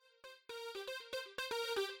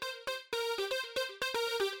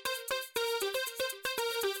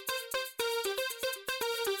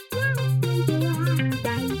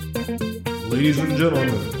Ladies and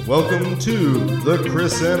gentlemen, welcome to the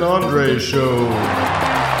Chris and Andre Show.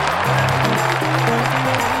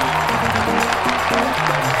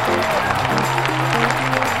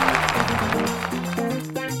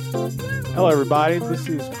 Hello, everybody. This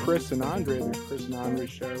is Chris and Andre, the Chris and Andre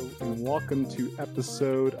Show, and welcome to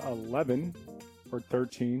episode 11 or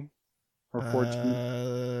 13 or 14.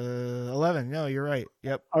 11. No, you're right.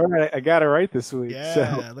 Yep. All right, I got it right this week. Yeah,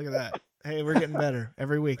 So. Look at that. Hey, we're getting better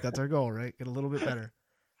every week. That's our goal, right? Get a little bit better.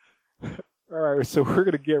 All right, so we're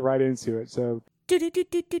going to get right into it. So It's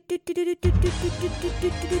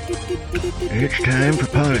time for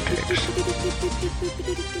politics.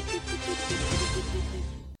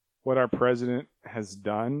 what our president has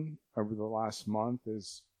done over the last month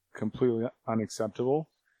is completely unacceptable.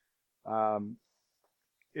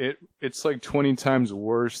 It's like 20 times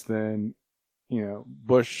worse than,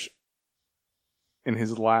 Bush in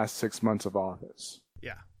his last 6 months of office.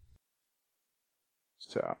 Yeah.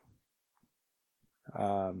 So,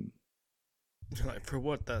 For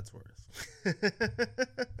what that's worth.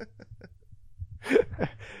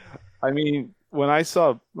 I mean, when I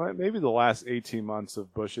saw maybe the last 18 months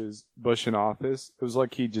of Bush in office, it was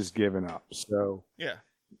like he'd just given up. So, Yeah.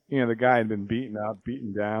 The guy had been beaten up,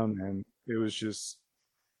 beaten down, and it was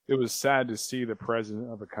sad to see the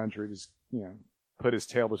president of a country just, put his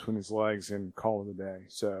tail between his legs and call it a day.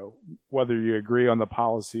 So whether you agree on the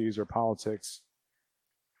policies or politics,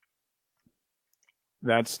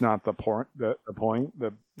 that's not the point. The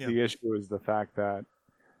issue is the fact that,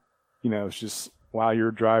 it's just while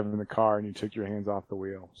you're driving the car and you took your hands off the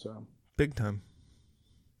wheel. So Big time.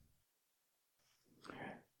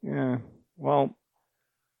 Yeah. Well,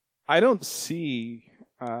 I don't see.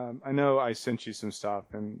 I know I sent you some stuff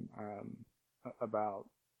and about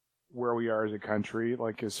where we are as a country,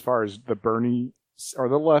 like as far as the Bernie or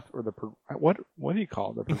the left or the what do you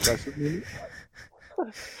call it? The progressive movement?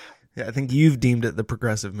 Yeah, I think you've deemed it the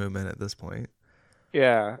progressive movement at this point.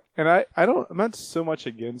 Yeah, and I'm not so much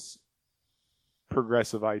against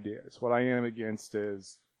progressive ideas. What I am against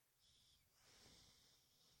is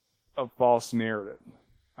a false narrative.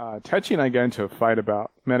 Tetchy and I got into a fight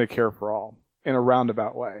about Medicare for all in a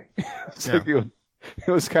roundabout way. It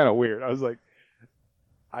was kind of weird. I was like,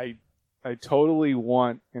 I totally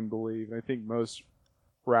want and believe, I think most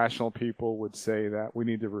rational people would say that we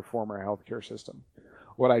need to reform our healthcare system.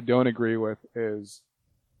 What I don't agree with is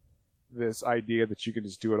this idea that you can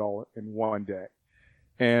just do it all in one day.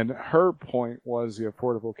 And her point was the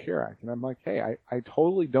Affordable Care Act. And I'm like, hey, I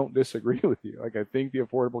totally don't disagree with you. Like, I think the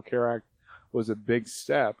Affordable Care Act was a big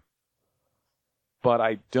step, but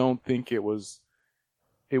I don't think it was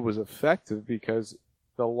effective because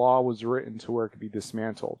the law was written to where it could be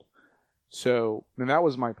dismantled. So, and that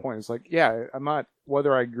was my point. It's like, yeah, I'm not,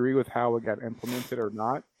 whether I agree with how it got implemented or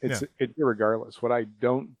not, it's irregardless. What I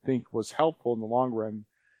don't think was helpful in the long run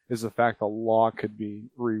is the fact the law could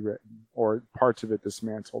be rewritten or parts of it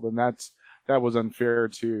dismantled. And that was unfair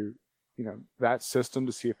to, that system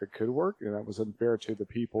to see if it could work. And that was unfair to the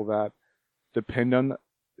people that depend on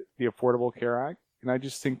the Affordable Care Act. And I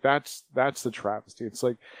just think that's the travesty. It's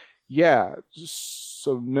like, yeah,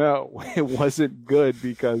 so no, it wasn't good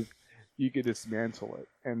because you could dismantle it.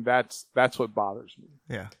 And that's what bothers me.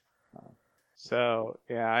 Yeah. So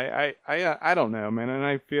yeah, I don't know, man. And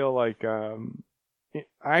I feel like, I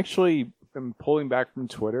actually am pulling back from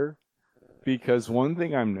Twitter because one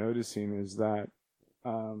thing I'm noticing is that,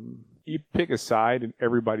 you pick a side and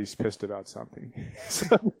everybody's pissed about something.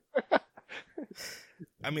 So,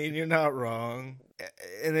 I mean, you're not wrong.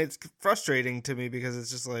 And it's frustrating to me because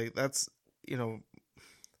it's just like, that's, like,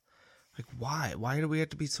 why? Why do we have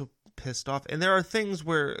to be so pissed off? And there are things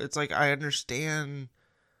where it's like, I understand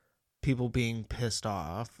people being pissed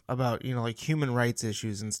off about, like human rights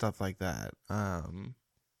issues and stuff like that.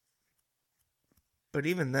 But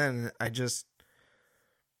even then, I don't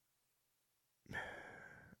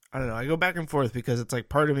know. I go back and forth because it's like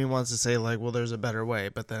part of me wants to say like, well, there's a better way.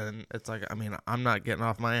 But then it's like, I mean, I'm not getting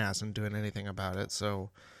off my ass and doing anything about it. So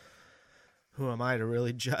who am I to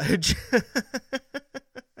really judge?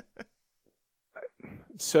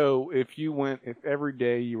 So if every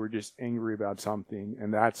day you were just angry about something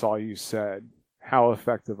and that's all you said, how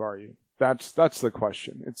effective are you? That's the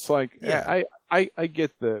question. It's like, yeah, I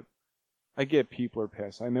get people are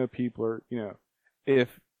pissed. I know people are,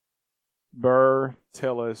 if Burr,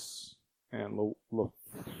 Tillis, and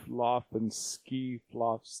Lofnsky,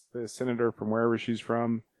 the senator from wherever she's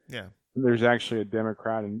from. Yeah. There's actually a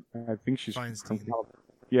Democrat, and I think she's from California.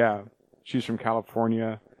 Yeah, she's from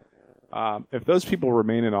California. If those people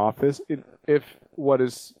remain in office, if what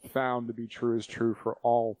is found to be true is true for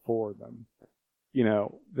all four of them,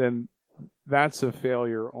 then that's a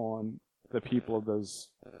failure on the people of those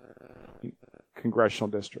congressional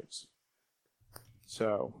districts.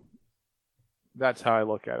 So that's how I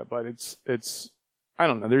look at it. But it's I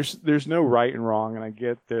don't know. There's no right and wrong, and I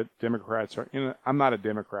get that Democrats are. I'm not a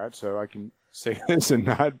Democrat, so I can say this and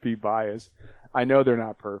not be biased. I know they're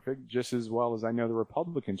not perfect, just as well as I know the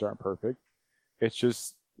Republicans aren't perfect. It's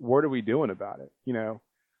just, what are we doing about it?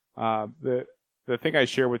 The thing I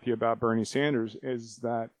share with you about Bernie Sanders is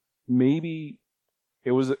that maybe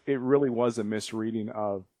it really was a misreading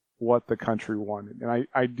of what the country wanted. And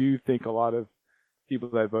I do think a lot of people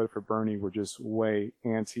that voted for Bernie were just way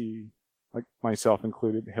anti, like myself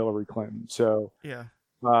included, Hillary Clinton. So yeah,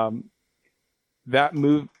 that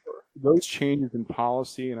move, those changes in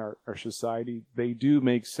policy in our society, they do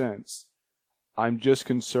make sense. I'm just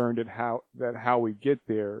concerned at how we get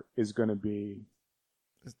there is going to be.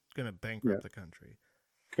 It's going to bankrupt the country.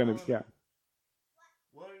 Yeah.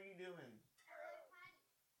 What are you doing?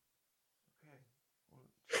 Okay. Well,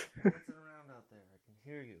 dancing around out there. I can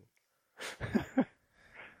hear you.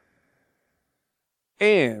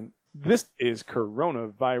 And this is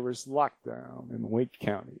coronavirus lockdown in Wake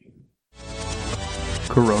County.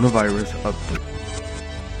 Coronavirus update.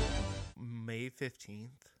 May 15th.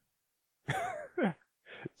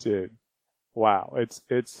 Dude. Wow.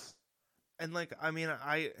 It's and like, I mean,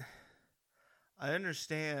 I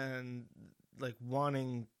understand like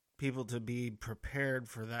wanting people to be prepared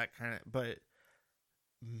for that kind of, but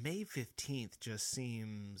May 15th just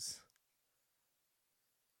seems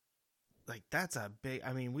like that's a big,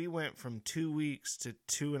 I mean, we went from 2 weeks to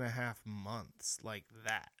 2.5 months like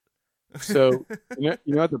that. So, you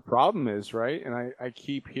know what the problem is, right? And I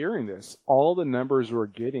keep hearing this. All the numbers we're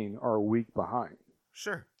getting are a week behind.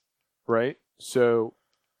 Sure. Right? So,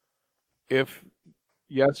 if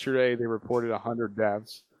yesterday they reported 100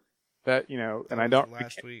 deaths, that, and I don't...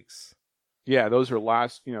 Last week's. Yeah, those are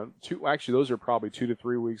those are probably 2 to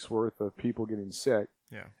 3 weeks worth of people getting sick.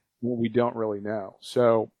 Yeah. Well, we don't really know.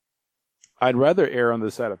 So, I'd rather err on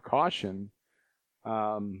the side of caution.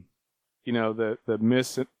 The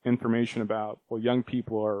misinformation about, well, young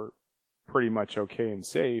people are pretty much okay and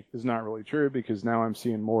safe is not really true, because now I'm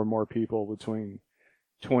seeing more and more people between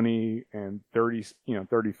 20 and 30,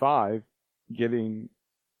 35 getting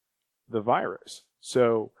the virus.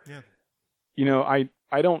 So, yeah.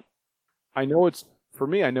 I know it's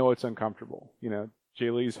uncomfortable.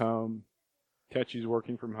 Jay Lee's home, Tetchy's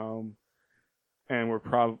working from home, and we're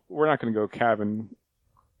not going to go cabin.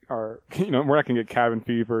 We're not going to get cabin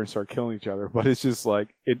fever and start killing each other, but it's just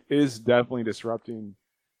like, it is definitely disrupting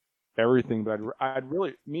everything. But I'd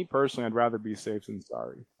rather be safe than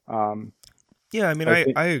sorry. Yeah, I mean,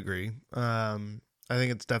 I agree. I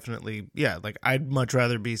think it's definitely, like, I'd much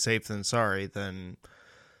rather be safe than sorry than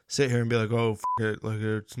sit here and be like, oh, it, like,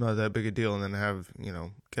 it's not that big a deal, and then have,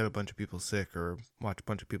 get a bunch of people sick or watch a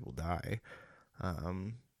bunch of people die.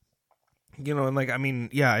 And like, I mean,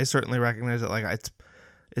 yeah, I certainly recognize that, like,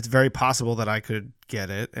 it's very possible that I could get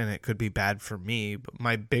it and it could be bad for me, but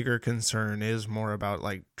my bigger concern is more about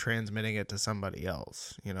like transmitting it to somebody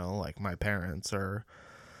else, like my parents or,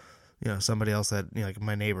 somebody else that, like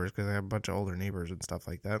my neighbors, because I have a bunch of older neighbors and stuff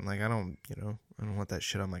like that. And like, I don't want that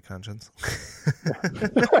shit on my conscience.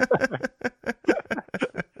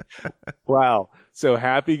 Wow. So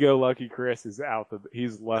happy-go-lucky Chris is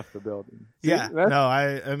he's left the building. Yeah. No,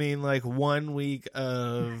 I mean, like 1 week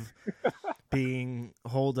of being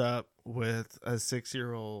holed up with a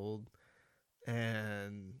 6-year-old,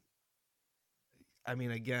 and I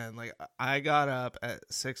mean, again, like I got up at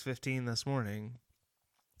 6:15 this morning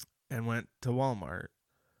and went to Walmart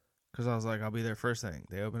because I was like, I'll be there first thing.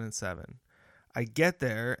 They open at 7. I get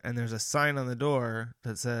there and there's a sign on the door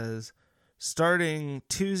that says, starting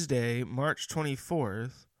Tuesday, March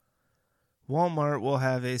 24th, Walmart will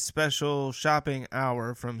have a special shopping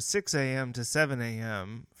hour from 6 a.m. to 7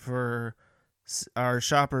 a.m. for our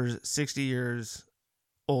shoppers 60 years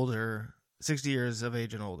of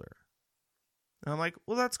age and older. And I'm like,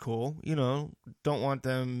 well, that's cool. Don't want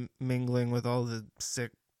them mingling with all the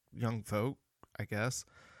sick young folk, I guess.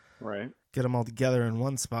 Right. Get them all together in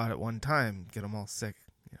one spot at one time. Get them all sick,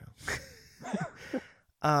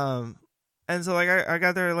 And so, like, I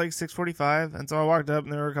got there at, like, 6:45, and so I walked up,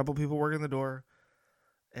 and there were a couple people working the door,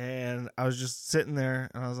 and I was just sitting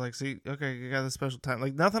there, and I was like, see, okay, you got this special time.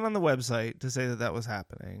 Like, nothing on the website to say that was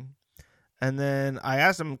happening. And then I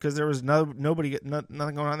asked them, because there was nothing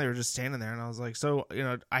going on. They were just standing there, and I was like, so,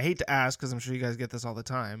 I hate to ask, because I'm sure you guys get this all the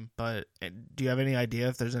time, but do you have any idea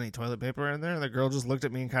if there's any toilet paper in there? And the girl just looked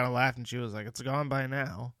at me and kind of laughed, and she was like, it's gone by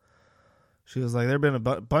now. She was like, there have been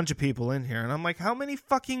a bunch of people in here. And I'm like, how many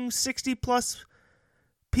fucking 60-plus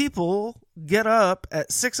people get up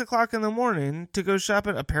at 6 o'clock in the morning to go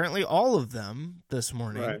shopping. Apparently all of them this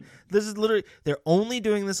morning. Right. This is literally, they're only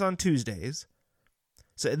doing this on Tuesdays.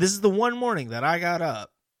 So this is the one morning that I got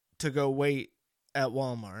up to go wait at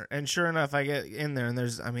Walmart. And sure enough, I get in there and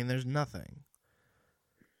there's nothing.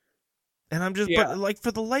 And I'm just, but like,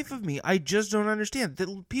 for the life of me, I just don't understand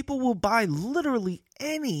that people will buy literally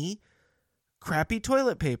any crappy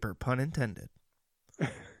toilet paper, pun intended.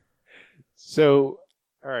 So,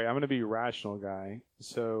 all right, I'm going to be a rational guy.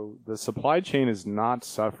 So the supply chain is not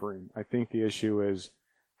suffering. I think the issue is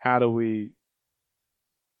how do we,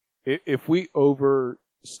 if we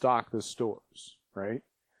overstock the stores, right?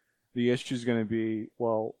 The issue is going to be,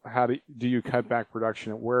 well, how do you cut back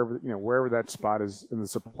production at wherever that spot is in the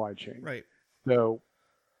supply chain? Right. So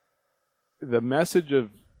the message of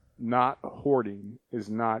not hoarding is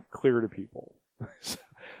not clear to people.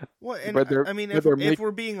 Well, and if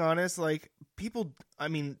we're being honest, like people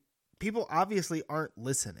obviously aren't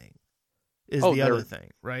listening. Is the other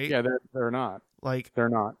thing, right? Yeah, they're not. Like they're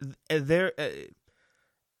not. There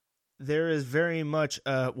is very much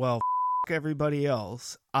everybody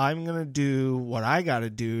else. I'm gonna do what I gotta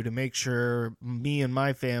do to make sure me and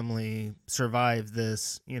my family survive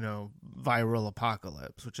this, viral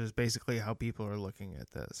apocalypse, which is basically how people are looking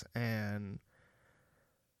at this. And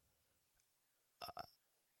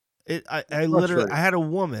I literally had a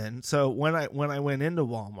woman. So when I went into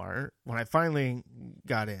Walmart, when I finally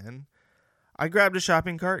got in, I grabbed a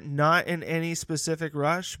shopping cart, not in any specific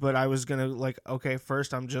rush, but I was gonna okay,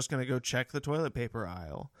 first I'm just gonna go check the toilet paper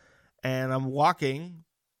aisle. And I'm walking,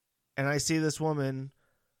 and I see this woman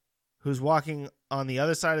who's walking on the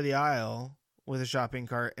other side of the aisle with a shopping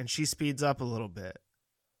cart, and she speeds up a little bit.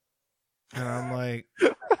 And I'm like,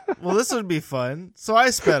 well, this would be fun. So I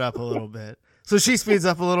sped up a little bit. So she speeds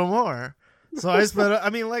up a little more. So I sped up. I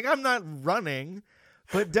mean, I'm not running,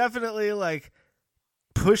 but definitely,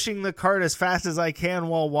 pushing the cart as fast as I can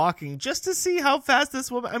while walking just to see how fast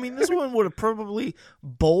this woman would have probably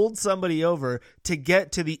bowled somebody over to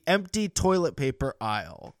get to the empty toilet paper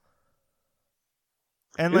aisle.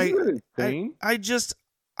 And I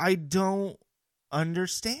don't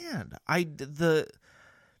understand. The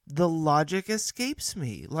logic escapes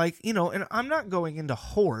me. And I'm not going into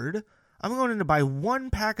hoard. I'm going in to buy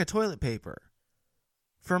one pack of toilet paper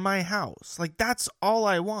for my house. That's all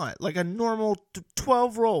I want. A normal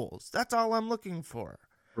 12 rolls. That's all I'm looking for.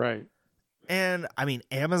 Right. And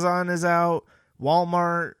Amazon is out,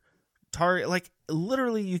 Walmart, Target,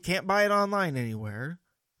 literally you can't buy it online anywhere.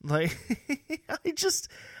 And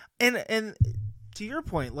to your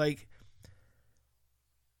point,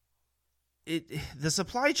 the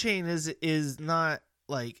supply chain is not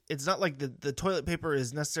it's not like the toilet paper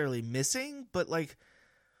is necessarily missing, but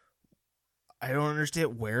I don't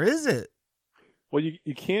understand. Where is it? Well,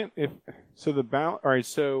 you can't all right.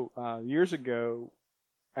 So years ago,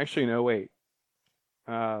 actually in 2008,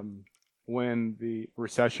 when the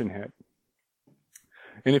recession hit,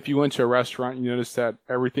 and if you went to a restaurant, you noticed that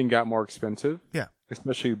everything got more expensive. Yeah,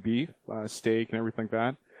 especially beef, steak, and everything like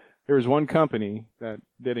that. There was one company that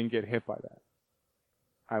didn't get hit by that.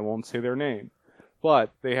 I won't say their name.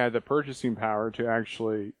 But they had the purchasing power to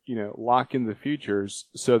actually, lock in the futures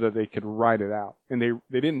so that they could ride it out. And they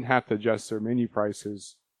didn't have to adjust their menu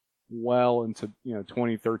prices well into,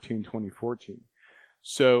 2013, 2014.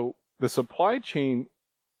 So the supply chain,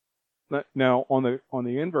 now on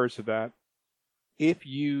the inverse of that, if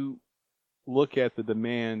you look at the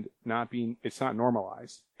demand it's not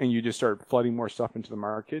normalized and you just start flooding more stuff into the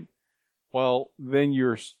market, well, then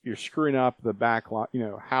you're screwing up the backlog,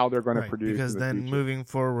 how they're going to produce. Because then moving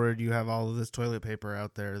forward, you have all of this toilet paper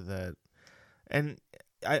out there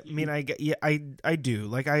I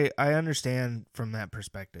do. I understand from that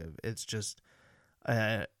perspective. It's just,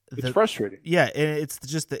 it's frustrating. Yeah. It's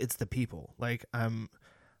just, it's the people. I'm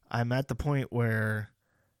at the point where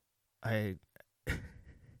I'm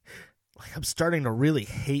starting to really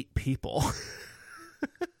hate people.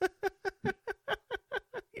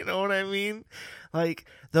 You know what I mean?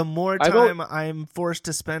 The more time I'm forced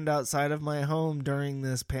to spend outside of my home during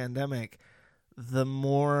this pandemic, the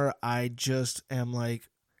more I just am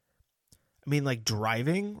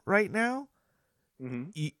driving right now.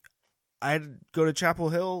 Mm-hmm. I'd go to Chapel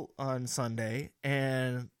Hill on Sunday,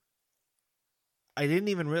 and I didn't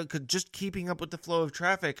even realize, just keeping up with the flow of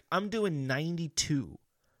traffic, I'm doing 92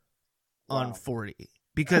 on 40.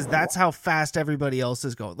 Because that's how fast everybody else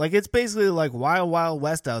is going. It's basically Wild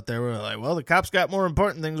West out there. We're well, the cop's got more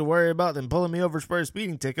important things to worry about than pulling me over for a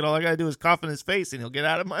speeding ticket. All I got to do is cough in his face and he'll get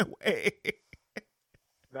out of my way.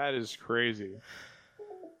 That is crazy.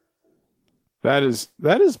 That has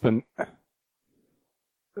been...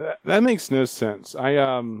 That makes no sense.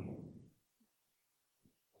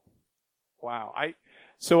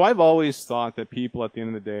 So I've always thought that people at the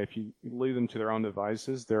end of the day, if you leave them to their own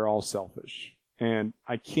devices, they're all selfish. And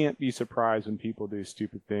I can't be surprised when people do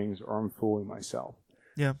stupid things or I'm fooling myself.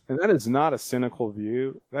 Yeah. And that is not a cynical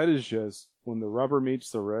view. That is just when the rubber meets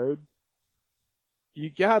the road, you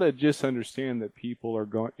gotta just understand that people are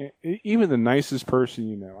going, even the nicest person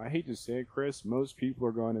you know, I hate to say it, Chris, most people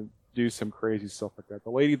are going to do some crazy stuff like that. The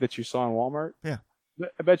lady that you saw in Walmart, yeah,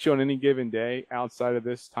 I bet you on any given day outside of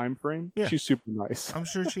this time frame, yeah, she's super nice. I'm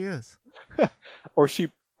sure she is. or she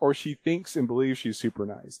thinks and believes she's super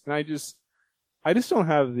nice. And I just don't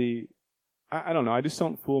have I don't know. I just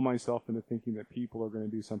don't fool myself into thinking that people are going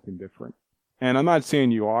to do something different. And I'm not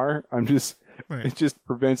saying you are. Right. It just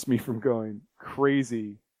prevents me from going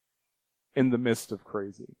crazy in the midst of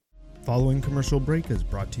crazy. Following commercial break is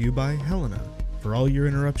brought to you by Helena. For all your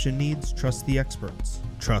interruption needs, trust the experts.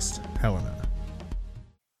 Trust Helena.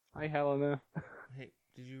 Hi, Helena. Hey,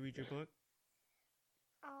 did you read your book?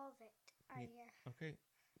 All of it. Okay.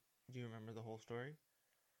 Do you remember the whole story?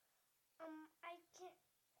 I can't.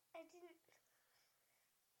 I didn't.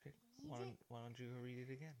 Okay. Why don't you go read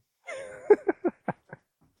it again?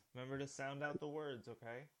 Remember to sound out the words,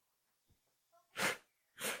 okay?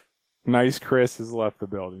 Nice Chris has left the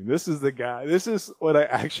building. This is the guy. This is what I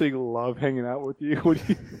actually love hanging out with you.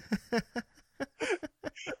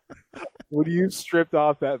 When you stripped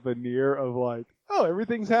off that veneer of like, oh,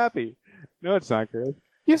 everything's happy. No, it's not, Chris.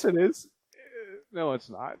 Yes, it is. No, it's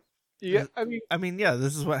not. Yeah, I mean, yeah,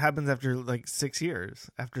 this is what happens after like 6 years.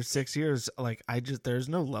 After 6 years, like there's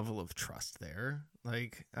no level of trust there.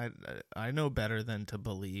 Like I know better than to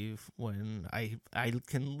believe when I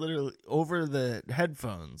can literally over the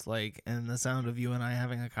headphones, like, and the sound of you and I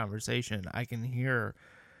having a conversation, I can hear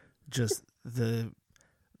just the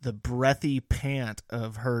breathy pant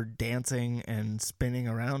of her dancing and spinning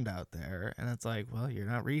around out there, and it's like, well, you're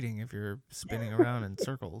not reading if you're spinning around in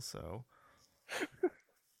circles, so.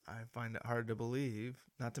 I find it hard to believe.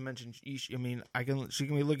 Not to mention, she can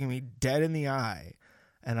be looking me dead in the eye,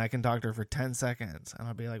 and I can talk to her for 10 seconds, and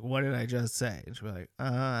I'll be like, "What did I just say?" And she'll be like,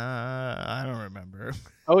 I don't remember."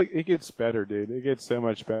 Oh, it gets better, dude. It gets so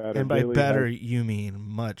much better. And by really better, you mean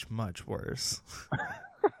much, much worse.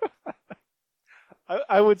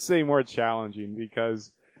 I would say more challenging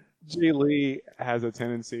because Jay Lee has a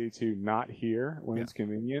tendency to not hear when it's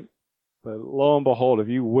convenient. But lo and behold, if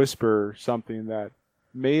you whisper something that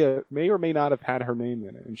may or may not have had her name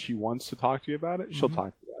in it, and she wants to talk to you about it, she'll talk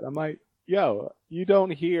to you about it. I'm like, yo, you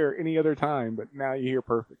don't hear any other time, but now you hear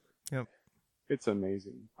perfectly. Yep. It's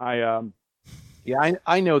amazing. I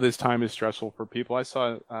know this time is stressful for people. I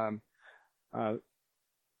saw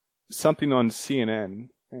something on CNN,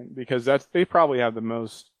 and because they probably have the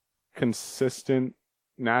most consistent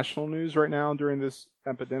national news right now during this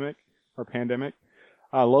epidemic or pandemic.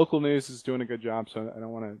 Local news is doing a good job, so I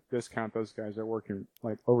don't want to discount those guys that are working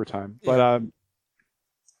like overtime. But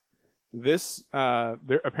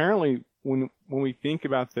apparently when we think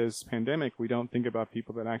about this pandemic, we don't think about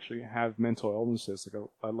people that actually have mental illnesses. Like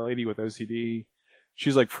a lady with OCD,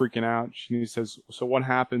 she's like freaking out. She says, "So what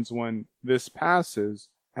happens when this passes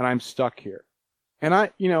and I'm stuck here?"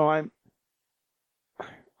 And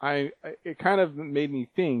it kind of made me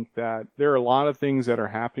think that there are a lot of things that are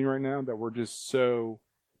happening right now that we're just so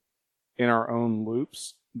in our own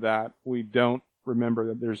loops that we don't remember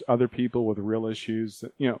that there's other people with real issues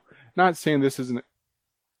that, not saying this isn't,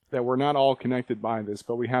 that we're not all connected by this,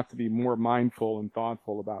 but we have to be more mindful and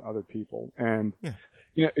thoughtful about other people. And,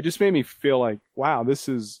 it just made me feel like, wow, this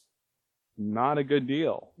is not a good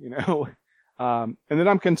deal, and then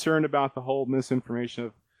I'm concerned about the whole misinformation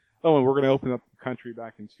of, oh, and we're going to open up the country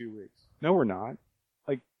back in 2 weeks. No, we're not.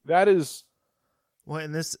 Like, that is... Well,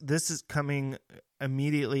 and this is coming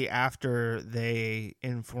immediately after they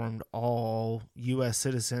informed all U.S.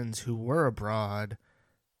 citizens who were abroad,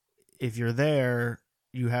 if you're there,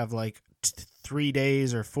 you have like 3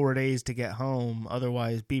 days or 4 days to get home.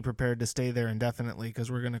 Otherwise, be prepared to stay there indefinitely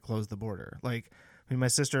because we're going to close the border. Like, my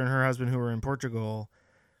sister and her husband who were in Portugal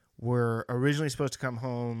were originally supposed to come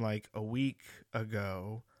home like a week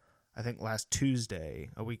ago. I think last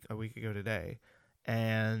Tuesday, a week ago today,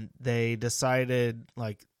 and they decided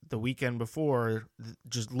like the weekend before,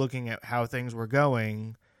 just looking at how things were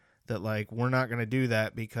going, that like we're not going to do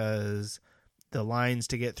that because the lines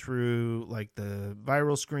to get through like the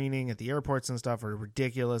viral screening at the airports and stuff are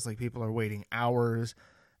ridiculous. Like people are waiting hours,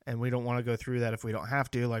 and we don't want to go through that if we don't have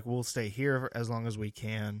to. Like we'll stay here as long as we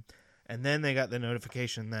can. And then they got the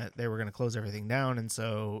notification that they were going to close everything down, and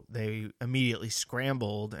so they immediately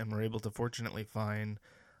scrambled and were able to fortunately find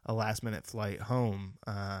a last minute flight home,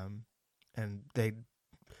 and they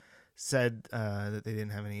said that they didn't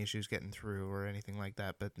have any issues getting through or anything like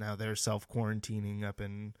that. But now they're self-quarantining up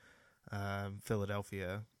in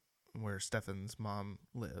Philadelphia, where Stefan's mom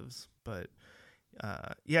lives. But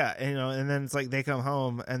yeah, and then it's like they come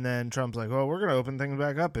home, and then Trump's like, "Well, we're going to open things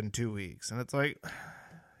back up in 2 weeks," and it's like,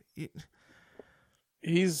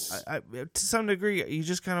 to some degree, you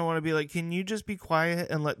just kind of want to be like, "Can you just be quiet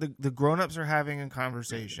and let the grown-ups are having a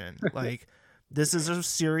conversation?" Like, this is a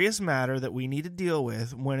serious matter that we need to deal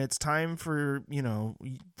with. When it's time for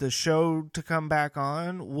the show to come back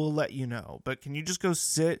on, we'll let you know. But can you just go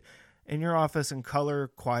sit in your office and color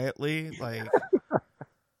quietly, like?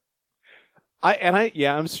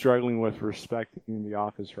 I'm struggling with respecting the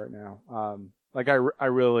office right now. I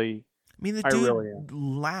really. I mean, the dude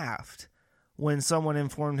laughed when someone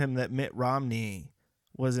informed him that Mitt Romney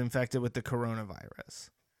was infected with the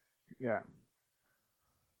coronavirus. Yeah.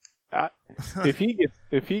 If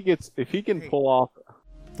he can pull off.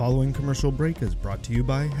 Following commercial break is brought to you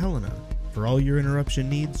by Helena. For all your interruption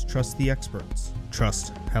needs, trust the experts.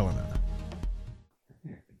 Trust Helena.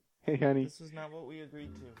 Hey, honey. This is not what we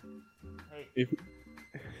agreed to. Hey.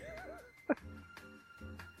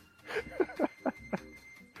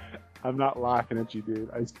 I'm not laughing at you, dude.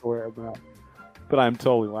 I swear I'm not. But I'm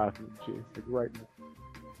totally laughing at you, like right now.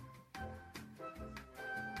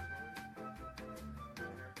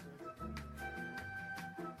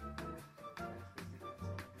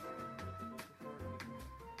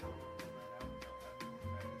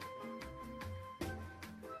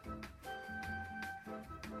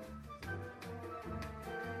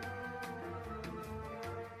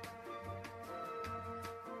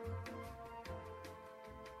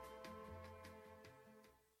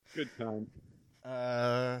 Good time.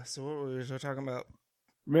 So what were we talking about?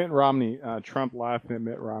 Mitt Romney. Trump laughing at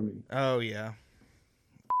Mitt Romney. Oh yeah.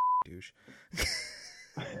 Douche.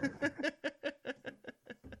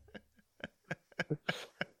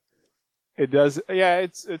 It does. Yeah,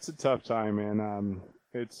 it's a tough time, man.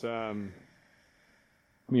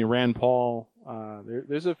 Rand Paul.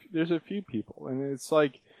 There's a few people, and it's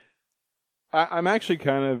like I'm actually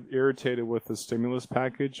kind of irritated with the stimulus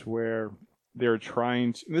package where they're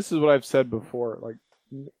trying to. This is what I've said before. Like,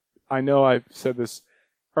 I know I've said this.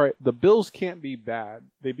 All right, the bills can't be bad.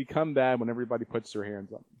 They become bad when everybody puts their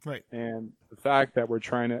hands up. Right. And the fact that we're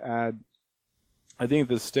trying to add, I think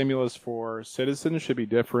the stimulus for citizens should be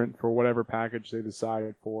different for whatever package they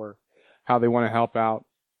decided for, how they want to help out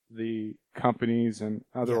the companies and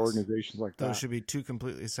other organizations like that. Those should be two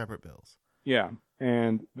completely separate bills. Yeah.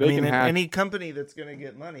 And they can have any company that's going to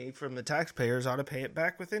get money from the taxpayers ought to pay it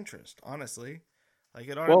back with interest. Honestly, like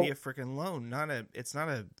it ought to be a freaking loan, it's not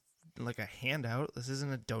a handout. This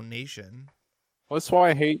isn't a donation. Well, that's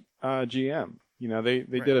why I hate GM.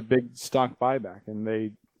 They did a big stock buyback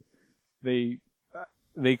and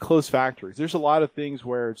they close factories. There's a lot of things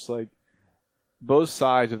where it's like both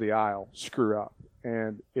sides of the aisle screw up,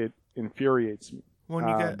 and it infuriates me. When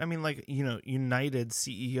you get, United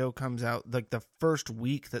CEO comes out like the first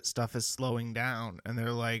week that stuff is slowing down, and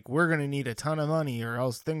they're like, "We're going to need a ton of money, or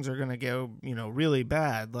else things are going to go, really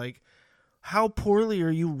bad." Like, how poorly are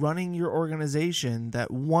you running your organization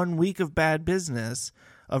that 1 week of bad business,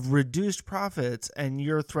 of reduced profits, and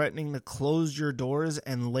you're threatening to close your doors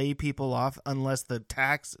and lay people off unless the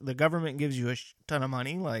government gives you a ton of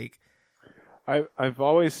money? Like, I've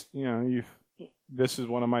always, this is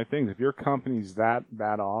one of my things. If your company's that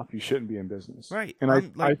bad off, you shouldn't be in business. Right.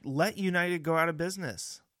 And let United go out of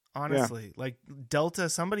business. Honestly, yeah. Like Delta,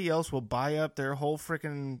 somebody else will buy up their whole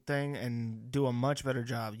freaking thing and do a much better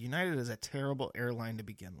job. United is a terrible airline to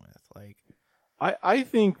begin with. Like, I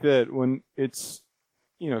think that when it's,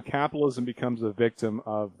 capitalism becomes a victim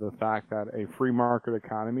of the fact that a free market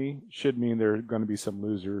economy should mean there are going to be some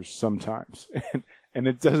losers sometimes. And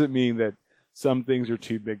it doesn't mean that some things are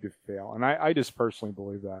too big to fail. And I just personally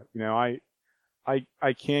believe that.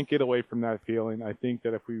 I can't get away from that feeling. I think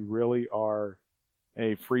that if we really are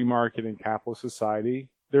a free market and capitalist society,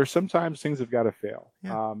 there are sometimes things have got to fail.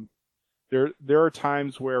 Yeah. There are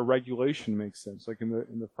times where regulation makes sense, like in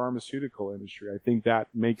the pharmaceutical industry. I think that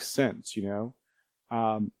makes sense.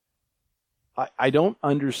 I don't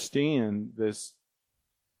understand this,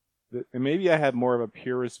 and maybe I have more of a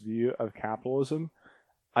purist view of capitalism.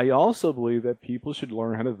 I also believe that people should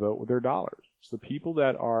learn how to vote with their dollars. So the people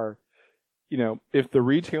that are, if the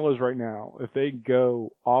retailers right now, if they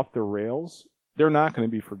go off the rails, they're not going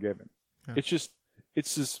to be forgiven. Yeah.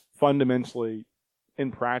 It's just fundamentally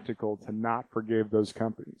impractical to not forgive those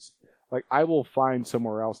companies. Like, I will find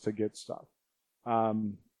somewhere else to get stuff. I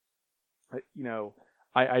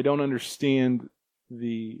don't understand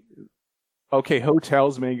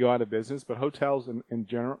hotels may go out of business, but hotels in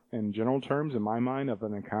general terms, in my mind, of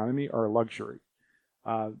an economy are a luxury.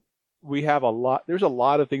 We have there's a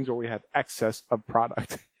lot of things where we have excess of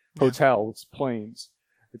product. Yeah. Hotels, planes.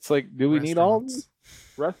 It's like, do we need all of these?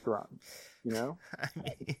 Restaurants, you know? I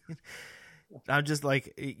mean, I'm just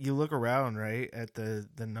like, you look around, right, at the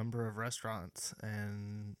number of restaurants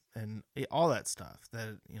and all that stuff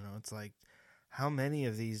that, you know, it's like, how many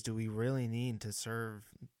of these do we really need to serve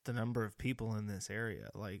the number of people in this area?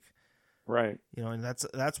 Like, right. You know, and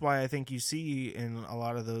that's why I think you see in a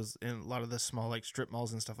lot of the small, like, strip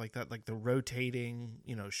malls and stuff like that, like the rotating,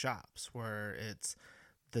 you know, shops where it's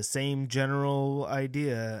the same general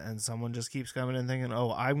idea and someone just keeps coming and thinking,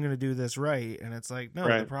 oh, I'm going to do this right. And it's like, no,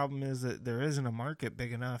 right. The problem is that there isn't a market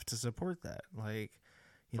big enough to support that. Like,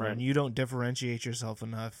 you know, right. and you don't differentiate yourself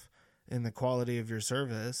enough in the quality of your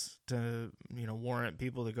service to, you know, warrant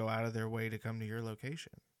people to go out of their way to come to your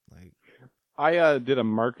location. Like, I did a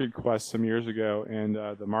market quest some years ago, and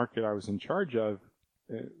the market I was in charge of,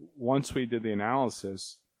 once we did the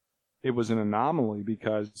analysis, it was an anomaly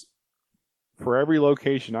because for every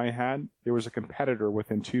location I had, there was a competitor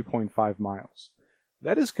within 2.5 miles.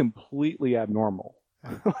 That is completely abnormal.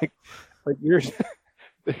 like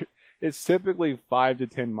it's typically 5 to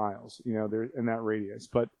 10 miles, you know, there in that radius.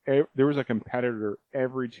 But there was a competitor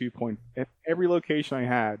every every location I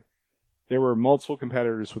had. There were multiple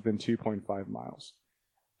competitors within 2.5 miles.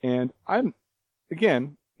 And I'm,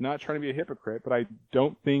 again, not trying to be a hypocrite, but I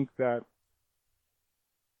don't think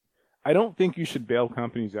you should bail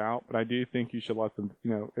companies out, but I do think you should let them, you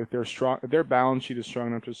know, if they're strong, if their balance sheet is strong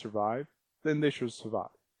enough to survive, then they should survive.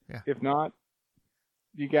 Yeah. If not,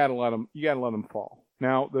 you gotta let them fall.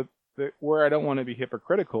 Now, where I don't want to be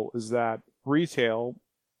hypocritical is that retail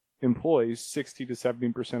employs 60 to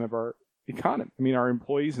 70% of our economy. I mean, our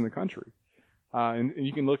employees in the country. And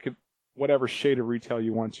you can look at whatever shade of retail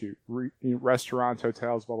you want to, restaurants,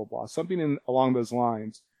 hotels, blah, blah, blah. Something along those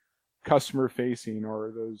lines, customer facing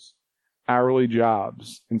or those hourly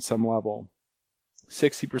jobs in some level,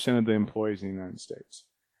 60% of the employees in the United States.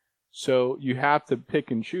 So you have to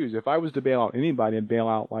pick and choose. If I was to bail out anybody, I'd bail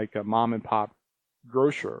out like a mom and pop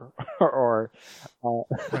grocer or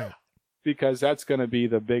right. Because that's going to be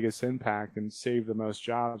the biggest impact and save the most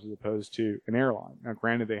jobs as opposed to an airline. Now,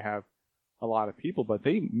 granted, they have a lot of people, but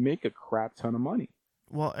they make a crap ton of money.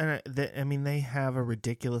 Well, and they have a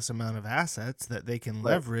ridiculous amount of assets that they can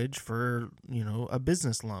leverage for, you know, a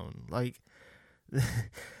business loan. Like,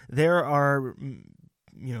 there are,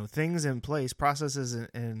 you know, things in place, processes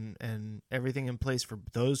and everything in place for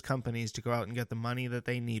those companies to go out and get the money that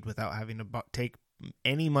they need without having to take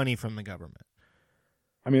any money from the government.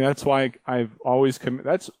 I mean, that's why I've always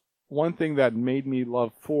that's one thing that made me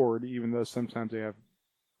love Ford, even though sometimes they have,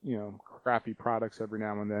 you know, crappy products every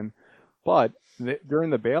now and then. But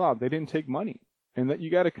during the bailout, they didn't take money, and that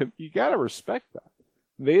you gotta respect that.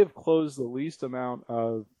 They have closed the least amount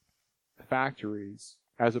of factories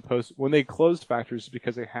as opposed to, when they closed factories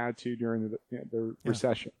because they had to during the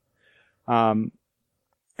recession.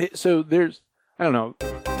 So there's, I don't know.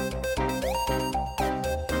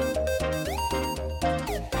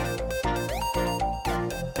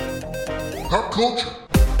 Pop culture.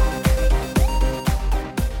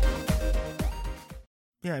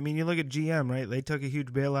 Yeah, I mean, you look at GM, right? They took a huge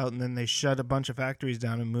bailout and then they shut a bunch of factories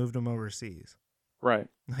down and moved them overseas. Right.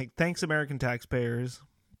 Like, thanks, American taxpayers.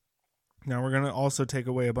 Now we're going to also take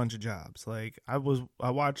away a bunch of jobs. Like, I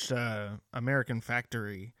watched American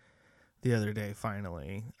Factory the other day,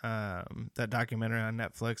 finally. That documentary on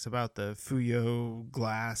Netflix about the Fuyo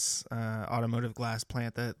glass, automotive glass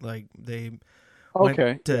plant that, like, they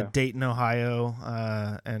went to Dayton, Ohio,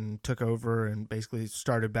 and took over and basically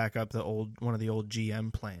started back up one of the old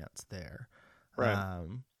GM plants there. Right.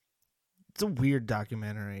 It's a weird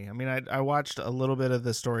documentary. I mean, I watched a little bit of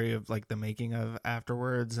the story of, like, the making of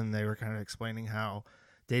afterwards, and they were kind of explaining how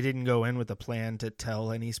they didn't go in with a plan to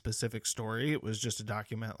tell any specific story. It was just to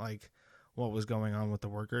document, like, what was going on with the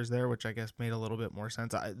workers there, which I guess made a little bit more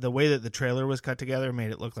sense. The way that the trailer was cut together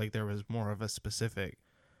made it look like there was more of a specific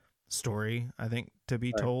story, I think, to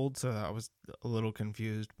be told, so I was a little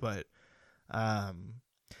confused. But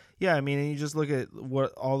yeah, I mean, and you just look at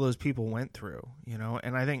what all those people went through, you know,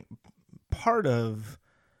 and I think part of,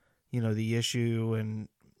 you know, the issue, and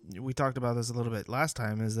we talked about this a little bit last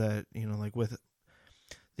time, is that, you know, like with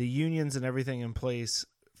the unions and everything in place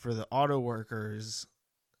for the auto workers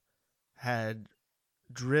had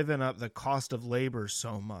driven up the cost of labor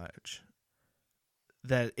so much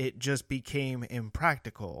that it just became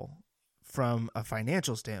impractical from a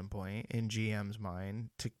financial standpoint in GM's mind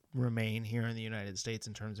to remain here in the United States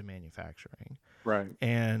in terms of manufacturing. Right.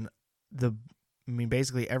 And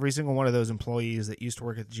basically every single one of those employees that used to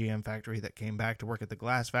work at the GM factory that came back to work at the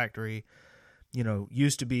glass factory,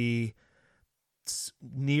 used to be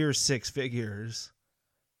near six figures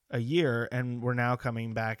a year, and we're now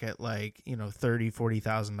coming back at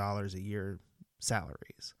 $30,000-$40,000 a year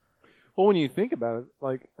salaries. Well, when you think about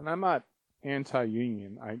it, and I'm not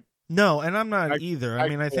anti-union. No, and I'm not either. I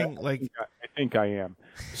think I am.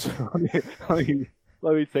 So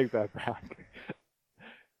let me take that back.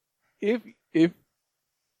 If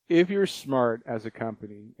you're smart as a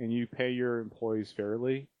company and you pay your employees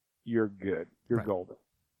fairly, you're good. You're right. Golden.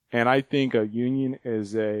 And I think a union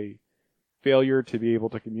is a failure to be able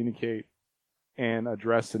to communicate and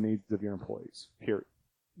address the needs of your employees. Period.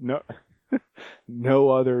 No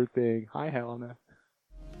other thing. Hi, Helena.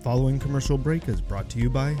 Following commercial break is brought to you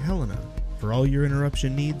by Helena. For all your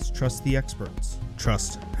interruption needs, trust the experts.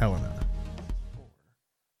 Trust Helena. And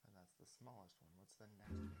that's the smallest one. What's the next?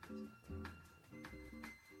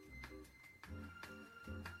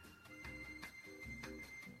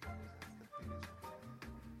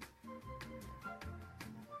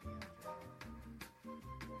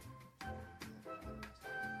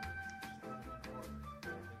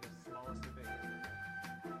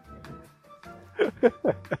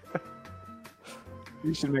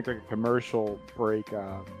 You should make a commercial break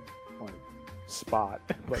spot.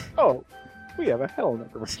 We have a Helena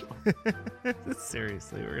commercial.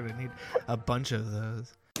 Seriously, we're gonna need a bunch of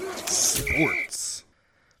those. Sports.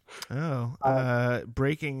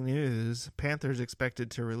 Breaking news: Panthers expected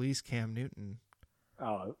to release Cam Newton.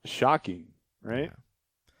 Shocking, right?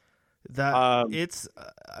 Yeah. The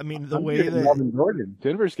way that Melvin Gordon,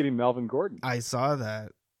 Denver's getting Melvin Gordon. I saw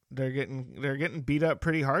that they're getting beat up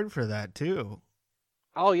pretty hard for that too.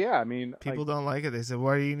 Oh yeah, people don't like it. They said,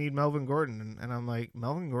 "Why do you need Melvin Gordon?" And I'm like,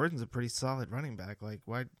 Melvin Gordon's a pretty solid running back. Like,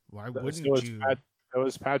 why wouldn't you? That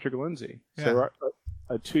was Patrick Lindsay. Yeah. So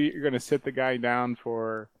a 2 year, you're going to sit the guy down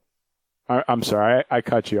for. I'm sorry, I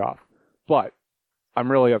cut you off, but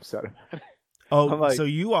I'm really upset about it. Oh, so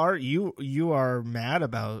you are mad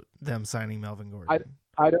about them signing Melvin Gordon?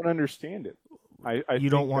 I don't understand it. You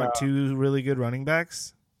don't want two really good running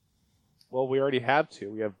backs? Well, we already have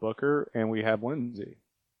two. We have Booker and we have Lindsay.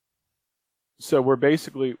 So we're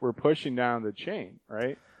pushing down the chain,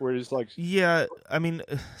 right? We're just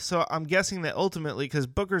so I'm guessing that ultimately, because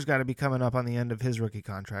Booker's got to be coming up on the end of his rookie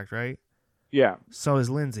contract, right? Yeah. So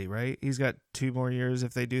is Lindsay, right? He's got 2 more years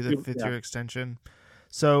if they do the 5th-year extension.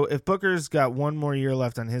 So if Booker's got 1 more year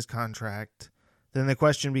left on his contract, then the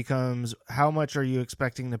question becomes, how much are you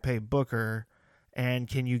expecting to pay Booker, and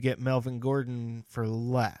can you get Melvin Gordon for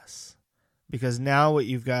less? Because now what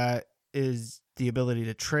you've got is the ability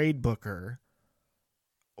to trade Booker,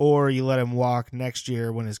 or you let him walk next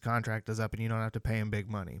year when his contract is up and you don't have to pay him big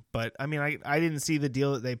money. But, I didn't see the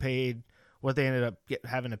deal that they paid, what they ended up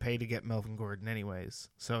having to pay to get Melvin Gordon anyways.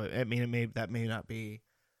 So, that may not be...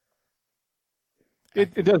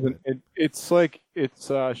 It doesn't. It's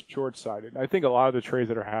short-sighted. I think a lot of the trades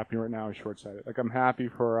that are happening right now are short-sighted. I'm happy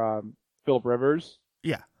for Phillip Rivers.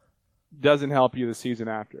 Yeah. Doesn't help you the season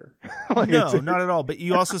after. No, not at all. But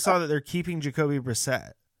you also saw that they're keeping Jacoby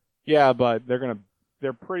Brissett. Yeah, but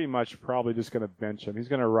they're pretty much probably just gonna bench him. He's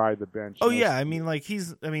gonna ride the bench. Oh yeah,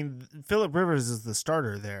 Phillip Rivers is the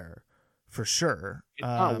starter there for sure. It's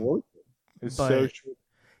not worth it. It's so short.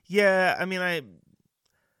 Yeah,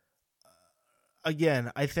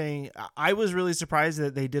 I think I was really surprised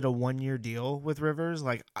that they did a 1-year deal with Rivers.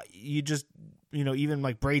 Even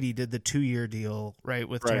like Brady did the 2-year deal, right,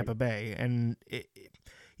 with Tampa Bay. And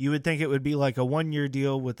you would think it would be like a 1-year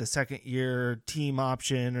deal with the 2nd-year team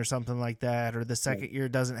option or something like that, or the 2nd year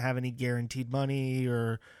doesn't have any guaranteed money,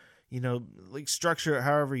 or, structure it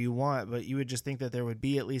however you want. But you would just think that there would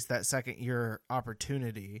be at least that 2nd-year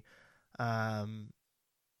opportunity. I'm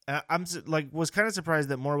was kind of surprised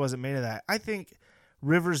that more wasn't made of that. I think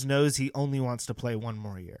Rivers knows he only wants to play 1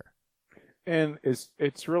 more year. And it's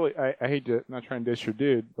really, I hate to, not trying to dish your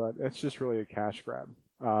dude, but it's just really a cash grab.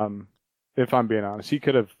 If I'm being honest, he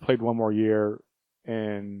could have played 1 more year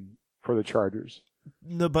for the Chargers.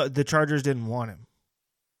 No, but the Chargers didn't want him.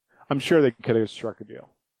 I'm sure they could have struck a deal.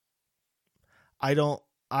 I think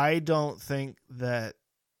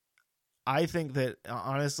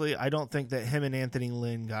that him and Anthony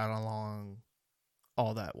Lynn got along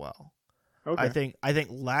all that well. Okay. I think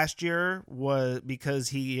last year was because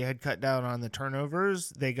he had cut down on the turnovers,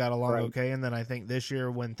 they got along okay, and then I think this year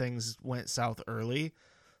when things went south early,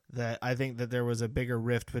 that I think that there was a bigger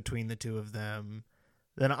rift between the two of them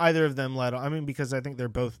than either of them led. I mean, because I think they're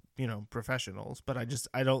both, professionals, but I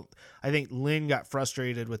think Lynn got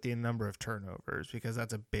frustrated with the number of turnovers because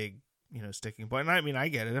that's a big, sticking point. And I mean, I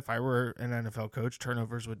get it. If I were an NFL coach,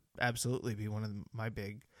 turnovers would absolutely be one of my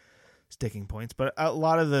big sticking points. But a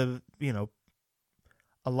lot of the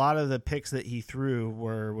picks that he threw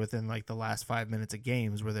were within like the last 5 minutes of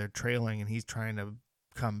games where they're trailing and he's trying to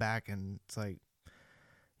come back. And it's like,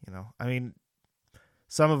 I mean,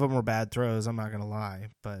 some of them were bad throws. I'm not going to lie,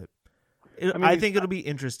 but I think it'll be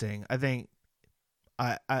interesting. I think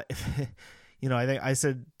I think I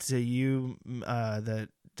said to you that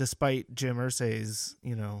despite Jim Irsay's,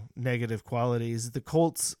 negative qualities, the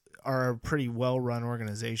Colts are a pretty well-run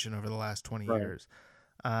organization over the last 20 years.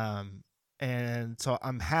 And so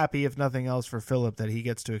I'm happy, if nothing else, for Phillip that he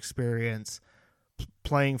gets to experience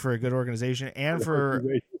playing for a good organization and for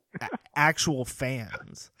actual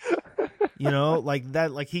fans. Like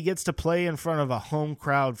that, like he gets to play in front of a home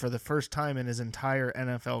crowd for the first time in his entire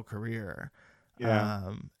NFL career.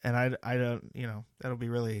 Yeah. And I don't, that'll be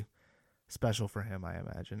really special for him, I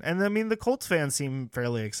imagine. And I mean, the Colts fans seem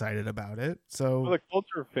fairly excited about it. So the Colts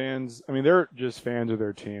are fans. I mean, they're just fans of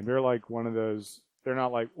their team. They're like one of those. They're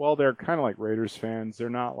not like. Well, they're kind of like Raiders fans. They're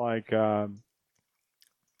not like. I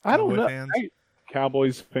don't know. Fans?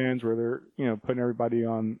 Cowboys fans, where they're putting everybody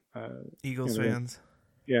on. Eagles fans.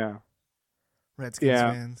 Yeah. Redskins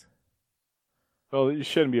fans. Well, you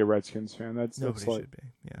shouldn't be a Redskins fan. That's Nobody like should be.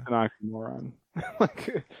 Yeah. an oxymoron.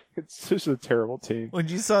 Like it's just a terrible team. When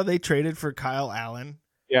you saw they traded for Kyle Allen.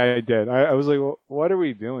 Yeah, I did. I was like, well, what are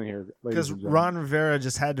we doing here? Because Ron Rivera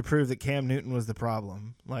just had to prove that Cam Newton was the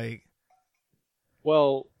problem.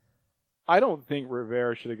 Well, I don't think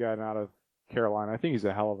Rivera should have gotten out of Carolina. I think he's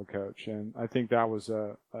a hell of a coach, and I think that was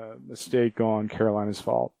a mistake on Carolina's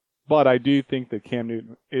fault. But I do think that Cam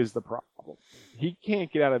Newton is the problem. He can't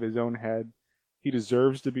get out of his own head. He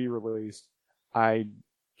deserves to be released. I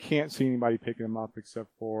can't see anybody picking him up except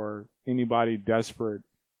for anybody desperate.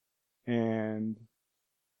 And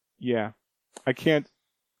yeah, I can't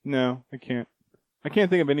think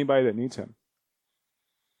of anybody that needs him.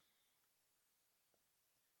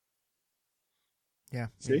 Yeah.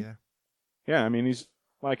 See? Yeah, I mean, he's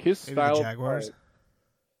like his Maybe style. The Jaguars?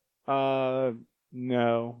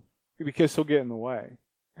 No, because he'll get in the way.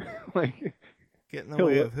 Like, get in the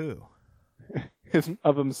way of who?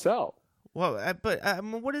 Of himself. Well, but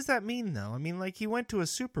what does that mean, though? I mean, like, he went to a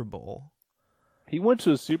Super Bowl. He went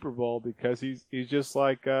to a Super Bowl because he's just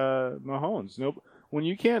like Mahomes. Nope. When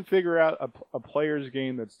you can't figure out a player's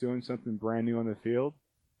game that's doing something brand new on the field,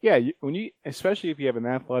 yeah, especially if you have an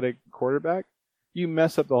athletic quarterback, you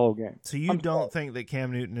mess up the whole game. So you don't think that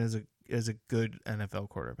Cam Newton is a good NFL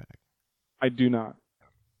quarterback? I do not.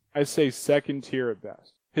 I say second tier at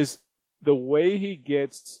best. The way he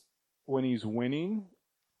gets when he's winning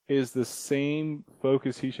is the same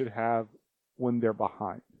focus he should have when they're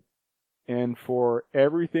behind. And for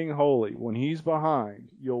everything holy, when he's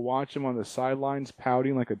behind, you'll watch him on the sidelines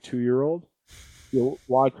pouting like a 2-year-old. You'll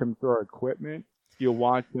watch him throw equipment. You'll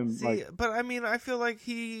watch him but I mean, I feel like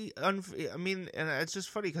and it's just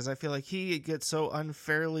funny because I feel like he gets so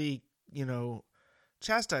unfairly,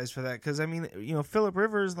 chastised for that. Because I mean, Phillip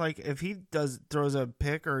Rivers, like if he throws a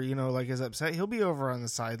pick or like is upset, he'll be over on the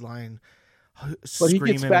sideline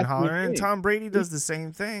screaming and hollering. And Tom Brady does the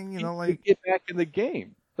same thing, like get back in the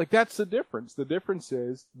game. Like that's the difference. The difference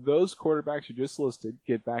is those quarterbacks you just listed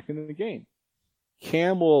get back into the game.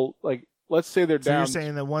 Cam will let's say they're down. So you're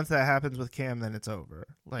saying that once that happens with Cam, then it's over.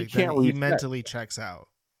 Like he mentally checks out.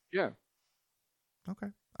 Yeah. Okay.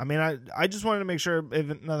 I mean, I just wanted to make sure,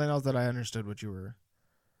 if nothing else, that I understood what you were.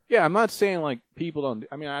 Yeah, I'm not saying like people don't.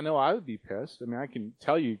 I mean, I know I would be pissed. I mean, I can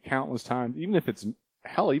tell you countless times, even if it's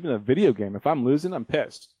even a video game. If I'm losing, I'm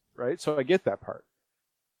pissed, right? So I get that part.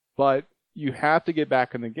 But you have to get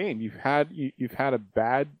back in the game. You've had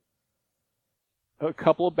a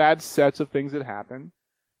couple of bad sets of things that happen.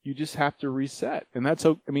 You just have to reset. And that's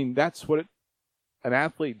what an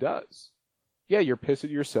athlete does. Yeah, you're pissed at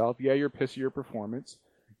yourself. Yeah, you're pissed at your performance.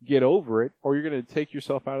 Get over it, or you're going to take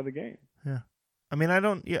yourself out of the game. Yeah. I mean, I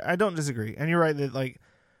don't disagree. And you're right that, like,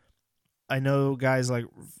 I know guys like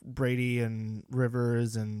Brady and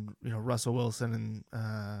Rivers and, Russell Wilson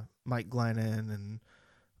and Mike Glennon and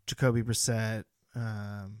Jacoby Brissett.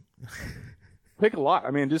 Pick a lot.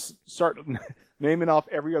 I mean, just start naming off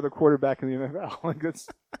every other quarterback in the NFL. Like it's...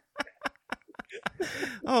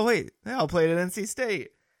 Oh, wait. They all played at NC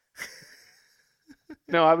State.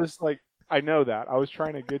 No, I was like, I know that. I was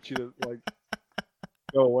trying to get you to, like,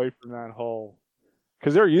 go away from that whole...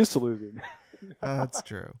 Because they're used to losing. That's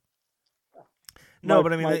true. No,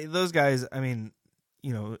 but I mean, those guys, I mean,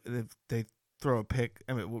 they throw a pick.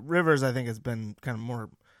 I mean, Rivers, I think, has been kind of more.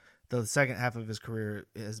 The second half of his career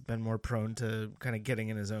has been more prone to kind of getting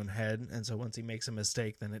in his own head, and so once he makes a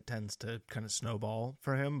mistake, then it tends to kind of snowball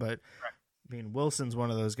for him. But I mean, Wilson's one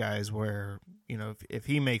of those guys where, you know, if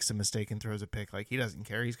he makes a mistake and throws a pick, like, he doesn't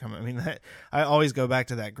care. He's coming. I mean, I always go back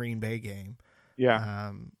to that Green Bay game,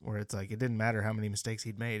 where it's like it didn't matter how many mistakes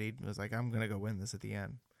he'd made. He was like, I'm gonna go win this at the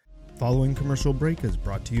end. Following commercial break is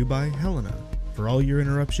brought to you by Helena. For all your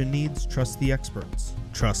interruption needs, trust the experts.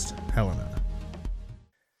 Trust Helena.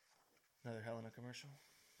 Another Helena commercial.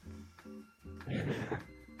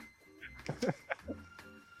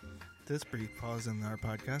 This brief pause in our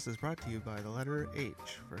podcast is brought to you by the letter H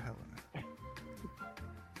for Helena.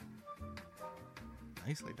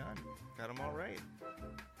 Nicely done. Got them all right.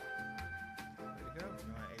 Way to go.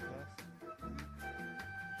 You want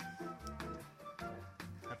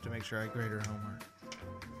A+? Have to make sure I grade her homework.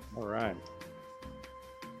 All right.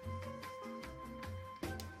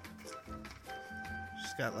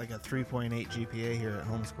 She's got like a 3.8 GPA here at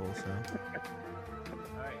homeschool, so.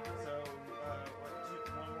 Alright, so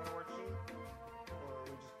one more worksheet? Or are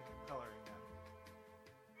we just coloring now? I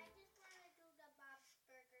just want to do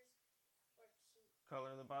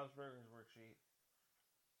the Bob's Burgers worksheet.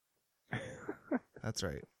 Color the Bob's Burgers worksheet. That's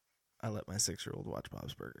right. I let my 6-year-old watch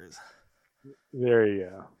Bob's Burgers. There you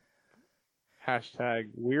go. Hashtag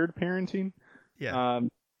weird parenting. Yeah.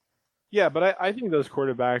 Yeah, but I think those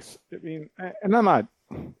quarterbacks, I mean, and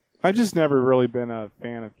I've just never really been a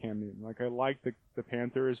fan of Cam Newton. Like, I like the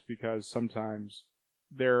Panthers because sometimes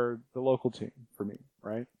they're the local team for me,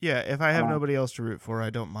 right? Yeah, if I have nobody else to root for, I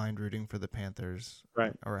don't mind rooting for the Panthers.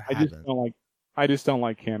 Right. Or I just don't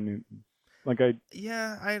like Cam Newton. Like, I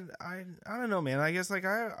don't know, man. I guess, like,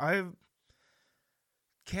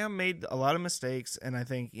 Cam made a lot of mistakes, and I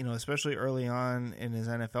think, you know, especially early on in his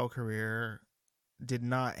NFL career, did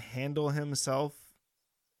not handle himself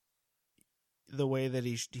the way that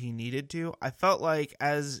he needed to. I felt like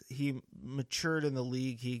as he matured in the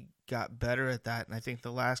league, he got better at that, and I think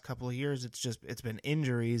the last couple of years it's been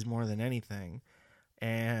injuries more than anything.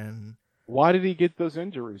 And why did he get those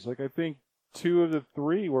injuries? Like, I think 2 of the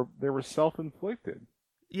 3 were self-inflicted.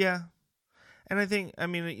 Yeah. And I think, I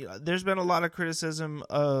mean, there's been a lot of criticism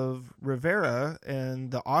of Rivera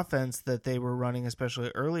and the offense that they were running,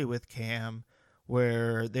 especially early with Cam,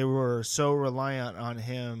 where they were so reliant on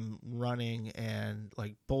him running and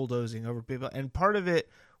like bulldozing over people. And part of it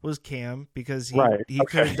was Cam because he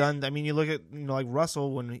could have done. I mean, you look at, you know, like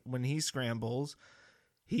Russell when he scrambles,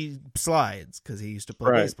 he slides because he used to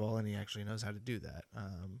play baseball and he actually knows how to do that.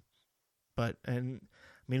 But I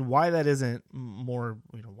mean, why that isn't more,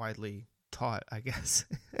 you know, widely taught, I guess.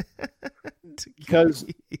 Because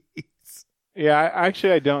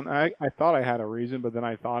I don't. I thought I had a reason, but then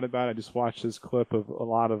I thought about it. I just watched this clip of a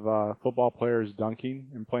lot of football players dunking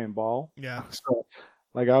and playing ball. Yeah. So,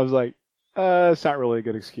 like, I was like, it's not really a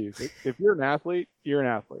good excuse. If you're an athlete, you're an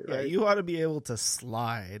athlete, right? Yeah, you ought to be able to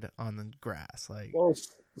slide on the grass. Like, well,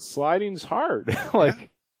 sliding's hard.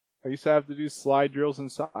 Like, I used to have to do slide drills in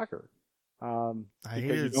soccer. I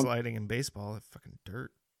hated sliding in baseball. It's fucking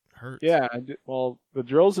dirt. Hurts. Yeah, well, the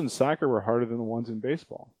drills in soccer were harder than the ones in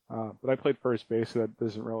baseball. But I played first base, so that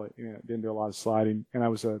doesn't really, didn't do a lot of sliding. And I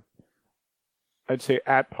was I'd say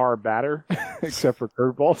at par batter, except for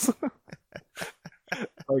curveballs.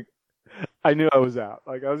 Like, I knew I was out.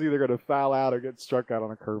 Like, I was either going to foul out or get struck out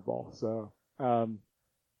on a curveball. So,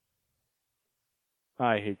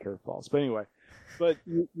 I hate curveballs. But anyway,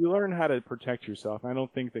 you learn how to protect yourself. I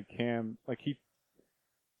don't think that Cam,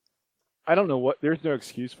 I don't know there's no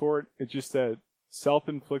excuse for it. It's just that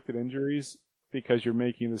self-inflicted injuries because you're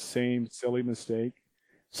making the same silly mistake.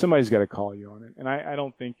 Somebody's got to call you on it. And I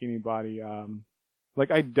don't think anybody,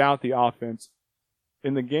 I doubt the offense.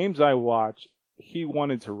 In the games I watch, he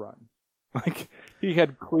wanted to run. Like, he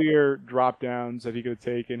had clear drop downs that he could have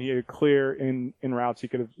taken. He had clear in routes he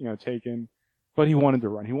could have, taken, but he wanted to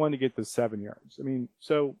run. He wanted to get to 7 yards. I mean,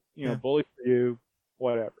 so, bully for you,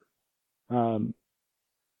 whatever.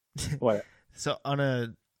 What? So on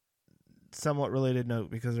a somewhat related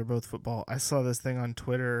note, because they're both football, I saw this thing on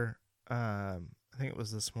Twitter, I think it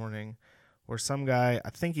was this morning, where some guy, I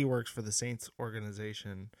think he works for the Saints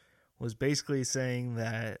organization, was basically saying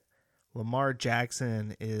that Lamar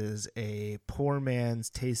Jackson is a poor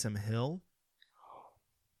man's Taysom Hill.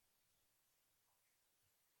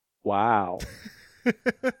 Wow.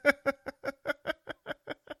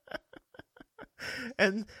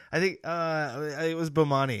 And I think it was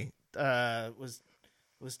Bomani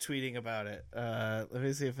was tweeting about it. Let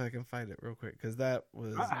me see if I can find it real quick, because that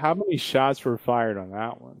was... How many shots were fired on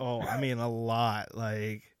that one? Oh, I mean, a lot.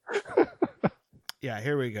 Like, Yeah,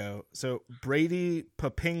 here we go. So Brady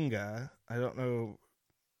Papinga, I don't know,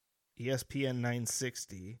 ESPN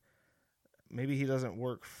 960. Maybe he doesn't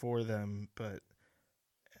work for them, but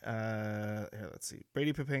here, let's see.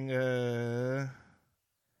 Brady Papinga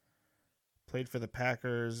played for the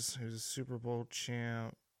Packers. He was a Super Bowl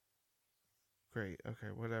champ. Great. Okay,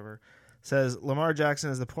 whatever. Says Lamar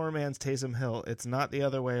Jackson is the poor man's Taysom Hill. It's not the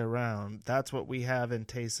other way around. That's what we have in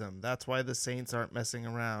Taysom. That's why the Saints aren't messing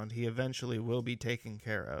around. He eventually will be taken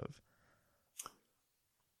care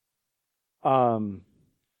of.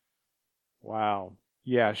 Wow.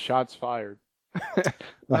 Yeah, shots fired.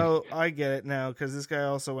 Oh, I get it now because this guy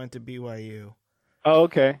also went to BYU. Oh,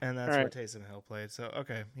 okay. And that's where Taysom Hill played. So,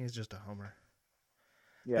 okay, he's just a homer.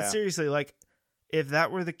 Yeah. But seriously, like, if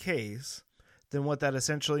that were the case, then what that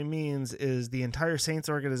essentially means is the entire Saints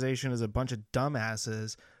organization is a bunch of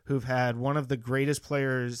dumbasses who've had one of the greatest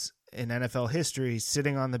players in NFL history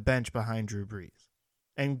sitting on the bench behind Drew Brees.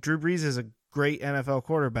 And Drew Brees is a great NFL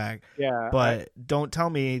quarterback. Yeah. But don't tell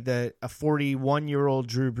me that a 41-year-old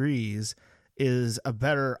Drew Brees is a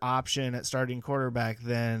better option at starting quarterback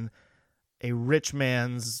than a rich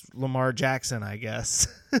man's Lamar Jackson, I guess.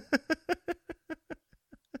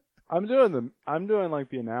 I'm doing like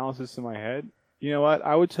the analysis in my head. You know what?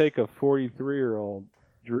 I would take a 43-year-old.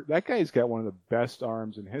 That guy's got one of the best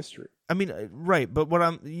arms in history. I mean, right? But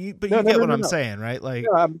you get what I'm saying, right? Like,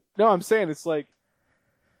 I'm saying it's like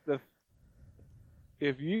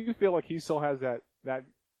if you feel like he still has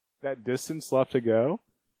that distance left to go,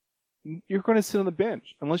 you're going to sit on the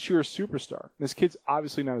bench unless you're a superstar. This kid's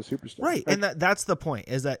obviously not a superstar. Right, and that's the point,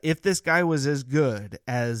 is that if this guy was as good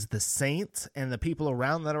as the Saints and the people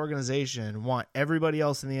around that organization want everybody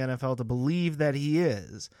else in the NFL to believe that he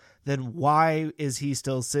is, then why is he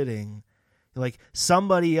still sitting? Like,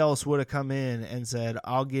 somebody else would have come in and said,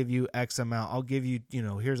 I'll give you X amount. I'll give you,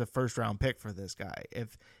 here's a first-round pick for this guy.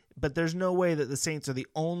 But there's no way that the Saints are the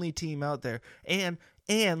only team out there. And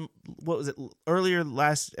what was it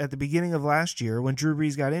at the beginning of last year when Drew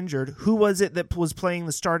Brees got injured, who was it that was playing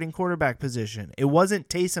the starting quarterback position? It wasn't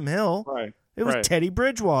Taysom Hill. Right. It was Teddy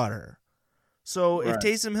Bridgewater. So if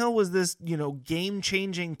Taysom Hill was this,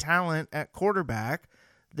 game-changing talent at quarterback,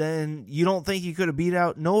 then you don't think he could have beat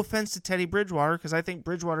out, no offense to Teddy Bridgewater, because I think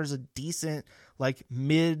Bridgewater's a decent, like,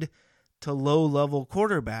 mid to low-level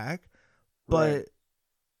quarterback. But,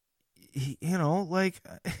 I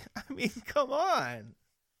mean, come on.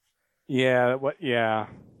 Yeah, Yeah.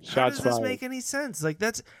 How does this make any sense? Like,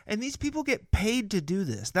 and these people get paid to do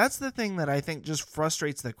this. That's the thing that I think just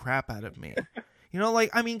frustrates the crap out of me.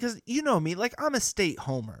 Because you know me, like, I'm a state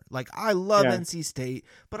homer. Like, I love NC State,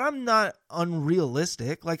 but I'm not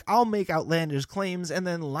unrealistic. Like, I'll make outlandish claims and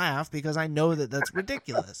then laugh because I know that that's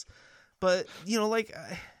ridiculous. But,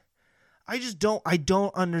 I just don't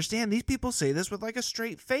understand. These people say this with, like, a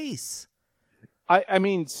straight face. I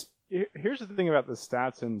mean, here's the thing about the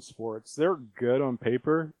stats in sports. They're good on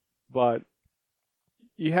paper, but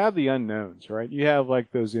you have the unknowns, right? You have,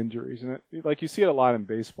 like, those injuries. And, you see it a lot in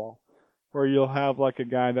baseball, where you'll have, like, a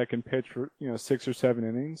guy that can pitch for, 6 or 7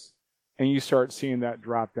 innings, and you start seeing that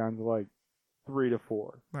drop down to, like, 3 to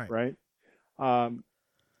 4, right?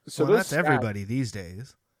 So that's everybody these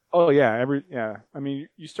days. Oh, yeah. I mean,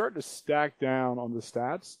 you start to stack down on the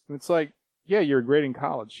stats, and it's like, yeah, you're great in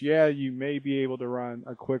college. Yeah, you may be able to run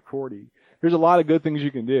a quick 40. There's a lot of good things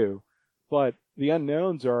you can do, but the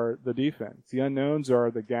unknowns are the defense. The unknowns are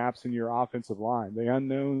the gaps in your offensive line. The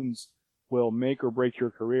unknowns will make or break your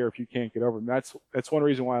career if you can't get over them. That's one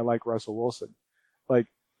reason why I like Russell Wilson. Like,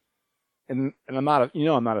 and I'm not a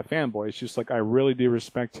fanboy. It's just like I really do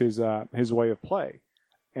respect his way of play,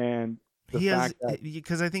 and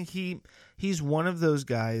because I think he's one of those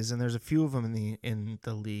guys, and there's a few of them in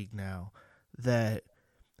the league now that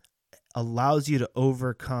allows you to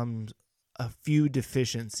overcome a few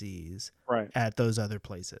deficiencies at those other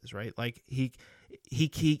places, right? Like he's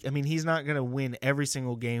not going to win every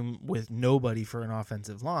single game with nobody for an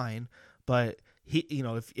offensive line, but he,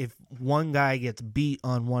 if one guy gets beat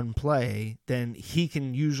on one play, then he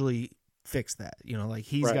can usually fix that.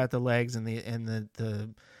 He's got the legs and the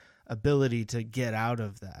ability to get out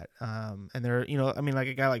of that. And there, like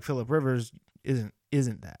a guy like Phillip Rivers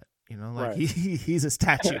isn't that. He's a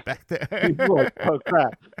statue back there. He's like, oh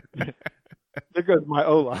crap. There goes my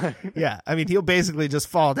O-line. Yeah, I mean, he'll basically just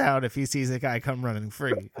fall down if he sees a guy come running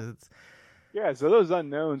free. Yeah, so those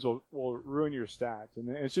unknowns will ruin your stats. And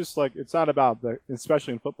it's just like, it's not about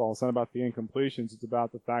especially in football, it's not about the incompletions. It's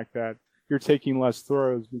about the fact that you're taking less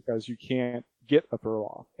throws because you can't get a throw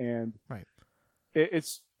off. And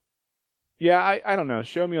it's, I don't know.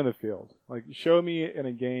 Show me on the field. Like, show me in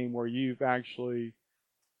a game where you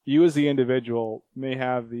you as the individual may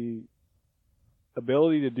have the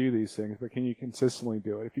ability to do these things, but can you consistently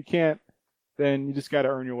do it? If you can't, then you just got to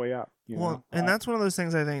earn your way up. You know? And that's one of those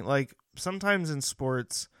things I think, like, sometimes in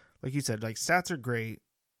sports, like you said, like, stats are great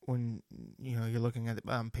when, you know, you're looking at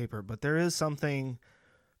paper, but there is something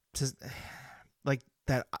to, like,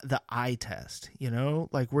 that the eye test, you know,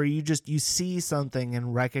 like where you see something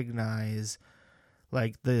and recognize,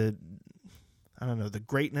 like, the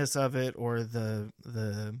greatness of it, or the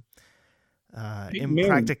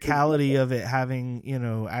impracticality of it having, you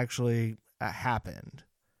know, actually happened.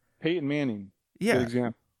 Peyton Manning, yeah, good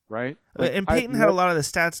example, right? Like, and Peyton had a lot of the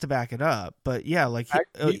stats to back it up, but yeah, like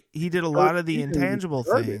he did a lot of the intangible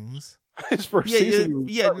things. His first season,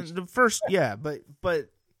 the first, but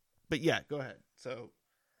yeah, go ahead. So,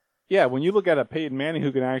 yeah, when you look at a Peyton Manning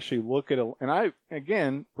who can actually look at and I,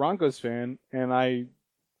 again, Broncos fan, and I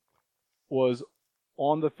was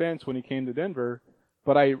on the fence when he came to Denver,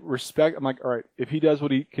 but I'm like, all right, if he does what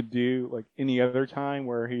he could do like any other time,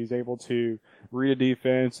 where he's able to read a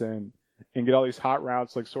defense and get all these hot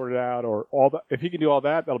routes like sorted out, or all that, if he can do all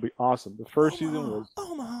that, that'll be awesome. The first season was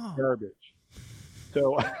garbage.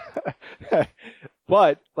 So,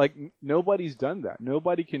 but like nobody's done that.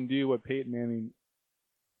 Nobody can do what Peyton Manning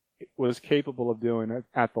was capable of doing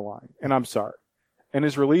at the line. And I'm sorry. And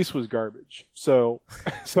his release was garbage. So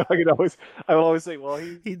I would always say, well,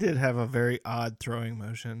 he did have a very odd throwing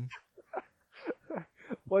motion.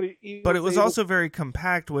 But it was also very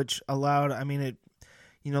compact, which allowed, I mean, it,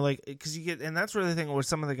 you know, like, because you get, and that's really the thing with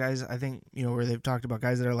some of the guys, I think, you know, where they've talked about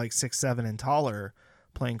guys that are like 6'7" and taller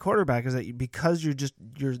playing quarterback, is that because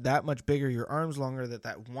you're that much bigger, your arms longer,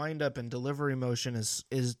 that wind up and delivery motion is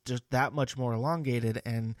just that much more elongated.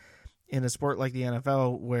 And in a sport like the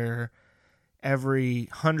NFL, where every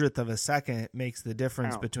 100th of a second makes the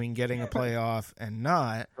difference between getting a playoff and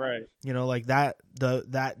not, right? You know, like that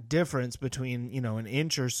difference between, you know, an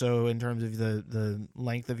inch or so in terms of the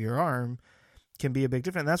length of your arm can be a big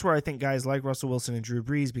difference. And that's where I think guys like Russell Wilson and Drew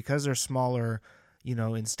Brees, because they're smaller, you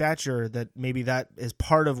know, in stature, that maybe that is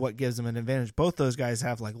part of what gives them an advantage. Both those guys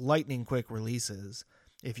have like lightning quick releases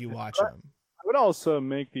if you watch them. I would also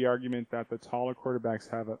make the argument that the taller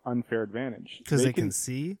quarterbacks have an unfair advantage because they can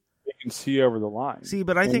see. They can see over the line. See,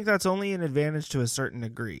 but I think that's only an advantage to a certain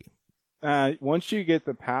degree. Once you get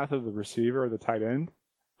the path of the receiver or the tight end,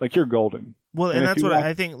 like, you're golden. Well, and that's what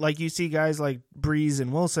I think. Like, you see guys like Brees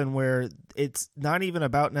and Wilson, where it's not even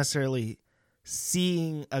about necessarily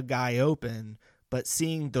seeing a guy open, but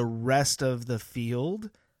seeing the rest of the field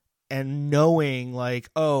and knowing, like,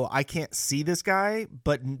 oh, I can't see this guy,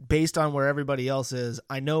 but based on where everybody else is,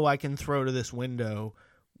 I know I can throw to this window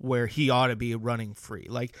where he ought to be running free.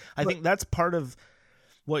 Like, I think that's part of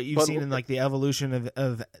what you've seen in like the evolution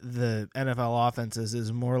of the NFL offenses,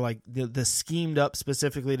 is more like the schemed up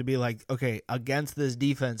specifically to be like, okay, against this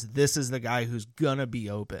defense, this is the guy who's gonna be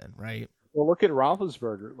open, right? Well, look at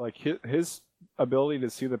Roethlisberger. Like, his ability to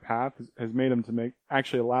see the path has made him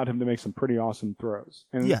allowed him to make some pretty awesome throws.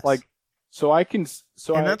 And yes. Like, and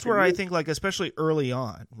that's where I think, like, especially early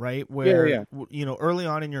on, right? Where, you know, early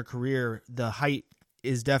on in your career, the height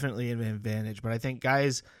is definitely an advantage. But I think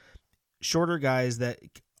shorter guys that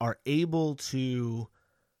are able to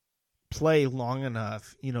play long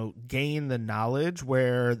enough, you know, gain the knowledge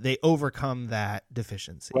where they overcome that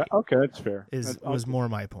deficiency. Well, okay, that's fair. Was more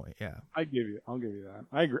my point. Yeah, I'll give you that.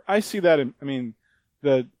 I agree. I see that.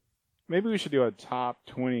 Maybe we should do a top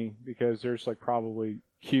 20, because there's like probably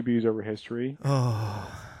QBs over history.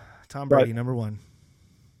 Oh, Tom Brady, number 1.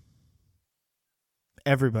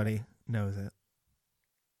 Everybody knows it.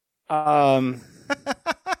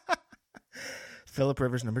 Phillip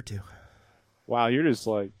Rivers, number 2. Wow, you're just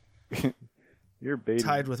like you're baiting.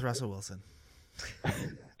 Tied with Russell Wilson. It's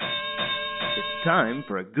time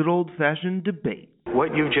for a good old-fashioned debate.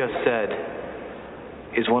 What you just said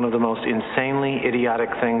is one of the most insanely idiotic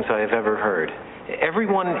things I have ever heard.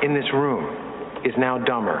 Everyone in this room is now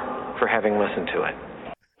dumber for having listened to it.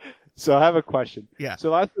 So I have a question. Yeah.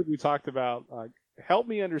 So last week we talked about help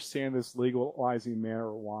me understand this legalizing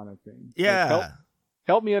marijuana thing. Yeah. Like,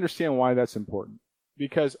 help me understand why that's important.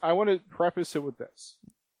 Because I want to preface it with this.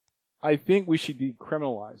 I think we should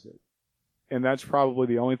decriminalize it. And that's probably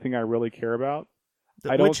the only thing I really care about.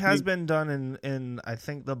 Which has been done in I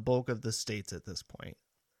think the bulk of the states at this point.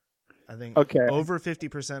 I think over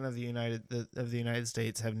 50% of the United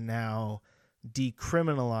States have now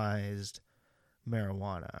decriminalized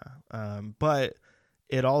marijuana. But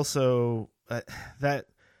it also that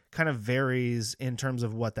kind of varies in terms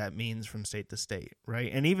of what that means from state to state,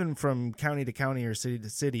 right? And even from county to county or city to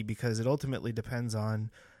city, because it ultimately depends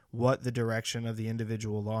on what the direction of the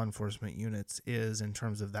individual law enforcement units is in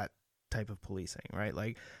terms of that type of policing, right?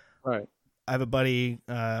 Like, Right. I have a buddy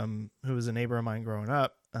who was a neighbor of mine growing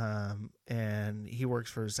up, and he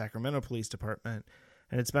works for the Sacramento Police Department,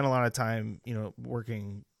 and had spent a lot of time,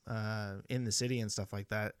 working in the city and stuff like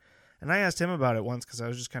that. And I asked him about it once because I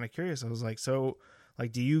was just kind of curious. I was like, so,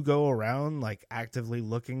 like, do you go around, like, actively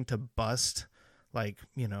looking to bust, like,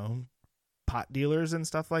 pot dealers and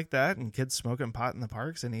stuff like that and kids smoking pot in the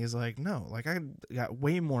parks? And he's like, no, like, I got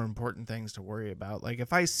way more important things to worry about. Like,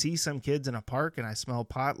 if I see some kids in a park and I smell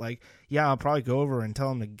pot, like, yeah, I'll probably go over and tell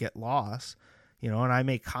them to get lost, and I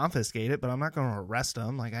may confiscate it, but I'm not going to arrest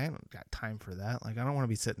them. Like, I haven't got time for that. Like, I don't want to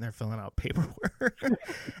be sitting there filling out paperwork.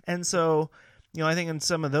 And so, I think in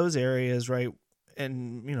some of those areas, right,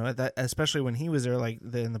 and, that, especially when he was there, like,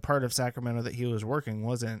 in the part of Sacramento that he was working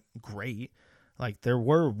wasn't great. Like, there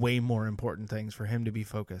were way more important things for him to be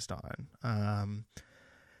focused on.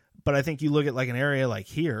 But I think you look at, like, an area like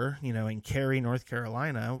here, in Cary, North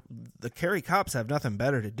Carolina, the Cary cops have nothing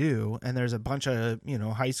better to do. And there's a bunch of,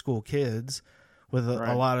 high school kids with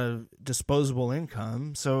a lot of disposable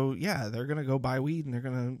income. So, yeah, they're going to go buy weed and they're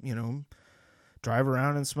going to, drive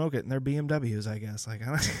around and smoke it in their BMWs, I guess. Like,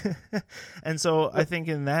 and so I think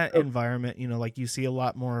in that environment, like, you see a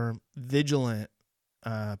lot more vigilant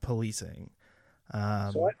policing.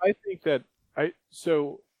 So I think that I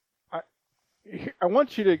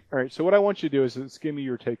want you to, all right, so what I want you to do is give me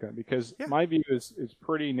your take on it, because my view is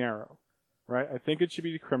pretty narrow, right? I think it should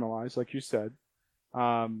be decriminalized, like you said.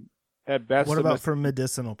 At best, what about for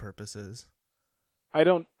medicinal purposes?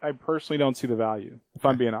 I personally don't see the value, if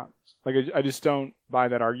I'm being honest. Like, I just don't buy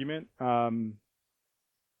that argument.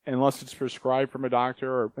 Unless it's prescribed from a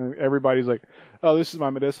doctor, or everybody's like, oh, this is my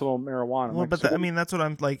medicinal marijuana. Well, like, but that's what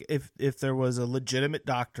I'm like. If there was a legitimate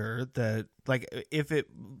doctor that, like,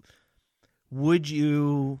 would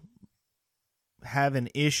you have an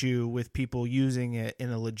issue with people using it in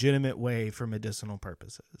a legitimate way for medicinal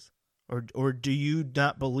purposes? Or do you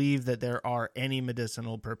not believe that there are any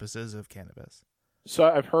medicinal purposes of cannabis? So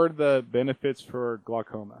I've heard the benefits for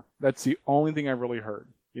glaucoma. That's the only thing I've really heard,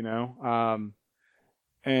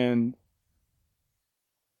 and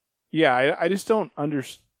yeah, I just don't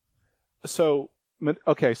understand. So,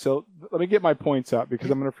 okay, so let me get my points out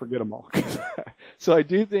because I'm going to forget them all. So I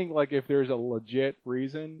do think, like, if there's a legit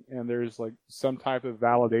reason and there's, like, some type of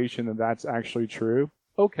validation that that's actually true,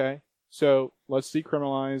 okay. So let's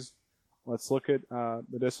decriminalize. Let's look at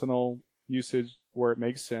medicinal usage where it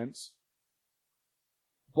makes sense.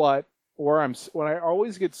 But what I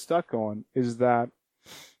always get stuck on is that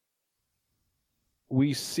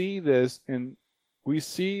we see this, and we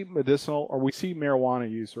see medicinal, or we see marijuana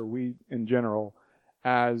use, or weed in general,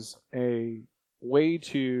 as a way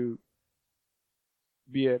to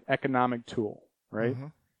be an economic tool, right? Mm-hmm.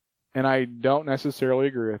 And I don't necessarily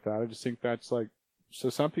agree with that. I just think that's, like, so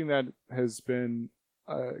something that has been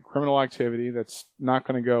criminal activity that's not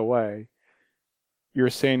going to go away. You're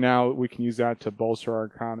saying now we can use that to bolster our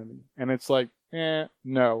economy. And it's like,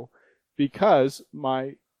 no. Because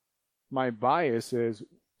my bias is,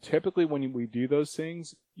 typically when we do those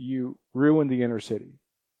things, you ruin the inner city.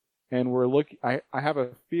 And I have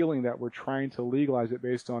a feeling that we're trying to legalize it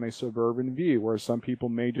based on a suburban view, where some people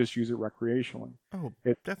may just use it recreationally. Oh,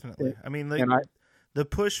 definitely. I mean, the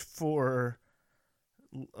push for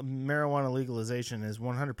marijuana legalization is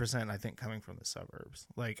 100%, I think, coming from the suburbs.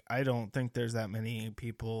 Like, I don't think there's that many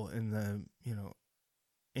people in the,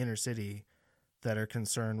 inner city that are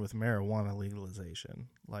concerned with marijuana legalization.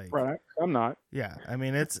 Like, right. I'm not. Yeah. I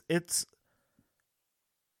mean, it's I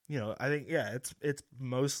think, it's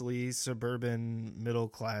mostly suburban middle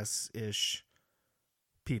class ish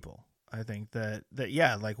people. I think that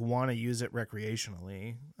like, want to use it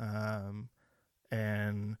recreationally.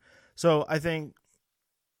 And so I think,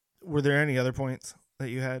 were there any other points that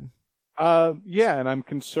you had? Yeah, and I'm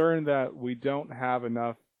concerned that we don't have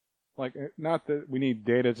enough, like, not that we need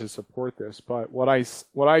data to support this, but what I've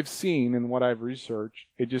seen and what I've researched,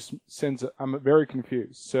 it just I'm very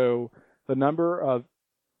confused. So the number of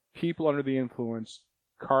people under the influence,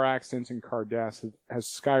 car accidents and car deaths has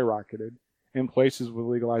skyrocketed in places with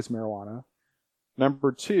legalized marijuana.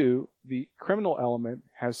 Number two, the criminal element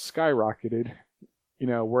has skyrocketed,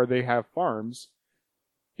 where they have farms,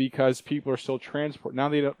 because people are still transporting. Now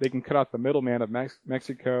they can cut out the middleman of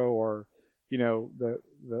Mexico or, the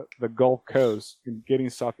Gulf Coast and getting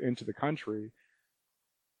stuff into the country.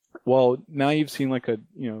 Well, now you've seen, like,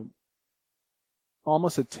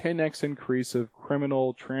 almost a 10x increase of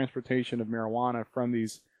criminal transportation of marijuana from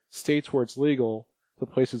these states where it's legal to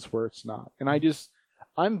places where it's not. And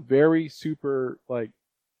I'm very super, like,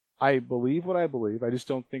 I believe what I believe. I just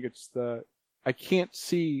don't think I can't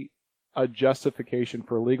see a justification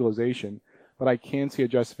for legalization, but I can see a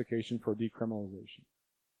justification for decriminalization.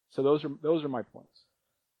 So those are my points.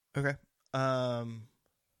 Okay.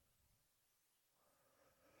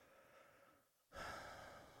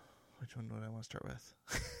 Which one do I want to start with?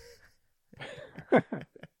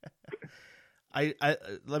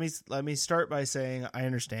 Let me start by saying I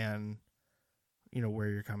understand, where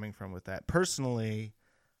you're coming from with that. Personally,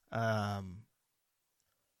 I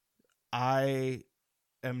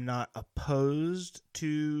am not opposed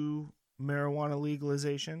to marijuana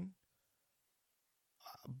legalization,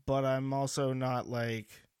 but I'm also not and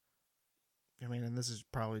this is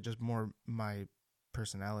probably just more my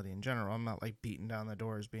personality in general. I'm not beating down the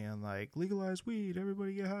doors being legalize weed,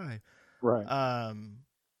 everybody get high. Right.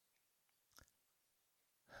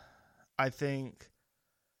 I think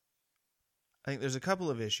there's a couple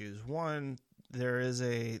of issues. One, there is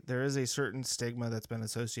a certain stigma that's been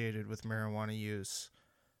associated with marijuana use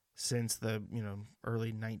since the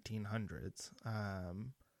early 1900s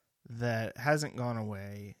that hasn't gone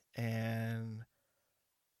away, and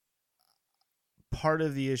part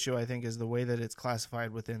of the issue, I think, is the way that it's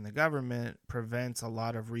classified within the government prevents a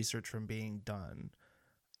lot of research from being done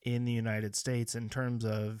in the United States in terms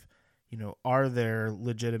of, are there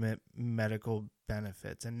legitimate medical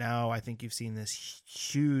benefits? And now I think you've seen this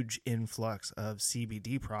huge influx of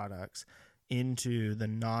CBD products into the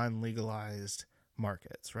non-legalized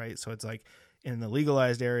markets, right? So it's in the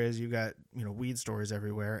legalized areas, you've got, weed stores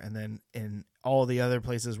everywhere. And then in all the other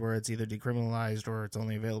places where it's either decriminalized or it's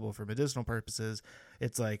only available for medicinal purposes,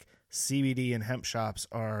 it's CBD and hemp shops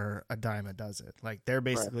are a dime a dozen. They're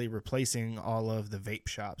basically replacing all of the vape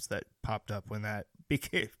shops that popped up when that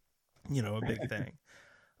became, a big thing.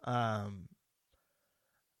 And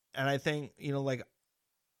I think,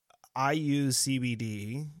 I use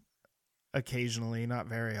CBD occasionally, not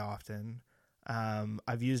very often.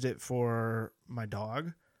 I've used it for my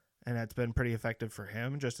dog, and it's been pretty effective for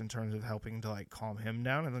him just in terms of helping to calm him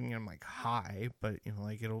down. And then I'm high, but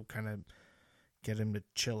it'll kind of get him to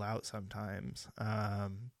chill out sometimes.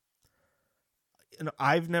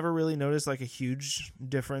 I've never really noticed a huge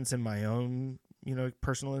difference in my own,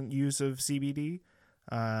 personal use of CBD.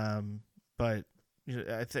 But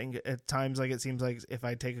I think at times, it seems like if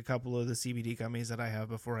I take a couple of the CBD gummies that I have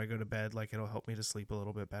before I go to bed, it'll help me to sleep a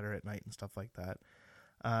little bit better at night and stuff like that.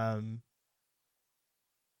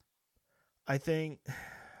 I think,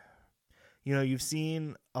 you've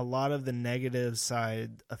seen a lot of the negative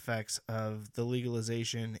side effects of the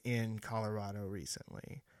legalization in Colorado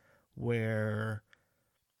recently, where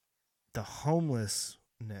the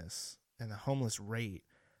homelessness and the homeless rate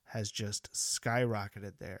has just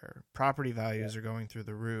skyrocketed there. Property values are going through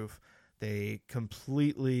the roof. They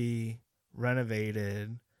completely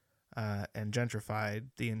renovated and gentrified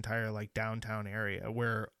the entire downtown area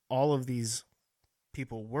where all of these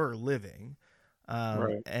people were living.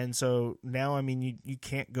 Right. And so now, you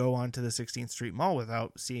can't go onto the 16th Street Mall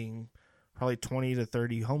without seeing probably 20 to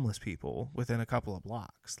 30 homeless people within a couple of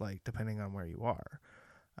blocks, depending on where you are.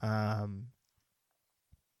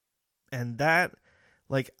 And that,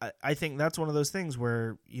 I think that's one of those things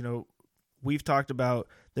where, we've talked about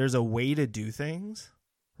there's a way to do things,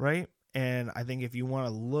 right? And I think if you want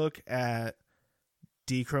to look at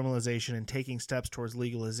decriminalization and taking steps towards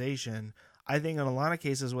legalization, I think in a lot of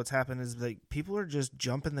cases what's happened is people are just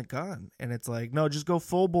jumping the gun, and it's no, just go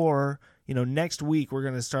full bore. Next week we're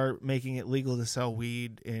going to start making it legal to sell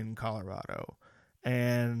weed in Colorado.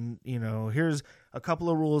 And, here's a couple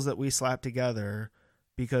of rules that we slapped together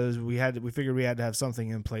because we figured we had to have something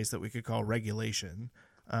in place that we could call regulation.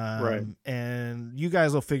 Right. And you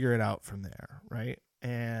guys will figure it out from there. Right.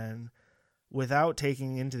 And without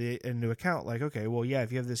taking into account, okay, well, yeah,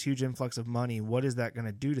 if you have this huge influx of money, what is that going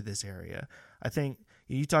to do to this area? I think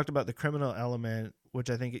you talked about the criminal element, which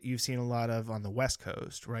I think you've seen a lot of on the West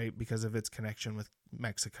Coast, right? Because of its connection with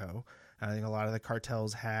Mexico. And I think a lot of the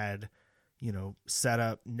cartels had, set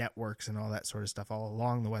up networks and all that sort of stuff all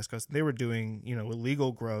along the West Coast. They were doing,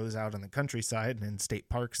 illegal grows out in the countryside and in state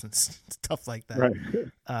parks and stuff like that.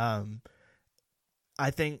 Right. I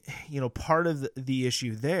think, part of the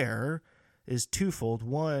issue there is twofold.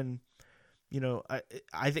 One,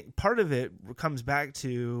 I think part of it comes back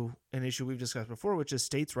to an issue we've discussed before, which is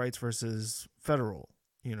states' rights versus federal,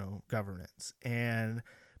 governance. And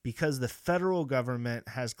because the federal government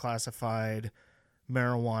has classified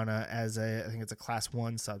marijuana as I think it's a class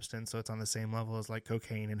 1 substance, so it's on the same level as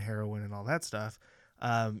cocaine and heroin and all that stuff.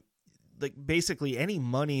 Basically any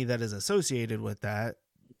money that is associated with that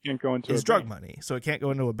can't go into is a drug bank. money, so it can't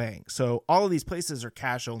go into a bank. So all of these places are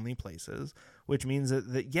cash only places, which means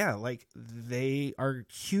that yeah, like they are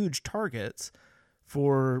huge targets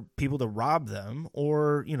for people to rob them,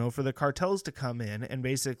 or for the cartels to come in and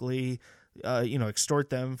basically extort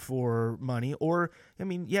them for money. Or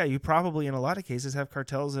you probably in a lot of cases have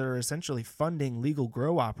cartels that are essentially funding legal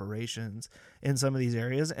grow operations in some of these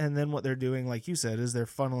areas, and then what they're doing, like you said, is they're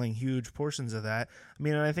funneling huge portions of that.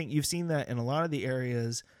 And I think you've seen that in a lot of the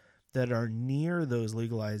areas that are near those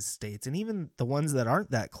legalized states, and even the ones that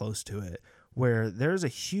aren't that close to it, where there's a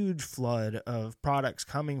huge flood of products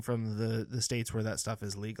coming from the states where that stuff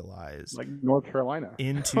is legalized, like North Carolina,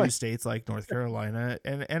 into states like North Carolina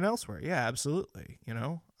and elsewhere. Yeah, absolutely.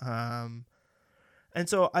 And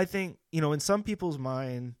so I think, in some people's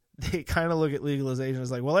mind, they kind of look at legalization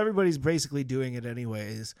as like, well, everybody's basically doing it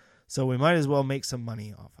anyways, so we might as well make some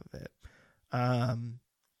money off of it.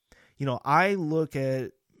 I look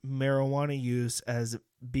at marijuana use as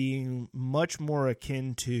being much more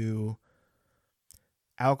akin to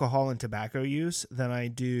alcohol and tobacco use than I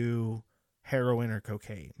do heroin or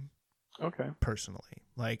cocaine. Okay. Personally,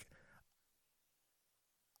 like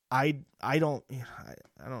I don't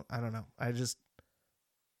know.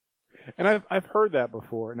 And I've heard that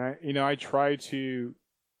before, and I try to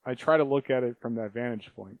look at it from that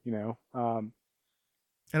vantage point, And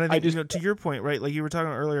I think, to your point, right? Like you were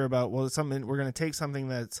talking earlier about, well, it's something we're going to take something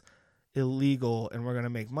that's illegal and we're going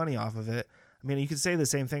to make money off of it. You could say the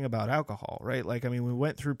same thing about alcohol, right? Like, we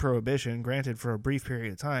went through prohibition, granted for a brief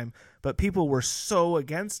period of time, but people were so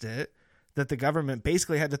against it that the government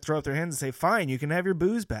basically had to throw up their hands and say, fine, you can have your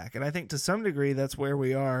booze back. And I think to some degree that's where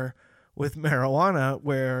we are with marijuana,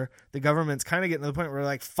 where the government's kind of getting to the point where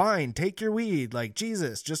like, fine, take your weed. Like,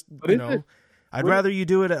 Jesus, just, I'd rather you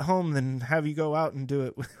do it at home than have you go out and do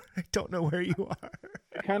it. I don't know where you are.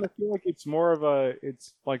 I kind of feel like it's more of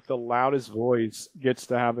it's like the loudest voice gets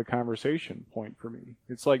to have the conversation point for me.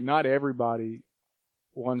 It's like not everybody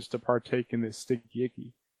wants to partake in this sticky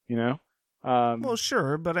icky, Well,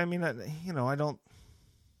 sure, but I don't.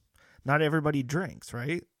 Not everybody drinks,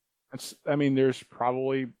 right? There's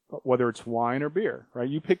probably, whether it's wine or beer, right?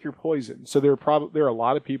 You pick your poison. So there are a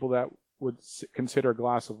lot of people that would consider a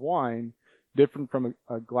glass of wine different from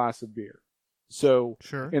a glass of beer. So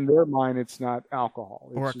sure. In their mind, it's not alcohol.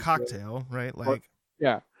 It's or a cocktail, right? Like,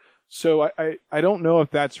 yeah. So I don't know if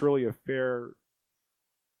that's really a fair.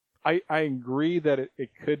 I agree that it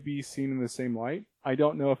could be seen in the same light. I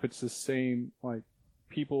don't know if it's the same, like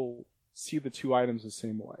people see the two items the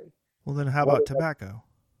same way. Well, then how about tobacco?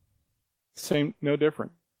 Same, no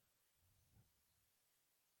different.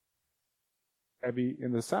 Heavy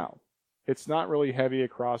in the South. It's not really heavy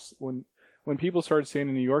across. When people started saying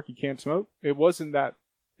in New York you can't smoke, it wasn't that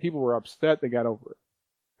people were upset, they got over it.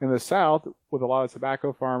 In the South, with a lot of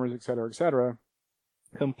tobacco farmers, et cetera,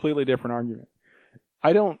 completely different argument.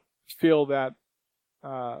 I don't feel that,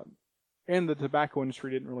 and the tobacco industry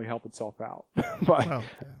didn't really help itself out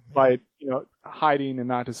by hiding and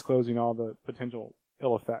not disclosing all the potential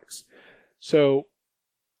ill effects. So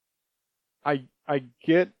I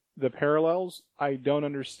get the parallels. I don't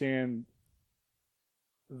understand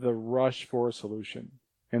the rush for a solution,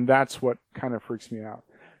 and that's what kind of freaks me out.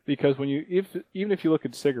 Because even if you look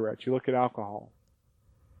at cigarettes, you look at alcohol.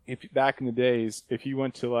 Back in the days, if you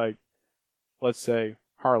went to, like, let's say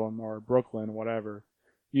Harlem or Brooklyn or whatever,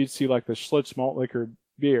 you'd see like the Schlitz malt liquor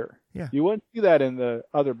beer. Yeah. You wouldn't see that in the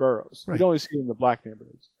other boroughs. Right. You'd only see it in the black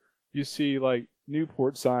neighborhoods. You see like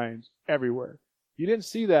Newport signs everywhere. You didn't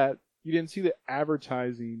see that. You didn't see the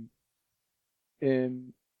advertising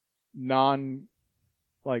in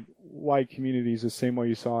like white communities the same way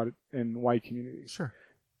you saw it in white communities. Sure.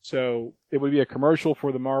 So it would be a commercial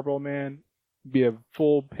for the Marlboro Man, be a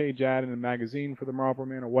full page ad in a magazine for the Marlboro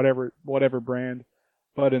Man or whatever brand.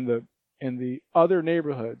 But in the other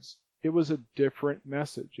neighborhoods, it was a different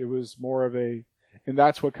message. It was more of and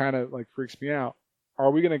that's what kind of like freaks me out. Are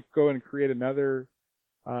we going to go and create another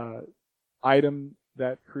item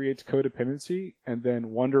that creates codependency and then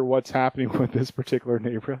wonder what's happening with this particular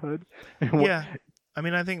neighborhood? Yeah.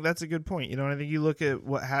 I think that's a good point. I think you look at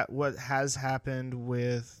what has happened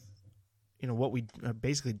with, what we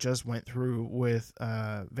basically just went through with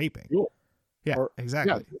vaping. Cool. Yeah,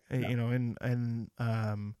 exactly. Yeah. And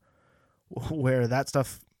where that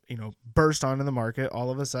stuff, burst onto the market, all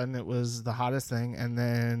of a sudden it was the hottest thing. And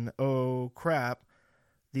then, oh crap,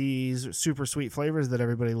 these super sweet flavors that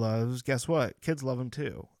everybody loves, guess what? Kids love them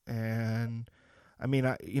too. And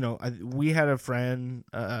we had a friend,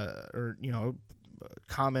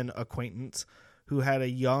 common acquaintance who had a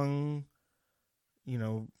young,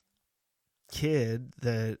 kid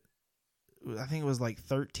that I think it was like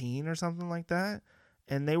 13 or something like that.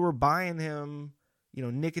 And they were buying him,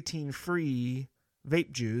 nicotine-free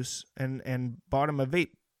vape juice and bought him a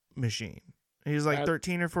vape machine. He was like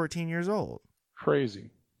 13 or 14 years old. Crazy.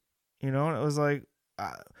 And it was like,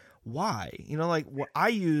 why? I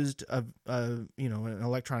used an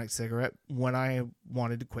electronic cigarette when I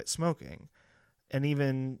wanted to quit smoking. And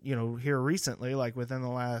even, here recently, like within the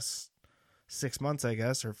last 6 months, I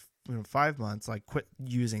guess, or 5 months, like quit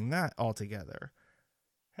using that altogether.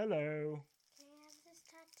 Hello. Can I have this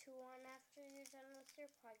tattoo on after you're done with your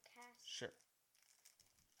podcast? Sure.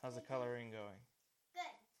 How's the coloring going?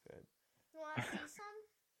 Good. Good. You want to see some?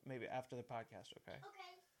 Maybe after the podcast, okay?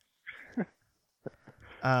 Okay.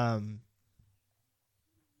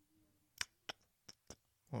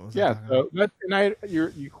 What was Yeah, I so that's tonight.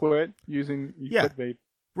 You quit using quit vape.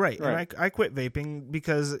 Right. And I quit vaping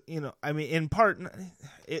because, in part,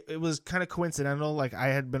 it was kind of coincidental. Like, I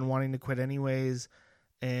had been wanting to quit anyways,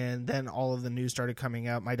 and then all of the news started coming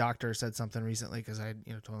out. My doctor said something recently because I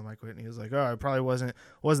told him I quit, and he was like, oh, it probably wasn't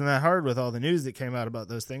that hard with all the news that came out about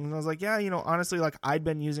those things. And I was like, yeah, honestly, like, I'd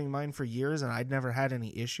been using mine for years, and I'd never had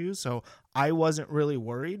any issues, so I wasn't really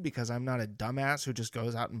worried because I'm not a dumbass who just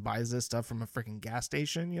goes out and buys this stuff from a freaking gas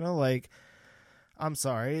station, like... I'm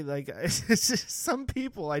sorry. Like, it's just some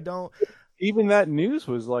people I don't. Even that news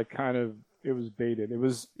was like it was baited. It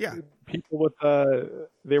was people with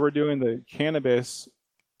they were doing the cannabis.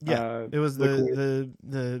 Yeah, it was the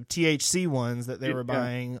THC ones that they were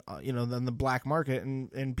buying, on the black market,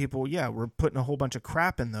 and people, were putting a whole bunch of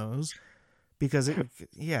crap in those because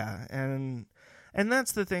and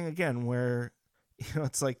that's the thing again where,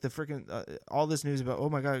 it's like the freaking all this news about, oh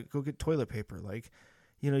my God, go get toilet paper, like,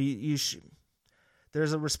 you should.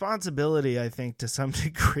 There's a responsibility, I think, to some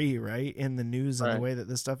degree, right, in the news and the way that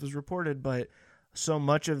this stuff is reported, but so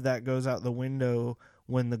much of that goes out the window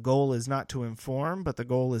when the goal is not to inform, but the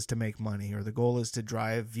goal is to make money, or the goal is to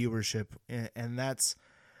drive viewership, and that's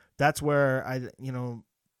where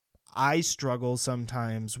I struggle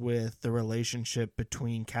sometimes with the relationship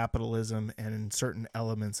between capitalism and certain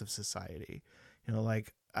elements of society.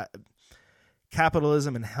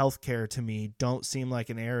 Capitalism and healthcare to me don't seem like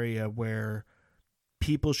an area where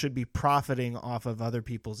people should be profiting off of other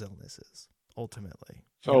people's illnesses, ultimately.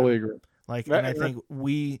 Totally agree. And I think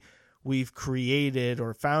we've created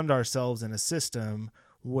or found ourselves in a system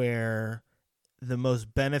where the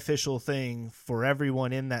most beneficial thing for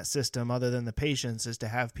everyone in that system, other than the patients, is to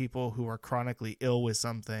have people who are chronically ill with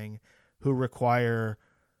something who require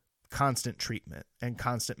constant treatment and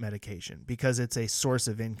constant medication because it's a source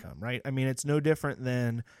of income, right? I mean, it's no different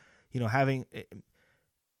than,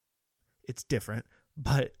 it's different,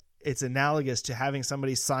 but it's analogous to having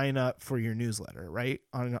somebody sign up for your newsletter, right?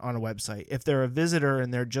 On a website. If they're a visitor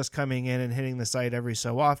and they're just coming in and hitting the site every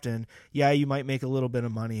so often, you might make a little bit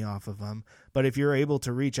of money off of them. But if you're able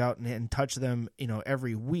to reach out and touch them,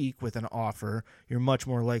 every week with an offer, you're much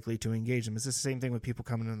more likely to engage them. It's the same thing with people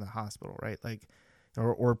coming into the hospital, right? Like,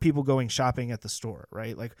 or people going shopping at the store,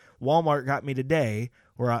 right? Like Walmart got me today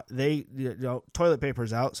where toilet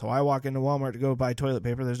paper's out. So I walk into Walmart to go buy toilet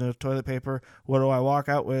paper. There's no toilet paper. What do I walk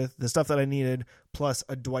out with? The stuff that I needed plus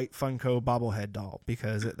a Dwight Funko bobblehead doll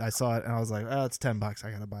because I saw it and I was like, oh, it's $10.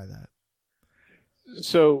 I got to buy that.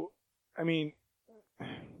 So, I mean,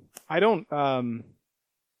 I don't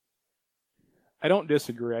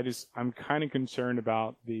disagree. I'm kind of concerned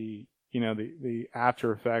about the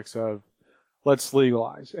after effects of let's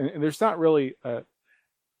legalize. And there's not really,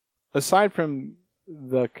 aside from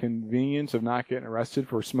the convenience of not getting arrested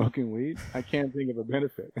for smoking weed, I can't think of a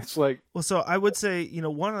benefit. It's like... Well, so I would say,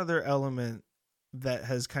 one other element that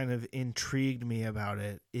has kind of intrigued me about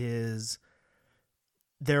it is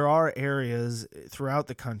there are areas throughout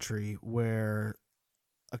the country where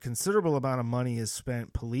a considerable amount of money is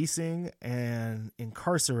spent policing and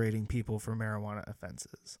incarcerating people for marijuana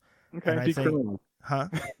offenses. Okay, decriminalize. Huh?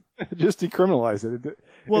 Just decriminalize it.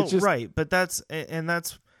 Well, right, but that's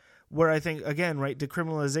where I think, again, right,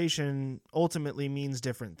 decriminalization ultimately means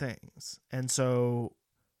different things. And so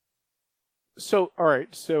all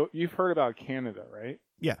right, so you've heard about Canada, right?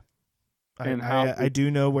 Yeah. And I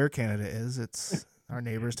do know where Canada is. It's our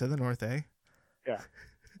neighbors to the north, eh? Yeah.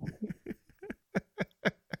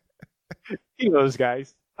 Those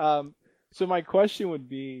guys. So my question would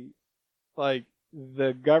be, like,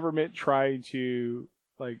 the government tried to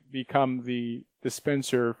become the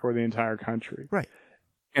dispenser for the entire country, right?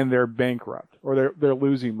 And they're bankrupt or they're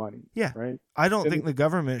losing money. Yeah, right. I don't think the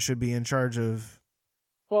government should be in charge of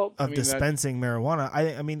dispensing marijuana.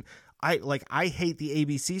 I mean, I hate the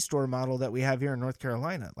ABC store model that we have here in North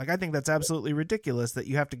Carolina. Like, I think that's absolutely ridiculous that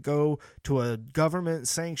you have to go to a government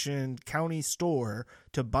sanctioned county store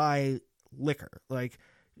to buy liquor. Like,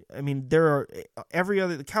 I mean,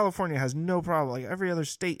 California has no problem. Like every other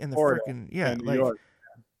state in the New York.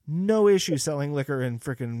 No issue selling liquor in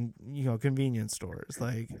freaking, convenience stores.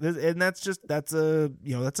 Like, and that's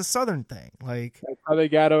a Southern thing. Like, that's how they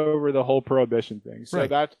got over the whole prohibition thing. So right.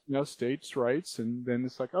 that's, states' rights. And then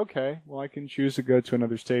it's like, okay, well, I can choose to go to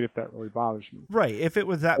another state if that really bothers me. Right. If it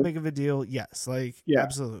was that big of a deal, yes. Like,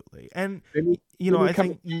 absolutely. And, I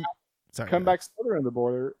think come back southern of the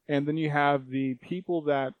border. And then you have the people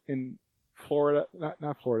that in Florida,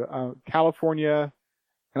 not Florida, California,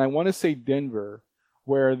 and I want to say Denver,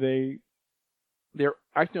 where they're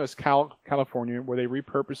acting as California, where they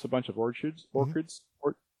repurpose a bunch of orchards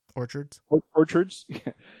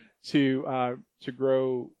to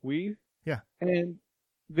grow weed. Yeah. And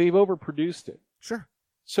they've overproduced it. Sure.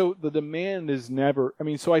 So the demand is never,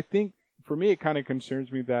 so I think for me, it kind of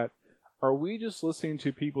concerns me that, are we just listening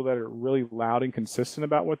to people that are really loud and consistent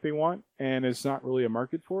about what they want, and it's not really a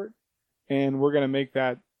market for it? And we're going to make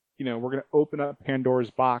that, we're going to open up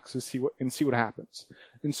Pandora's box to see what happens.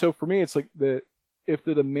 And so for me, it's like if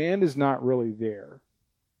the demand is not really there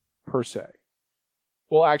per se,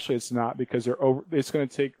 well, actually it's not, because it's going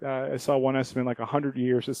to take, I saw one estimate, like 100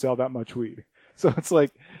 years to sell that much weed. So it's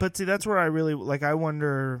like, but see, that's where I really, like, I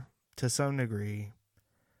wonder to some degree,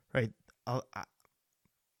 right? I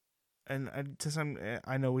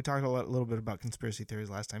know we talked a little bit about conspiracy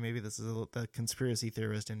theories last time. Maybe this is the conspiracy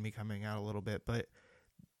theorist in me coming out a little bit, but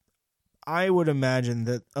I would imagine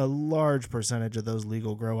that a large percentage of those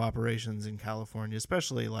legal grow operations in California,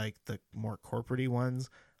 especially like the more corporate-y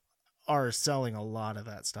ones, are selling a lot of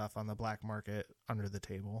that stuff on the black market under the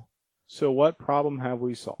table. So what problem have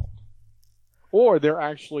we solved? Or they're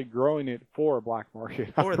actually growing it for a black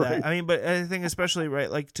market. Or that. But I think especially,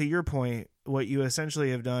 right, like to your point, what you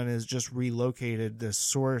essentially have done is just relocated the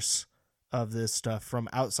source of this stuff from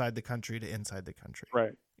outside the country to inside the country.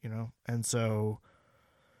 Right. And so,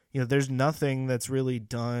 there's nothing that's really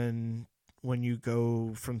done when you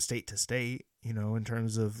go from state to state, in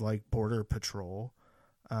terms of like border patrol.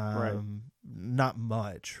 Right. Not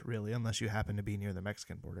much really, unless you happen to be near the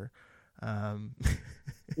Mexican border.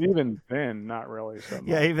 Even then, not really. So much.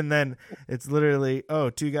 Yeah, even then, it's literally,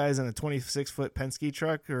 two guys in a 26-foot Penske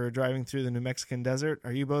truck who are driving through the New Mexican desert.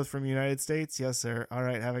 Are you both from the United States? Yes, sir. All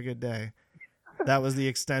right, have a good day. That was the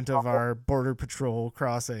extent of our border patrol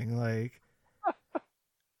crossing.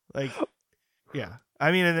 Yeah.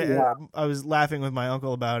 I was laughing with my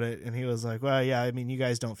uncle about it, and he was like, well, yeah, you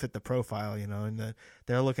guys don't fit the profile, and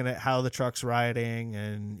they're looking at how the truck's riding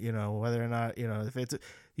and, whether or not, if it's,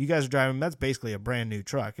 you guys are driving, that's basically a brand new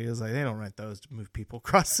truck. He was like, they don't rent those to move people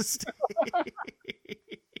across the state.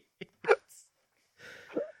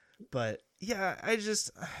 But yeah, I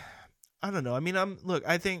don't know.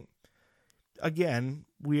 I think, again,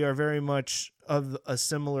 we are very much of a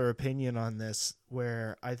similar opinion on this,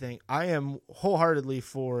 where I think I am wholeheartedly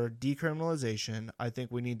for decriminalization. I think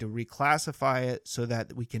we need to reclassify it so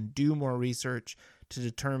that we can do more research to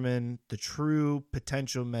determine the true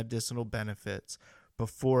potential medicinal benefits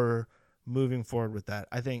before moving forward with that.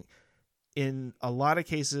 I think in a lot of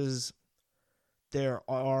cases, there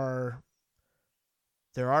are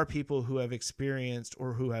people who have experienced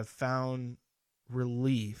or who have found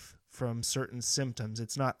relief from certain symptoms.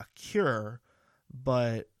 It's not a cure,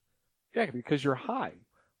 but yeah, because you're high.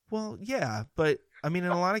 Well, yeah, but in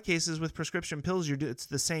a lot of cases with prescription pills, it's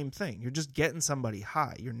the same thing. You're just getting somebody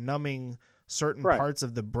high. You're numbing certain parts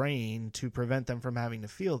of the brain to prevent them from having to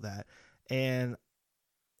feel that. And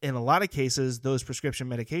in a lot of cases, those prescription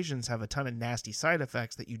medications have a ton of nasty side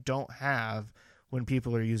effects that you don't have when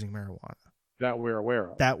people are using marijuana. That we're aware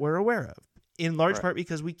of. In large part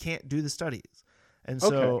because we can't do the studies. And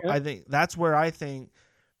so I think that's where I think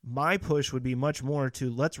my push would be much more to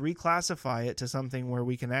let's reclassify it to something where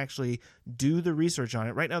we can actually do the research on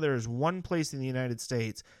it. Right now, there is one place in the United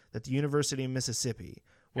States, at the University of Mississippi,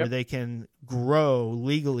 where they can grow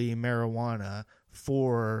legally marijuana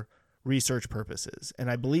for research purposes. And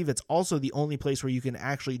I believe it's also the only place where you can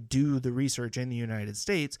actually do the research in the United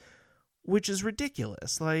States, which is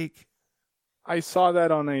ridiculous. Like, I saw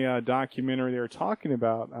that on a documentary. They were talking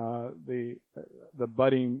about the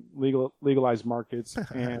budding legalized markets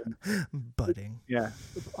and budding. Yeah,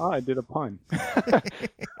 I did a pun.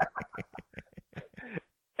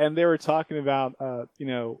 And they were talking about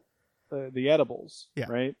the edibles,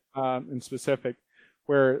 right? In specific,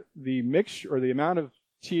 where the mixture or the amount of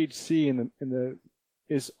THC in the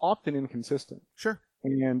is often inconsistent. Sure.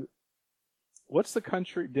 And what's the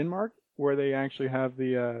country, Denmark, where they actually have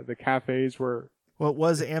the cafes where. Well, it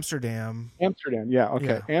was Amsterdam. Amsterdam, yeah,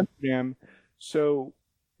 okay, yeah. Amsterdam. So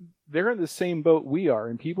they're in the same boat we are,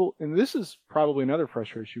 and people, and this is probably another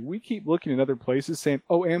frustration. We keep looking at other places saying,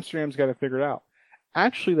 "Oh, Amsterdam's got to figure it out."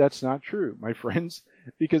 Actually, that's not true, my friends,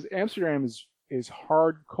 because Amsterdam is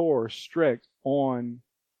hardcore strict on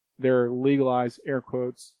their legalized, air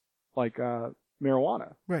quotes, like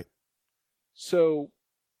marijuana. Right. So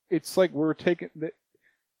it's like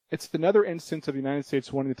it's another instance of the United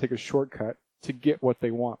States wanting to take a shortcut to get what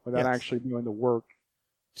they want without actually doing the work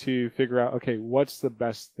to figure out, okay, what's the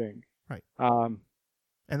best thing. Right. And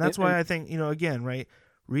that's why I think, again, right,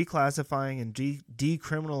 reclassifying and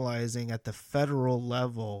decriminalizing at the federal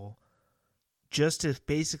level just to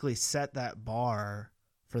basically set that bar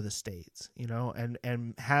for the states,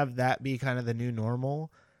 and have that be kind of the new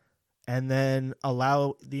normal. And then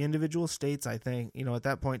allow the individual states, I think, at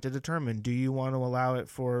that point to determine, do you want to allow it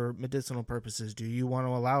for medicinal purposes? Do you want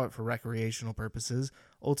to allow it for recreational purposes?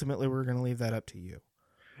 Ultimately, we're going to leave that up to you.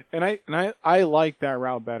 And I like that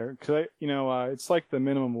route better because it's like the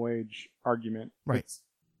minimum wage argument. Right.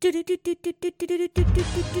 It's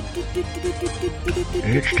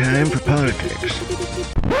time for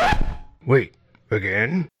politics. Wait,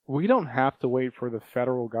 again? We don't have to wait for the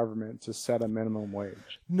federal government to set a minimum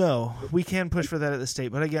wage. No, we can push for that at the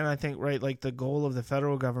state. But again, I think, right, like the goal of the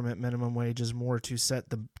federal government minimum wage is more to set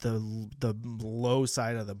the low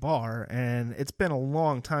side of the bar. And it's been a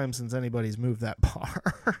long time since anybody's moved that bar.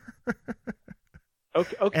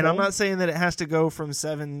 Okay. And I'm not saying that it has to go from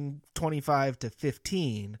 $7.25 to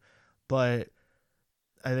 $15, but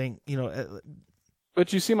I think,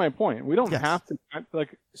 But you see my point. We don't have to,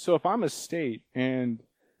 so if I'm a state and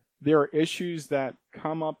there are issues that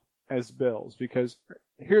come up as bills, because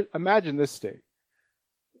here, imagine this state.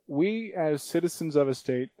 We, as citizens of a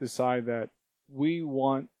state, decide that we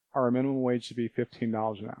want our minimum wage to be $15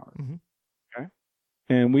 an hour. Mm-hmm. Okay.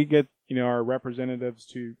 And we get, our representatives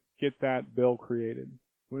to get that bill created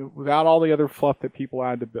without all the other fluff that people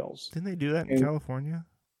add to bills. Didn't they do that in California?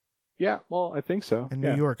 Yeah, well, I think so. In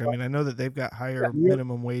New York, I know that they've got higher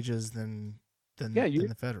minimum wages than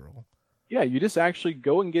the federal. Yeah, you just actually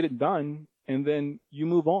go and get it done, and then you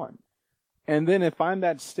move on. And then if I'm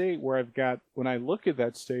that state where when I look at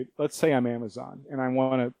that state, let's say I'm Amazon, and I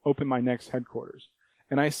want to open my next headquarters,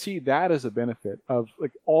 and I see that as a benefit of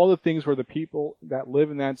like all the things where the people that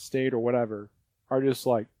live in that state or whatever are just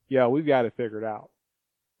like, yeah, we've got to figure it out.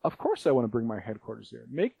 Of course I want to bring my headquarters there.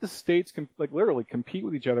 Make the states literally compete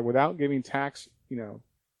with each other without giving tax,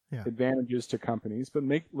 advantages to companies, but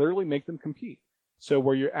literally make them compete. So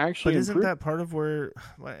where you're actually, but isn't that part of where,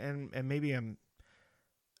 and maybe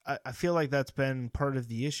I feel like that's been part of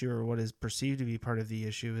the issue, or what is perceived to be part of the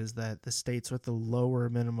issue, is that the states with the lower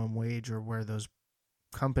minimum wage are where those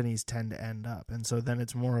companies tend to end up. And so then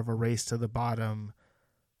it's more of a race to the bottom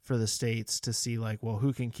for the states to see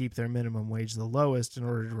who can keep their minimum wage the lowest in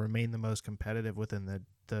order to remain the most competitive within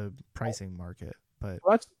the pricing market. But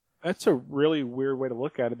that's a really weird way to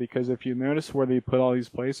look at it, because if you notice where they put all these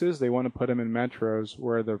places, they want to put them in metros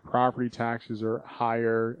where the property taxes are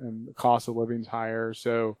higher and the cost of living is higher.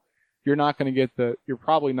 So you're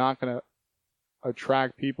probably not going to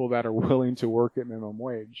attract people that are willing to work at minimum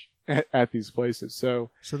wage at these places. So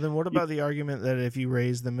then what about the argument that if you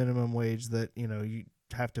raise the minimum wage that, you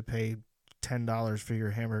have to pay $10 for your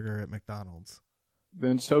hamburger at McDonald's?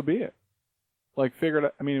 Then so be it. Figure it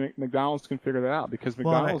out. I mean, McDonald's can figure that out, because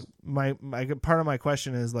McDonald's. My part of my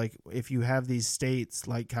question is if you have these states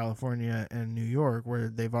like California and New York where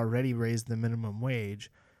they've already raised the minimum wage,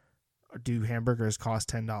 do hamburgers cost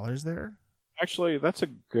 $10 there? Actually, that's a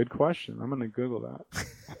good question. I'm going to Google that.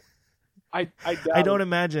 I don't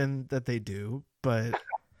imagine that they do, but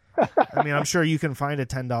I mean, I'm sure you can find a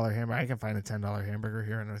 $10 hamburger. I can find a $10 hamburger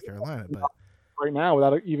here in North Carolina, but right now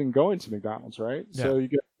without even going to McDonald's, right? Yeah. So you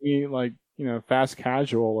get me fast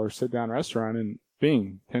casual or sit down restaurant and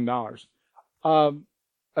bing, $10.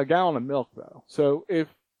 A gallon of milk though. So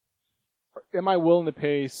am I willing to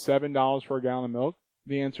pay $7 for a gallon of milk?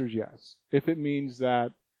 The answer is yes. If it means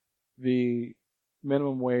that the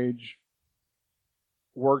minimum wage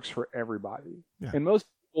works for everybody. Yeah. And most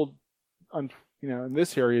people, in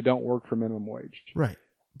this area don't work for minimum wage. Right.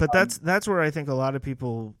 But that's where I think a lot of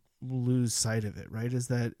people lose sight of it, right? Is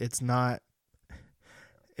that it's not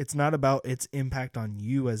about its impact on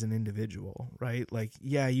you as an individual, right?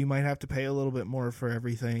 You might have to pay a little bit more for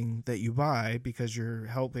everything that you buy because you're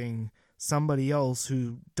helping somebody else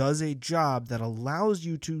who does a job that allows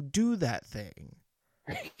you to do that thing.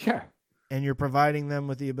 Yeah. And you're providing them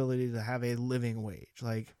with the ability to have a living wage.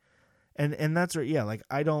 And that's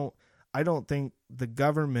where, I don't think the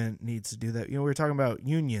government needs to do that. We were talking about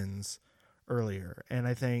unions earlier, and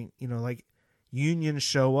I think, like, unions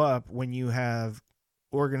show up when you have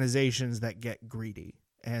organizations that get greedy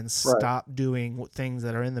and stop doing things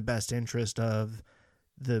that are in the best interest of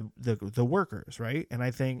the workers, right? And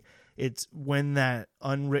I think it's when that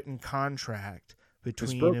unwritten contract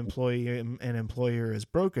between employee and employer is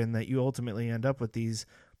broken that you ultimately end up with these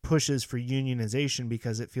pushes for unionization,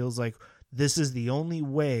 because it feels like this is the only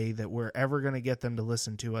way that we're ever going to get them to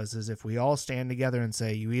listen to us, is if we all stand together and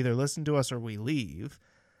say, you either listen to us or we leave,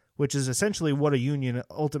 which is essentially what a union,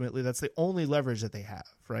 ultimately, that's the only leverage that they have,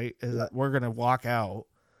 right? Is that we're going to walk out.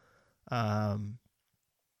 And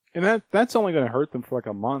that's only going to hurt them for like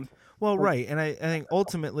a month. Well, right. And I think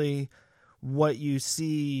ultimately what you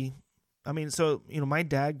see, I mean, so, my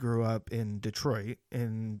dad grew up in Detroit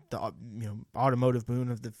in the, automotive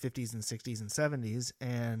boom of the 50s and 60s and 70s.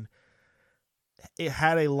 And it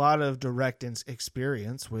had a lot of direct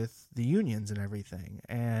experience with the unions and everything.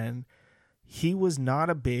 And he was not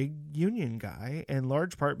a big union guy, in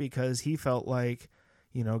large part because he felt like,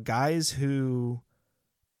 guys who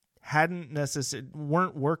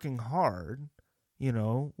weren't working hard,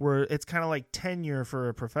 it's kind of like tenure for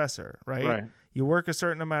a professor, right? You work a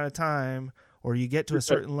certain amount of time, or you get to a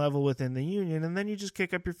certain level within the union, and then you just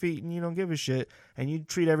kick up your feet and you don't give a shit, and you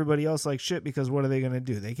treat everybody else like shit, because what are they going to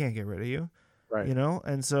do? They can't get rid of you. Right.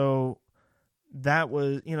 And so that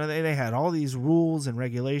was, they had all these rules and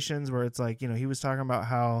regulations where it's like, he was talking about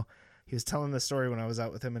how he was telling the story when I was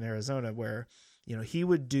out with him in Arizona, where, he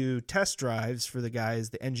would do test drives for the guys,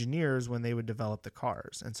 the engineers, when they would develop the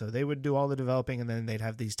cars. And so they would do all the developing, and then they'd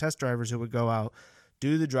have these test drivers who would go out,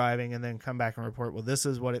 do the driving, and then come back and report, well, this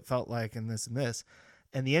is what it felt like, and this and this.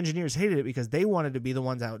 And the engineers hated it because they wanted to be the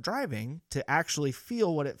ones out driving to actually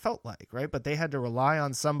feel what it felt like, right? But they had to rely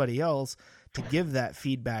on somebody else to give that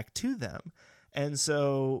feedback to them. And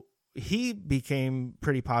so he became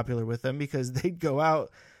pretty popular with them because they'd go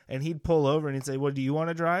out and he'd pull over and he'd say, well, do you want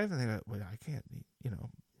to drive? And they go, well, I can't,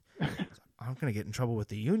 I'm going to get in trouble with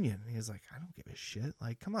the union. And he's like, I don't give a shit.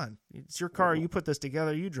 Like, come on, it's your car. You put this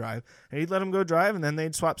together, you drive. And he'd let them go drive, and then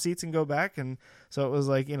they'd swap seats and go back. And so it was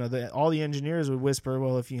like, all the engineers would whisper,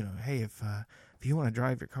 well, if if you want to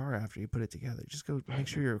drive your car after you put it together, just go make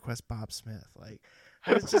sure you request Bob Smith. Like,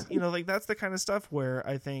 it's just, like, that's the kind of stuff where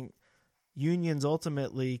I think unions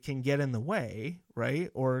ultimately can get in the way, right?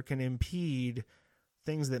 Or can impede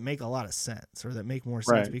things that make a lot of sense, or that make more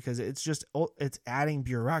sense, because it's adding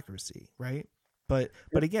bureaucracy, right? But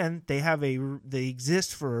again, they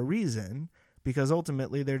exist for a reason, because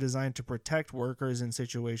ultimately they're designed to protect workers in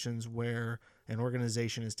situations where an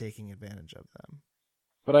organization is taking advantage of them.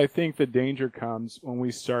 But I think the danger comes when we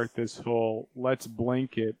start this whole let's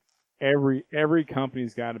blanket every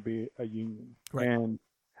company's got to be a union, right? And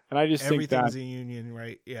I just think that everything's a union,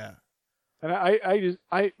 right? Yeah. And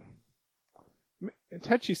I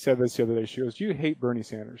Tetchy said this the other day. She goes, "You hate Bernie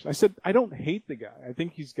Sanders." I said, "I don't hate the guy. I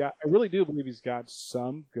think I really do believe he's got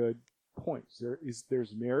some good points.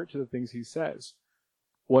 There's merit to the things he says.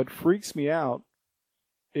 What freaks me out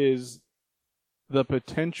is the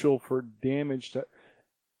potential for damage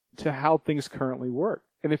to how things currently work.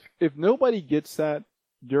 And if nobody gets that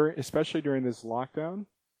especially during this lockdown,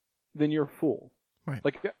 then you're a fool. Right.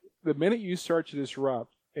 Like, the minute you start to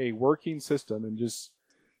disrupt a working system and just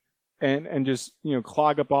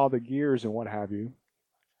clog up all the gears and what have you,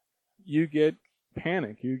 you get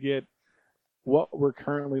panic. You get what we're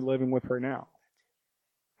currently living with right now.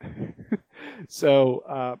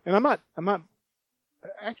 So, and I'm not,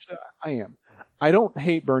 actually, I am. I don't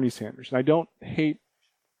hate Bernie Sanders, and I don't hate,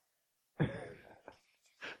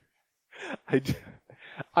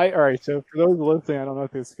 all right, so for those listening, I don't know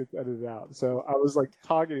if this gets edited out. So I was like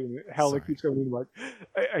talking, and Helena keeps going, like,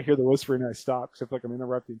 I hear the whispering, and I stop because I feel like I'm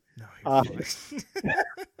interrupting. No,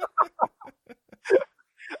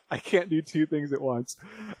 I can't do two things at once.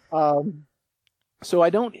 So I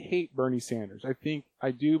don't hate Bernie Sanders.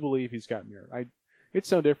 I do believe he's got merit.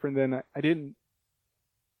 It's no different than I didn't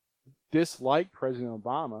dislike President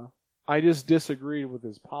Obama. I just disagreed with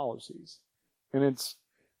his policies. And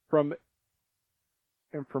from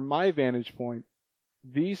my vantage point,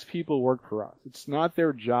 these people work for us. It's not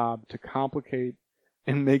their job to complicate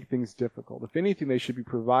and make things difficult. If anything, they should be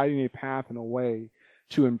providing a path and a way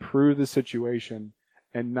to improve the situation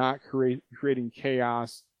and not creating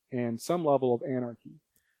chaos and some level of anarchy.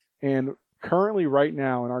 And currently, right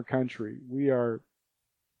now in our country, we are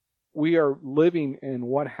living in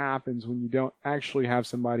what happens when you don't actually have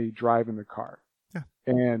somebody driving the car. Yeah.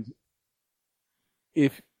 And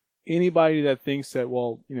if anybody that thinks that,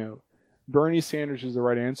 Bernie Sanders is the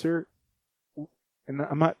right answer, and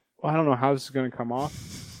I don't know how this is going to come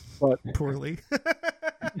off, but Poorly.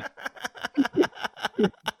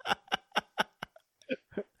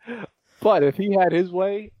 but if he had his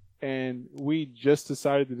way and we just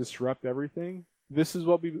decided to disrupt everything, this is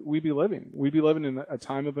what we'd be living. We'd be living in a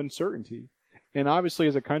time of uncertainty. And obviously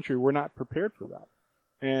as a country, we're not prepared for that.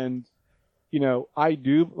 And, you know, I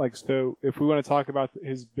do like, so if we want to talk about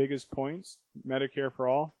his biggest points, Medicare for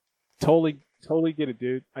all, totally get it,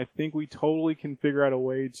 dude. I think we totally can figure out a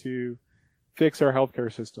way to fix our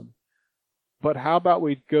healthcare system. But how about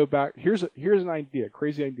we go back? Here's an idea,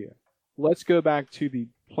 crazy idea. Let's go back to the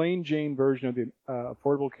plain Jane version of the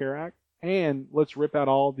Affordable Care Act, and let's rip out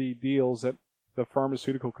all the deals that the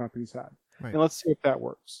pharmaceutical companies had. Right. And let's see if that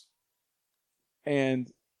works.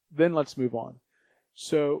 And then let's move on.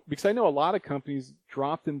 So, because I know a lot of companies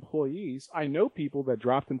dropped employees. I know people that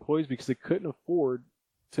dropped employees because they couldn't afford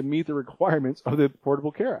to meet the requirements of the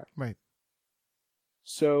Affordable Care Act. Right.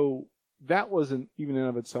 So that wasn't even in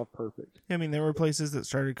of itself perfect. I mean, there were places that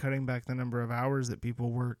started cutting back the number of hours that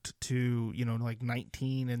people worked to, you know, like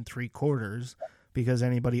 19 3/4, because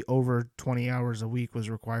anybody over 20 hours a week was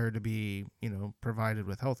required to be, you know, provided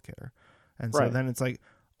with health care. And so then it's like,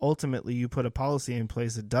 ultimately you put a policy in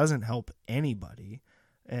place that doesn't help anybody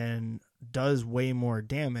and does way more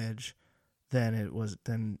damage than it was,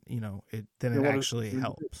 than, you know, it actually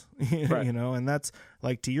helps, Right. you know, and that's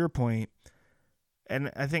like, to your point.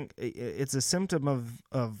 And I think it's a symptom of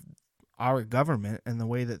our government and the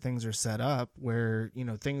way that things are set up, where, you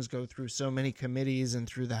know, things go through so many committees and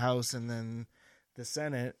through the House and then the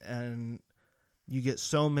Senate, and you get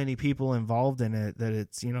so many people involved in it that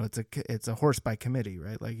it's, you know, it's a horse by committee,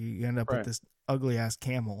 right? Like you end up with this ugly ass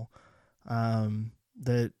camel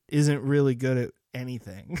that isn't really good at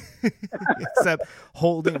anything except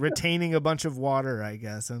retaining a bunch of water, I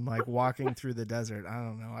guess, and like walking through the desert. I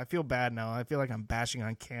don't know. I feel bad now. I feel like I'm bashing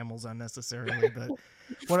on camels unnecessarily, but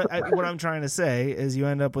what I'm trying to say is you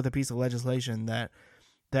end up with a piece of legislation that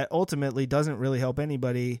ultimately doesn't really help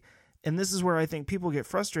anybody. And this is where I think people get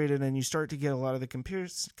frustrated, and you start to get a lot of the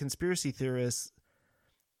conspiracy theorists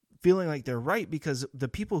feeling like they're right, because the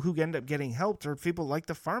people who end up getting helped are people like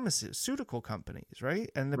the pharmaceutical companies, right?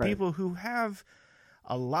 And the people who have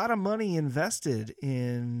a lot of money invested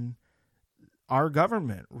in our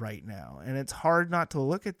government right now. And it's hard not to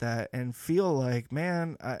look at that and feel like,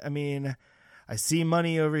 man, I mean, I see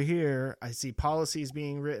money over here. I see policies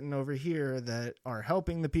being written over here that are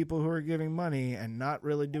helping the people who are giving money and not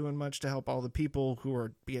really doing much to help all the people who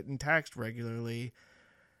are getting taxed regularly.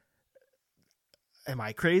 Am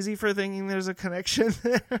I crazy for thinking there's a connection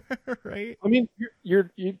there? Right? I mean,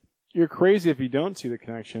 you're crazy if you don't see the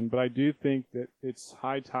connection, but I do think that it's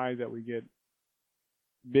high time that we get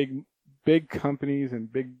big companies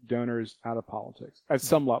and big donors out of politics at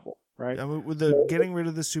some level, right? I mean, with getting rid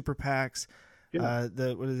of the super PACs,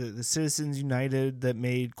 the Citizens United that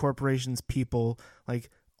made corporations people,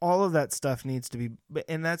 like all of that stuff needs to be,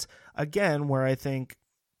 and that's again where I think,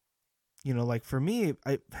 you know, like for me,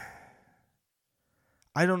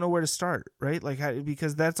 I don't know where to start, right? Like,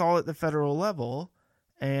 because that's all at the federal level,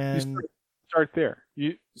 and you start there.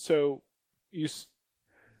 If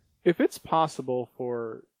it's possible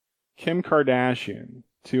for Kim Kardashian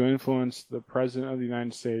to influence the president of the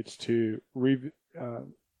United States to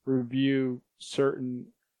review certain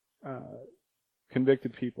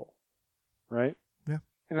convicted people, right? Yeah.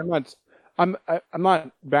 And I'm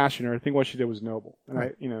not bashing her. I think what she did was noble,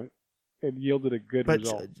 and it yielded a good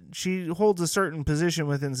result. But she holds a certain position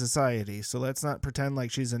within society, so let's not pretend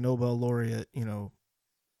like she's a Nobel laureate, you know.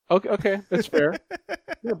 Okay, that's fair.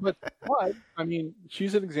 Yeah, but I mean,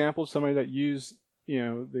 she's an example of somebody that used, you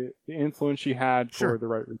know, the influence she had for the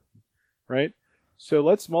right reason, right? So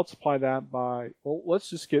let's multiply that by, let's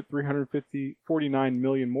just get 49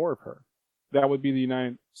 million more of her. That would be the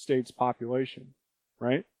United States population,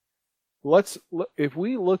 right? If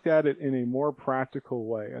we looked at it in a more practical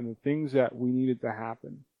way and the things that we needed to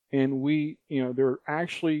happen, and there are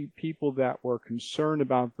actually people that were concerned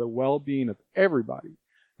about the well-being of everybody,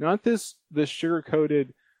 not this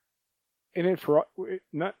sugar-coated,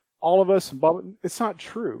 not all of us, it's not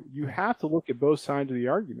true. You have to look at both sides of the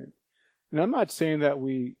argument. And I'm not saying that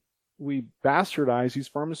we bastardize these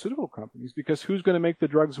pharmaceutical companies, because who's going to make the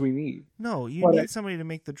drugs we need? No, you need somebody to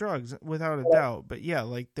make the drugs, without a doubt. But yeah,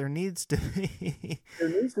 like there needs to be.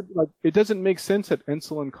 It doesn't make sense that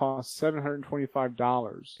insulin costs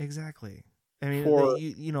 $725. Exactly. I mean,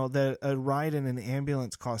 that a ride in an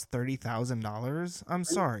ambulance costs $30,000. I'm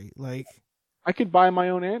sorry, like. I could buy my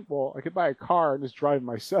own I could buy a car and just drive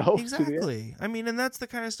myself. Exactly. I mean, and that's the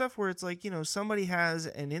kind of stuff where it's like, somebody has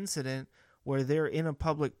an incident where they're in a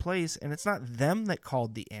public place and it's not them that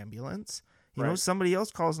called the ambulance. You know, somebody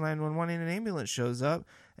else calls 911 and an ambulance shows up,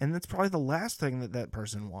 and that's probably the last thing that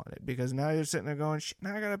person wanted, because now you're sitting there going, shit,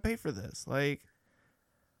 now I got to pay for this. Like,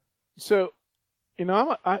 so, you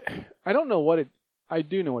know, I don't know what it, I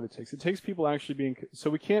do know what it takes. It takes people actually being, so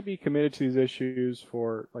we can't be committed to these issues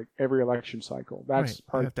for like every election cycle. That's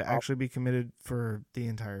part you of have to actually be committed for the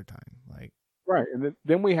entire time. Like, right. And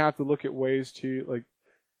then we have to look at ways to like,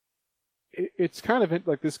 it's kind of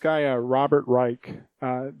like this guy, Robert Reich,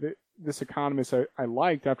 this economist I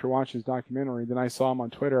liked after watching his documentary. Then I saw him on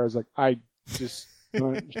Twitter. I was like, I just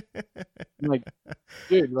like,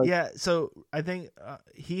 dude, like, yeah. So I think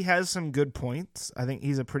he has some good points. I think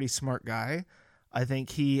he's a pretty smart guy. I think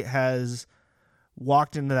he has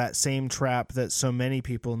walked into that same trap that so many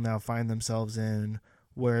people now find themselves in,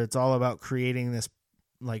 where it's all about creating this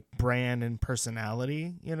like brand and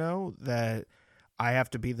personality, you know, that I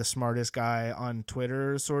have to be the smartest guy on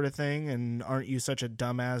Twitter sort of thing. And aren't you such a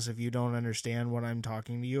dumbass if you don't understand what I'm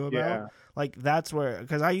talking to you about? Yeah. Like, that's where,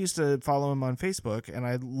 because I used to follow him on Facebook, and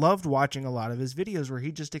I loved watching a lot of his videos where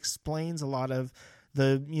he just explains a lot of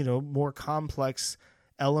the, you know, more complex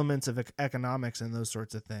elements of economics and those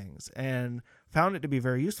sorts of things, and found it to be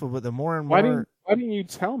very useful. But the more and more, why didn't you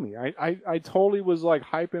tell me? I totally was like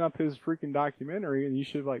hyping up his freaking documentary, and you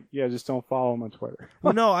should like, yeah, just don't follow him on Twitter.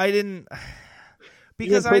 Well, no, I didn't.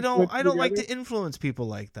 Because I don't like to influence people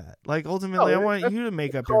like that. Like, ultimately, I want you to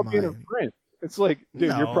make up your mind. It's like, dude,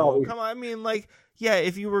 no, you're probably, come on. I mean, like, yeah,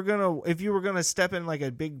 if you were gonna step in like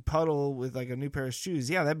a big puddle with like a new pair of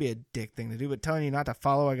shoes, yeah, that'd be a dick thing to do. But telling you not to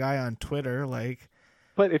follow a guy on Twitter, like,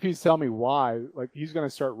 but if you tell me why, like, he's gonna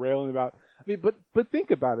start railing about. I mean, but think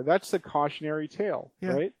about it. That's the cautionary tale,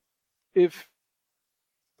 right? If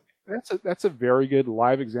that's a very good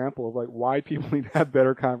live example of like why people need to have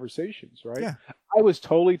better conversations, right? Yeah. I was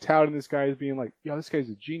totally touting this guy as being like, yo, this guy's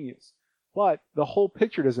a genius, but the whole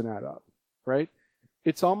picture doesn't add up, right?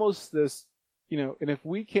 It's almost this, you know, and if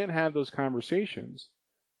we can't have those conversations,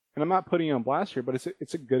 and I'm not putting you on blast here, but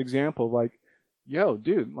it's a good example of like, yo,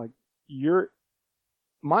 dude, like,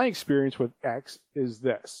 my experience with X is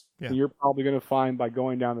this, and you're probably going to find by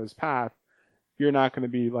going down this path, you're not going to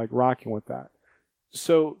be like rocking with that.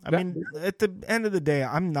 So I mean, at the end of the day,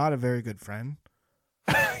 I'm not a very good friend.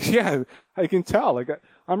 Yeah, I can tell. Like,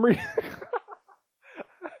 I'm reading,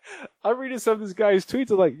 I'm reading some of this guy's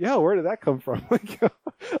tweets. I'm like, yo, where did that come from?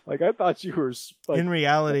 Like I thought you were. Like, in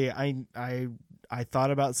reality, I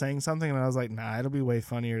thought about saying something, and I was like, nah, it'll be way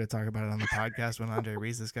funnier to talk about it on the podcast when Andre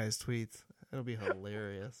reads this guy's tweets. It'll be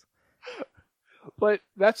hilarious. But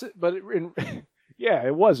that's it. But yeah,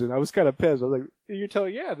 it wasn't. I was kind of pissed. I was like, you're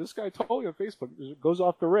telling, yeah, this guy told you on Facebook it goes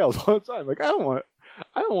off the rails all the time. Like, I don't want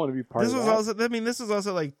to be part of that. This was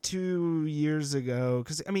also like 2 years ago.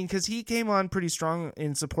 Because he came on pretty strong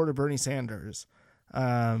in support of Bernie Sanders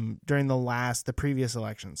during the previous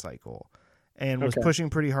election cycle, and was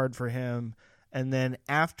pushing pretty hard for him. And then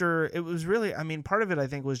after, it was really, I mean, part of it I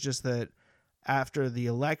think was just that after the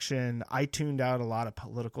election, I tuned out a lot of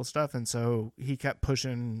political stuff, and so he kept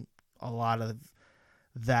pushing a lot of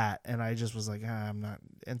that, and I just was like, I'm not.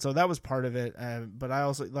 And so that was part of it. But I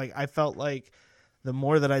also, like, I felt like the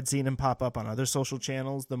more that I'd seen him pop up on other social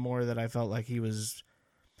channels, the more that I felt like he was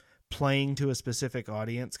playing to a specific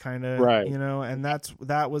audience, kind of, right. You know, and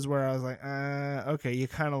that was where I was like, okay, you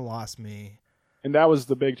kind of lost me. And that was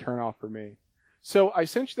the big turnoff for me. So I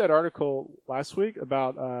sent you that article last week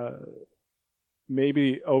about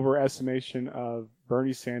maybe overestimation of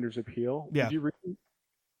Bernie Sanders' appeal. Yeah. Did you read it?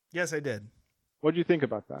 Yes, I did. What did you think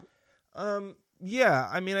about that? Yeah,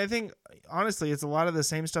 I mean, I think, honestly, it's a lot of the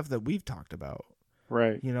same stuff that we've talked about.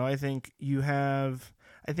 Right. You know, I think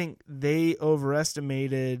they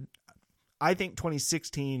overestimated, I think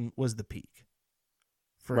 2016 was the peak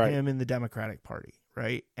for him in the Democratic Party,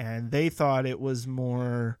 right? And they thought it was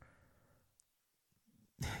more,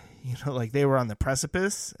 you know, like they were on the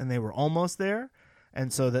precipice and they were almost there.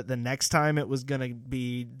 And so that the next time it was going to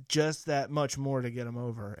be just that much more to get him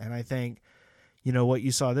over. And I think, you know, what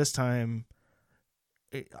you saw this time,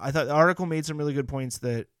 I thought the article made some really good points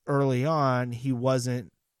that early on he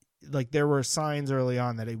wasn't, like, there were signs early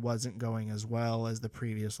on that he wasn't going as well as the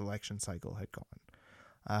previous election cycle had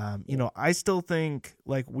gone. You know, I still think,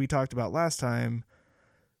 like we talked about last time,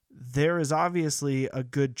 there is obviously a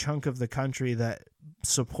good chunk of the country that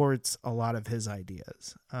supports a lot of his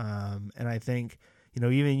ideas. And I think, you know,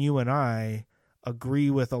 even you and I agree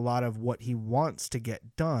with a lot of what he wants to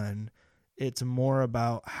get done. It's more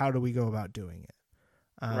about how do we go about doing it.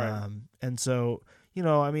 Right. And so, you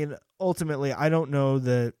know, I mean, ultimately, I don't know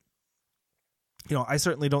that I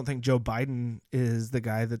certainly don't think Joe Biden is the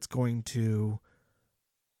guy that's going to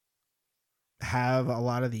have a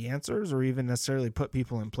lot of the answers or even necessarily put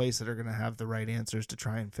people in place that are going to have the right answers to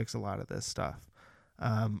try and fix a lot of this stuff.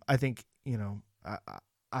 I think,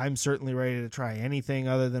 I'm certainly ready to try anything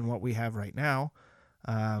other than what we have right now.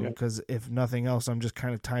 Because if nothing else, I'm just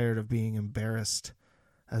kind of tired of being embarrassed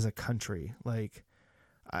as a country. Like,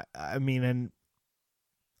 I mean, and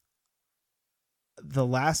the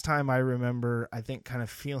last time I remember, I think, kind of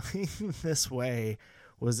feeling this way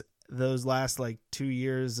was those last 2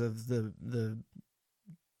 years of the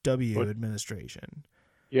administration.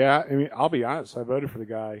 Yeah, I mean, I'll be honest. I voted for the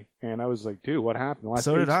guy, and I was like, "Dude, what happened?"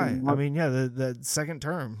 So did I. I mean, the second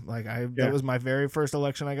term, that was my very first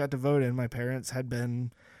election I got to vote in. My parents had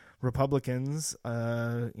been Republicans,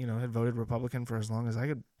 had voted Republican for as long as I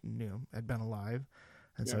could, had been alive,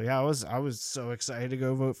 and so I was so excited to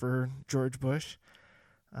go vote for George Bush.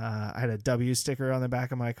 I had a W sticker on the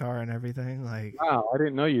back of my car and everything. Wow, I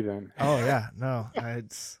didn't know you then. Oh yeah, no,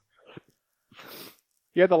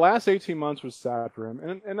 Yeah, the last 18 months was sad for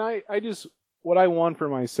him. And I just, what I want for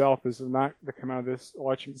myself is not to come out of this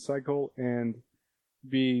election cycle and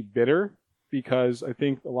be bitter, because I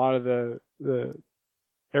think a lot of the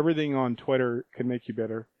everything on Twitter can make you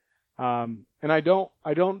bitter. And I don't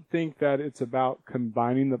think that it's about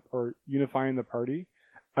combining or unifying the party.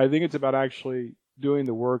 I think it's about actually doing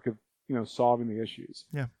the work of, solving the issues.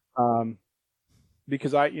 Yeah.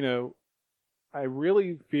 Because I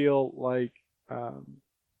really feel like,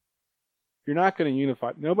 you're not going to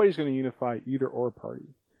unify. Nobody's going to unify either or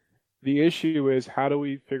party. The issue is, how do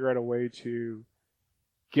we figure out a way to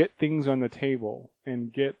get things on the table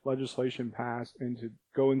and get legislation passed and to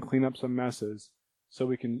go and clean up some messes so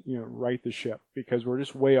we can, right the ship, because we're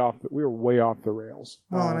just way off the rails.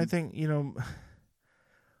 Well, and I think,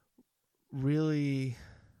 really,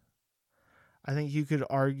 I think you could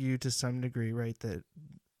argue to some degree, right, that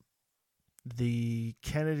the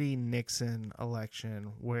Kennedy-Nixon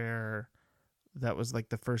election, where that was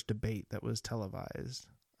the first debate that was televised,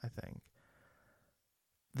 I think,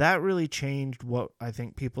 that really changed what I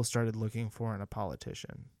think people started looking for in a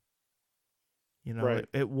politician. Right.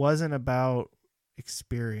 It wasn't about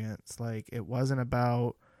experience. It wasn't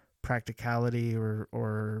about practicality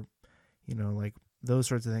or those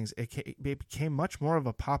sorts of things. It became much more of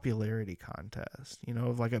a popularity contest,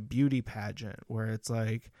 of a beauty pageant, where it's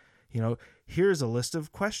here's a list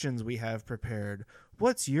of questions we have prepared.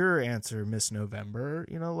 What's your answer, Miss November?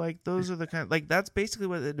 Those are the kind, that's basically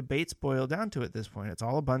what the debates boil down to at this point. It's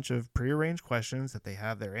all a bunch of prearranged questions that they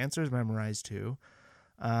have their answers memorized to.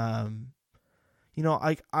 I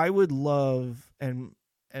would love, and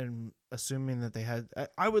assuming that they had,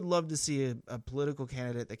 I would love to see a political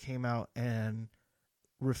candidate that came out and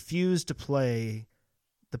refused to play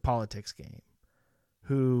the politics game,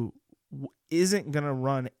 who isn't going to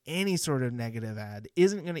run any sort of negative ad,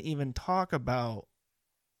 isn't going to even talk about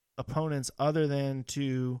opponents other than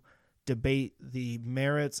to debate the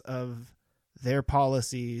merits of their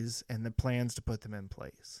policies and the plans to put them in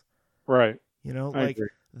place. Right. I agree.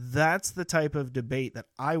 That's the type of debate that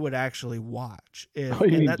I would actually watch. You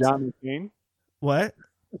mean John McCain? What?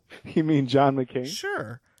 You mean John McCain?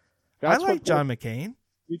 Sure. I like John McCain.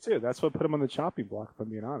 Me too. That's what put him on the chopping block, if I'm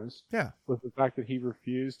being honest. Yeah. Was the fact that he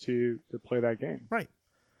refused to play that game. Right.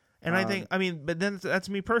 And I think, but then that's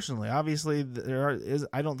me personally. Obviously,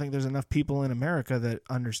 I don't think there's enough people in America that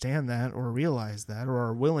understand that or realize that or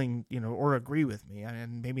are willing, or agree with me.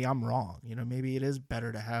 And maybe I'm wrong. Maybe it is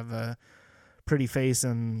better to have a pretty face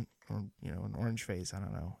and, an orange face, I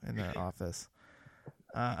don't know, in the office.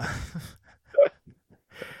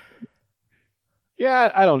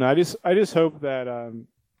 Yeah, I don't know. I just hope that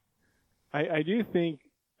I do think,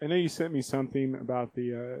 I know you sent me something about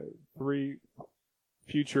the 3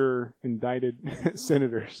 future indicted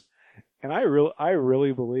senators, and I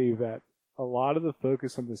really believe that a lot of the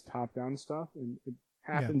focus on this top-down stuff, and it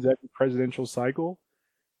happens every presidential cycle,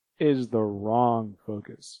 is the wrong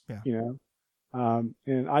focus. Yeah.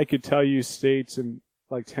 And I could tell you states, and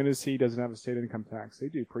Tennessee doesn't have a state income tax. They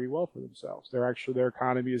do pretty well for themselves. Their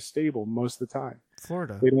economy is stable most of the time.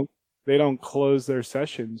 Florida. They don't close their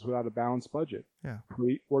sessions without a balanced budget. Yeah.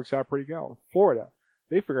 Works out pretty well. Florida,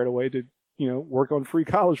 they figured a way to, work on free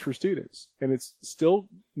college for students. And it's still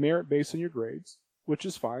merit based on your grades, which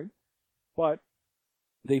is fine. But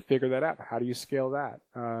they figured that out. How do you scale that?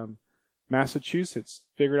 Massachusetts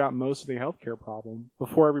figured out most of the healthcare problem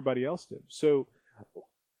before everybody else did. So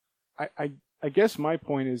I guess my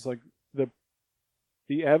point is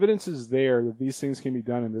the evidence is there that these things can be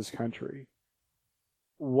done in this country.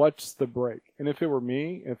 What's the break? And if it were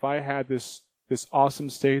me, if I had this this awesome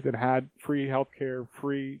state that had free healthcare,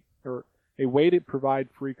 or a way to provide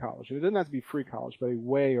free college. And it doesn't have to be free college, but a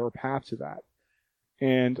way or a path to that.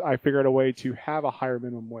 And I figured out a way to have a higher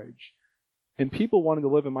minimum wage. And people wanted to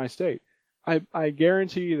live in my state. I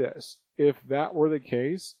guarantee you this, if that were the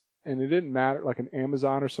case, and it didn't matter, like an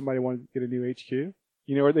Amazon or somebody wanted to get a new HQ,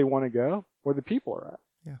 you know where they want to go? Where the people are at.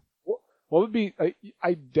 Yeah. What would be,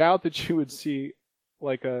 I doubt that you would see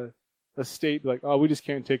like a state like, oh, we just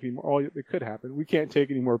can't take any more. Oh, it could happen. We can't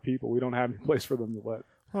take any more people. We don't have any place for them to live.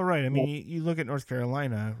 Well, right. I mean, you look at North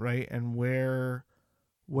Carolina, right, and where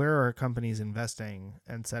are companies investing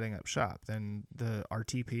and setting up shop? Then the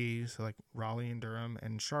RTP, so like Raleigh and Durham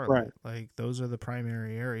and Charlotte, like those are the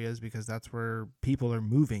primary areas because that's where people are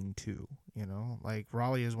moving to. You know, like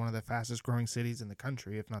Raleigh is one of the fastest growing cities in the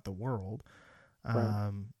country, if not the world.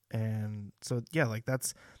 And so, yeah, like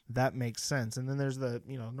that makes sense. And then there's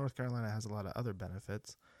North Carolina has a lot of other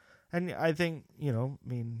benefits. And I think, I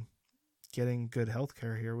mean, getting good health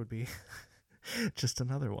care here would be just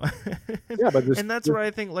another one. Yeah, but and that's where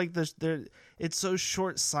I think like it's so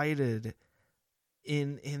short-sighted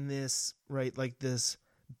in this, right? Like this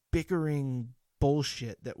bickering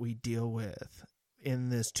bullshit that we deal with in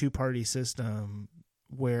this two-party system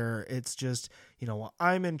where it's just, well,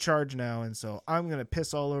 I'm in charge now, and so I'm going to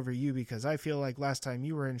piss all over you because I feel like last time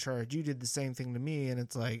you were in charge, you did the same thing to me. And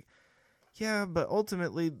it's like, yeah, but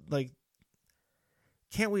ultimately, like,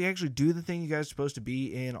 can't we actually do the thing you guys are supposed to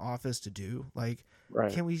be in office to do? Like,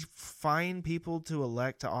 Can we find people to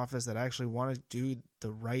elect to office that actually want to do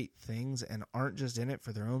the right things and aren't just in it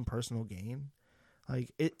for their own personal gain?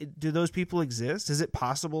 Like, do those people exist? Is it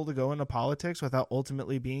possible to go into politics without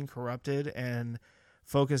ultimately being corrupted and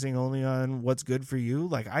focusing only on what's good for you?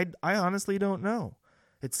 Like, I honestly don't know.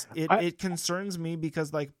 It concerns me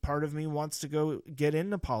because like part of me wants to go get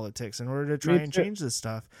into politics in order to try and change this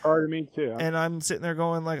stuff. Part of me too. And I'm sitting there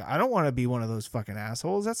going like, I don't want to be one of those fucking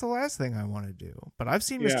assholes. That's the last thing I want to do. But I've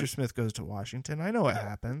seen Mr. Smith Goes to Washington. I know what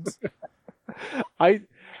happens. I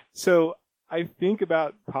think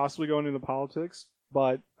about possibly going into politics,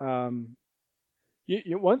 but one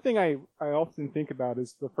thing I often think about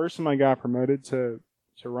is the first time I got promoted to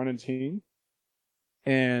run a team,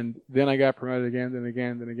 and then I got promoted again, then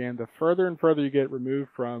again, then again. The further and further you get removed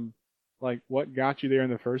from like what got you there in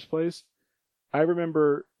the first place. I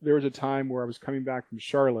remember there was a time where I was coming back from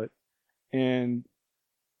Charlotte, and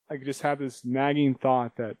I just had this nagging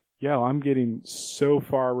thought that, I'm getting so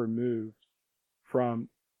far removed from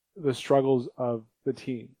the struggles of the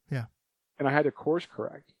team. Yeah. And I had to course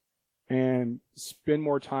correct and spend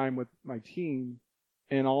more time with my team,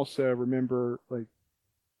 and also remember like,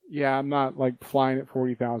 I'm not like flying at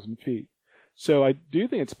 40,000 feet. So I do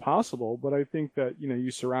think it's possible, but I think that,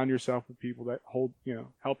 you surround yourself with people that help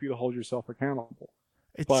you to hold yourself accountable.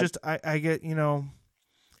 I get,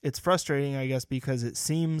 it's frustrating, I guess, because it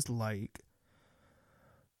seems like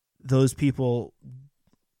those people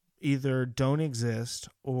either don't exist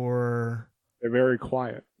or they're very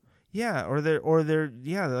quiet. Yeah,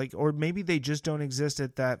 or maybe they just don't exist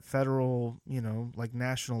at that federal, like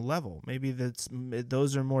national level. Maybe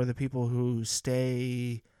those are more the people who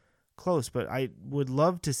stay close. But I would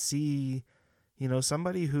love to see,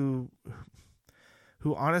 somebody who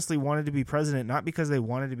honestly wanted to be president, not because they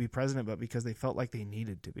wanted to be president, but because they felt like they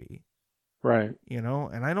needed to be. Right.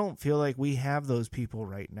 And I don't feel like we have those people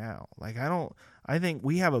right now. Like, I think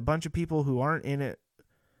we have a bunch of people who aren't in it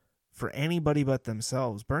for anybody but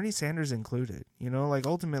themselves, Bernie Sanders included. Like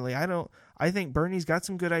ultimately, I think Bernie's got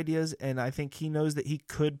some good ideas, and I think he knows that he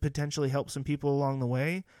could potentially help some people along the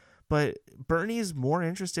way, but Bernie's more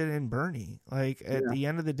interested in Bernie, like at the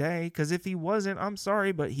end of the day, because if he wasn't, I'm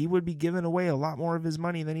sorry, but he would be giving away a lot more of his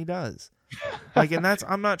money than he does. Like, and that's,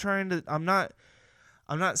 I'm not saying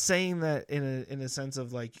that in a sense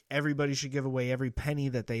of like everybody should give away every penny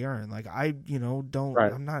that they earn. Like I'm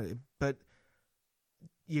not, but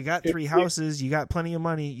you got 3 houses, you got plenty of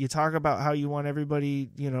money. You talk about how you want everybody,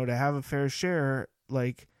 to have a fair share.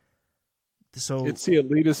 Like, so it's the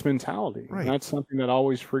elitist mentality. Right. And that's something that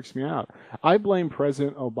always freaks me out. I blame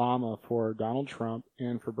President Obama for Donald Trump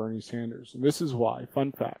and for Bernie Sanders. And this is why.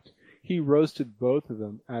 Fun fact. He roasted both of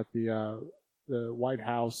them at the White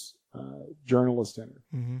House journalist dinner.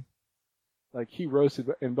 Mm-hmm. Like, he roasted,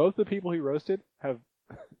 and both the people he roasted have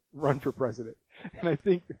run for president. And I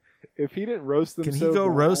think if he didn't roast them, can he go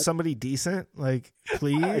roast somebody decent? Like,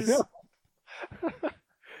 please.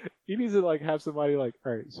 He needs to like have somebody like,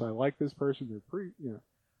 all right, so I like this person. They're pretty,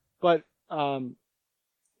 but I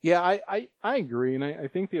agree, and I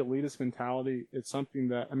think the elitist mentality is something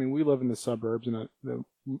that, I mean, we live in the suburbs in the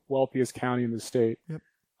wealthiest county in the state.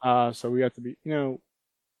 Yep. So we have to be,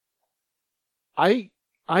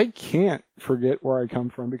 I can't forget where I come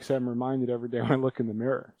from because I'm reminded every day when I look in the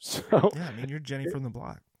mirror. So Yeah, I mean, you're Jenny from the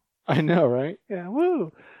block. I know, right? Yeah,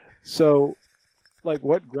 woo. So, like,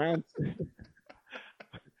 what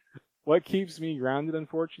keeps me grounded,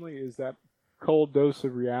 unfortunately, is that cold dose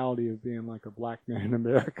of reality of being like a black man in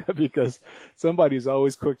America, because somebody's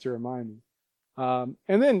always quick to remind me. And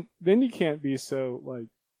then you can't be so like,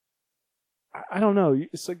 I don't know.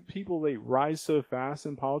 It's like people, they rise so fast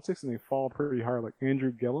in politics and they fall pretty hard, like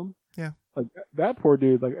Andrew Gillum. Yeah. Like that poor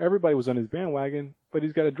dude, like everybody was on his bandwagon, but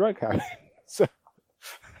he's got a drug habit. So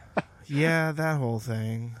yeah, that whole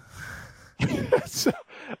thing. So,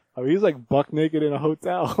 I mean, he's like buck naked in a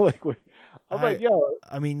hotel. Like, I'm like, yo.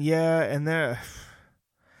 I mean, yeah, and there.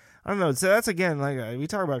 I don't know. So that's again, like we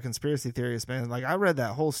talk about conspiracy theorists, man. Like I read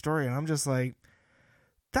that whole story, and I'm just like,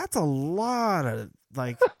 that's a lot of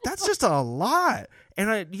like, that's just a lot. And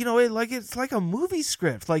it's like a movie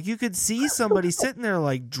script. Like you could see somebody sitting there,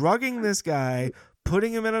 like drugging this guy,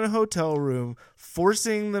 putting him in a hotel room,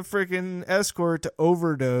 forcing the freaking escort to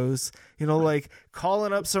overdose, like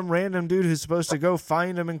calling up some random dude who's supposed to go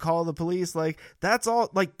find him and call the police. Like that's all,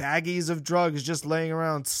 like baggies of drugs just laying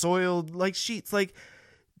around, soiled like sheets. Like,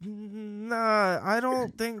 nah, I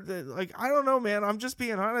don't think that, like, I don't know, man. I'm just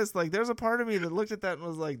being honest. Like there's a part of me that looked at that and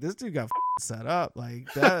was like, this dude got set up.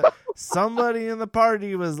 Like that somebody in the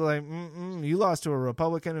party was like, you lost to a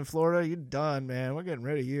Republican in Florida. You're done, man. We're getting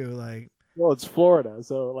rid of you. Like, well, it's Florida,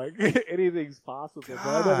 so like anything's possible.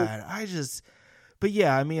 God, but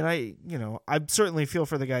yeah, I mean, I certainly feel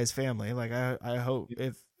for the guy's family. Like I hope,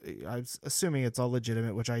 if I'm assuming it's all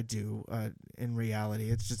legitimate, which I do, in reality,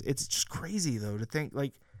 it's just crazy though to think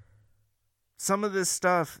like some of this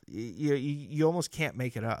stuff, you almost can't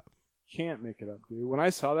make it up. Can't make it up, dude. When I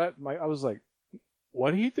saw that, I was like,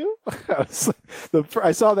 what did he do?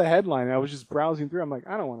 I saw the headline and I was just browsing through. I'm like,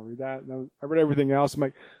 I don't want to read that. And I read everything else. I'm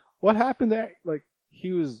like, what happened there? Like,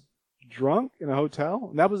 he was drunk in a hotel?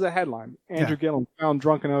 And that was the headline. Andrew Gillum found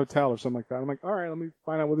drunk in a hotel or something like that. I'm like, all right, let me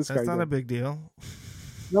find out what this guy did. That's not a big deal.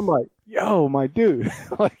 And I'm like, yo, my dude.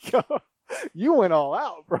 Like, yo, you went all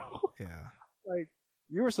out, bro. Yeah. Like,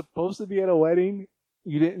 you were supposed to be at a wedding.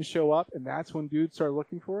 You didn't show up. And that's when dudes start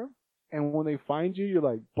looking for him. And when they find you, you're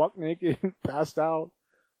like buck naked, passed out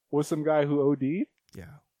with some guy who OD'd. Yeah.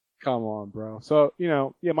 Come on, bro. So,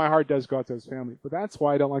 my heart does go out to his family. But that's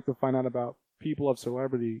why I don't like to find out about people of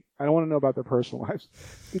celebrity. I don't want to know about their personal lives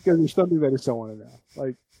because there's something that I just don't want to know.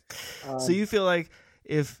 Like, so you feel like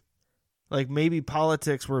if, like, maybe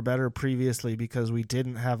politics were better previously because we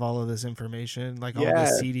didn't have all of this information, like all the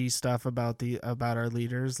seedy stuff about our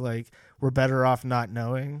leaders, like we're better off not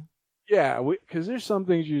knowing. Yeah, because there's some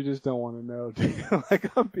things you just don't want to know.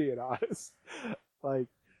 Like, I'm being honest. Like,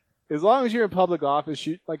 as long as you're in public office,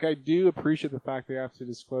 like, I do appreciate the fact they have to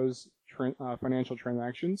disclose financial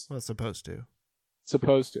transactions. Well, it's supposed to.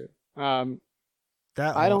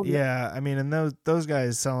 Yeah, I mean, and those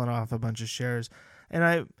guys selling off a bunch of shares,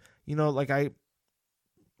 and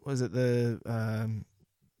was it the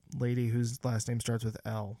lady whose last name starts with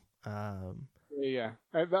L? Yeah,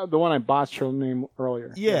 the one I botched her name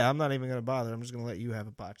earlier. Yeah, I'm not even going to bother. I'm just going to let you have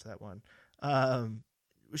a botch that one.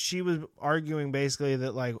 She was arguing basically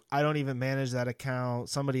that, like, I don't even manage that account.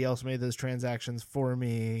 Somebody else made those transactions for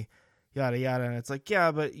me, yada, yada. And it's like,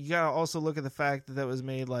 yeah, but you got to also look at the fact that was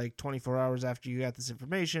made like 24 hours after you got this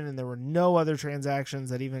information. And there were no other transactions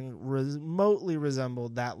that even remotely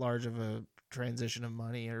resembled that large of a transition of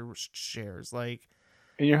money or shares. Like,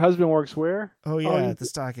 and your husband works where? Oh, yeah, at the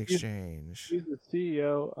stock exchange. He's the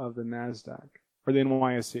CEO of the NASDAQ or the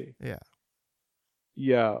NYSE. Yeah.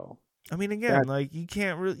 Yo. I mean, again, like you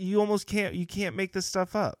can't make this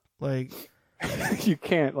stuff up. Like you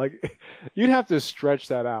can't, like, you'd have to stretch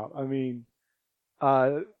that out. I mean,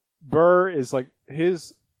 Burr is like,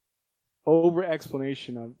 his over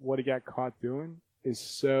explanation of what he got caught doing is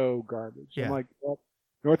so garbage. Yeah. I'm like, well,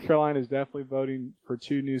 North Carolina is definitely voting for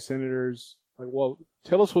 2 new senators. Like, well,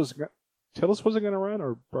 Tillis wasn't going to run,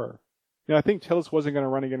 or Burr? I think Tillis wasn't going to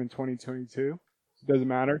run again in 2022. It doesn't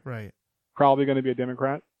matter. Right. Probably going to be a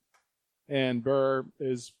Democrat. And Burr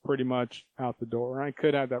is pretty much out the door. I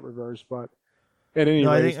could have that reversed, but at any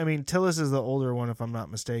rate. I mean, Tillis is the older one, if I'm not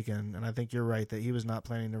mistaken. And I think you're right that he was not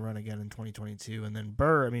planning to run again in 2022. And then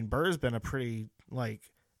Burr's been a pretty,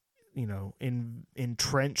 like,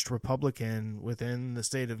 entrenched Republican within the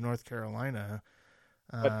state of North Carolina.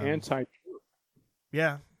 But anti-Trump.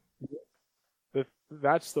 Yeah.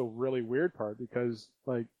 That's the really weird part, because,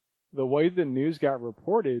 like, the way the news got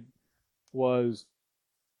reported was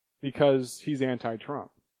because he's anti-Trump.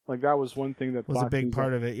 Like, that was one thing that was Fox a big News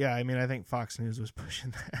part of it. Yeah, I mean, I think Fox News was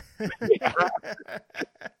pushing that.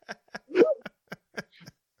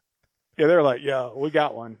 Yeah, they're like, yo, we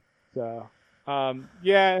got one. So,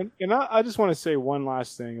 yeah, and I just want to say one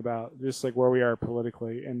last thing about just like where we are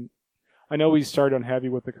politically. And I know we started on heavy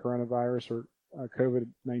with the coronavirus or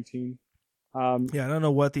COVID-19. Yeah, I don't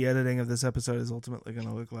know what the editing of this episode is ultimately going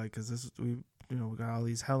to look like because we got all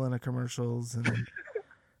these Helena commercials and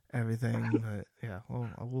everything. But yeah,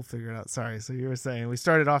 we'll figure it out. Sorry. So you were saying we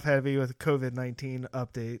started off heavy with COVID-19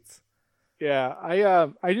 updates. Yeah,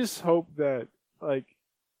 I just hope that like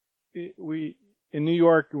we in New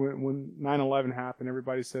York when 9/11 happened,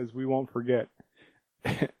 everybody says we won't forget.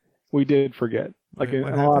 We did forget. Like in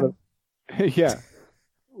a lot of yeah,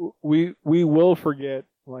 we will forget.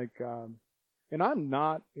 Like, and I'm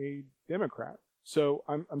not a Democrat, so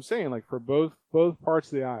I'm saying like for both parts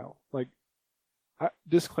of the aisle. Like,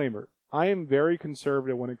 disclaimer: I am very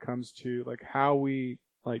conservative when it comes to like how we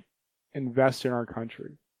like invest in our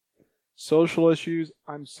country. Social issues,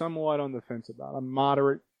 I'm somewhat on the fence about. I'm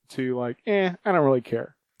moderate to like, I don't really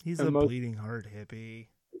care. He's a bleeding heart hippie.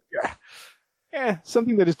 Yeah,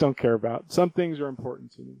 something that I just don't care about. Some things are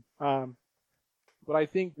important to me. But I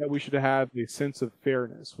think that we should have a sense of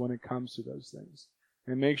fairness when it comes to those things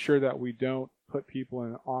and make sure that we don't put people in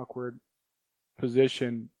an awkward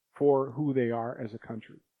position for who they are as a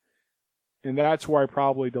country. And that's where I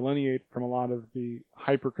probably delineate from a lot of the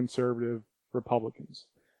hyper-conservative Republicans.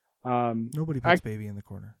 Nobody puts baby in the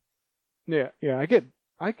corner. Yeah, I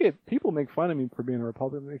get people make fun of me for being a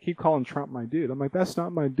Republican. They keep calling Trump my dude. I'm like, that's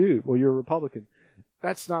not my dude. Well, you're a Republican.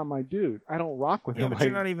 That's not my dude. I don't rock with him. But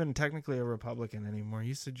you're not even technically a Republican anymore.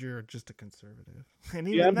 You said you're just a conservative. And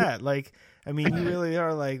even that, like, I mean, you really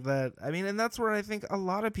are like that. I mean, and that's where I think a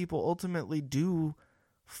lot of people ultimately do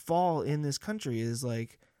fall in this country is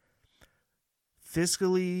like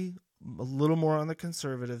fiscally a little more on the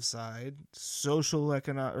conservative side, social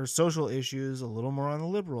issues a little more on the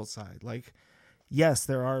liberal side. Like, yes,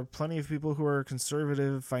 there are plenty of people who are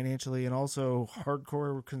conservative financially and also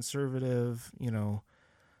hardcore conservative,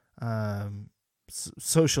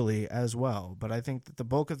 socially as well. But I think that the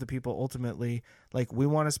bulk of the people ultimately, like, we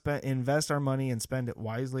want to invest our money and spend it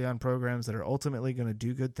wisely on programs that are ultimately going to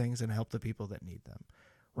do good things and help the people that need them.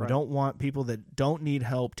 We don't want people that don't need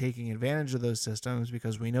help taking advantage of those systems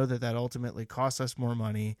because we know that ultimately costs us more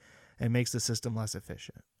money and makes the system less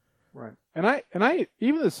efficient. Right. And I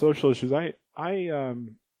even the social issues, there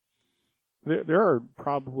are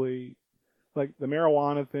probably like the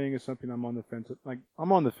marijuana thing is something I'm on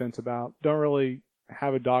the fence about. Don't really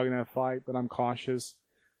have a dog in that fight, but I'm cautious.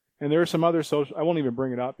 And there are some other social, I won't even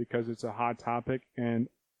bring it up because it's a hot topic. And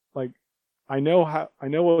like, I know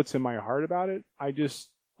what's in my heart about it. I just,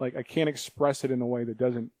 like, I can't express it in a way that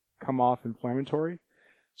doesn't come off inflammatory.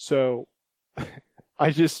 So I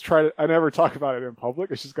just I never talk about it in public.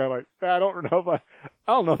 It's just kind of like, I don't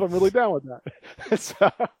know if I'm really down with that. So,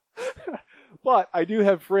 but I do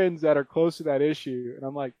have friends that are close to that issue. And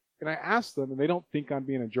I'm like, and I ask them and they don't think I'm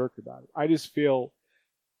being a jerk about it. I just feel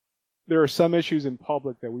there are some issues in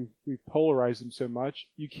public that we've polarized them so much.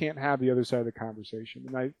 You can't have the other side of the conversation.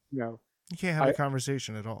 And you can't have a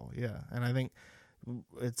conversation at all. Yeah. And I think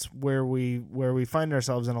it's where we find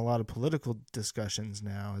ourselves in a lot of political discussions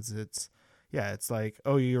now. It's like,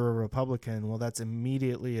 oh, you're a Republican. Well, that's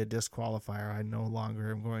immediately a disqualifier. I no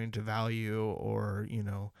longer am going to value or,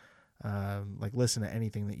 like listen to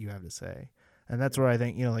anything that you have to say. And that's where I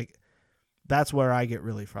think, that's where I get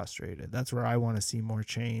really frustrated. That's where I want to see more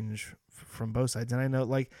change from both sides. And I know,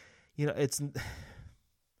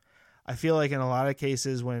 I feel like in a lot of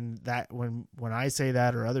cases when I say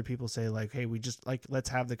that or other people say like, hey, we just let's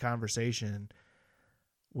have the conversation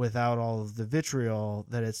without all of the vitriol,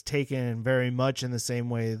 that it's taken very much in the same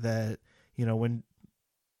way that, when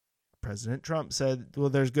President Trump said, well,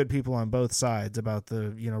 there's good people on both sides about the,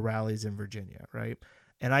 rallies in Virginia. Right.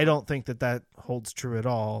 And I don't think that holds true at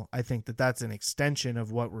all. I think that that's an extension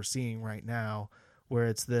of what we're seeing right now, where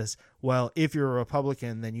it's this, well, if you're a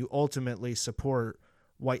Republican, then you ultimately support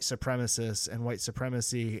white supremacists and white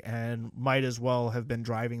supremacy and might as well have been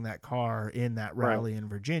driving that car in that rally in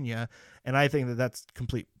Virginia. And I think that that's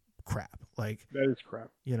complete crap. Like, that is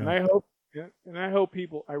crap. And I hope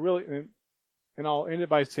people, and I'll end it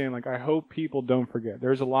by saying, like, I hope people don't forget.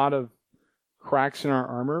 There's a lot of cracks in our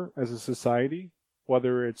armor as a society,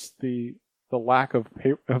 whether it's the lack of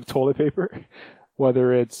toilet paper,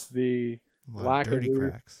 whether it's the lack of dirty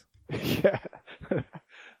cracks. Yeah.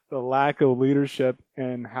 The lack of leadership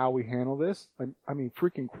and how we handle this. I mean,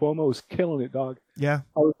 freaking Cuomo's killing it, dog. Yeah.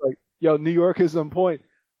 I was like, yo, New York is on point.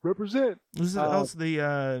 Represent. Who's also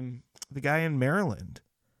the guy in Maryland?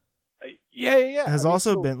 Yeah. has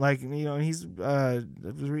also been like, he's I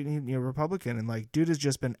was reading, Republican, and like, dude has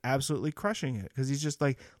just been absolutely crushing it because he's just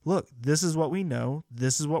like, look, this is what we know,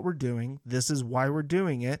 this is what we're doing, this is why we're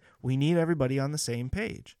doing it. We need everybody on the same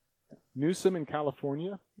page. Newsom in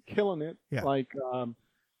California, killing it. Yeah. Like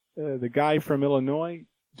the guy from Illinois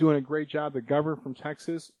doing a great job. The governor from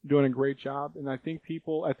Texas doing a great job. And I think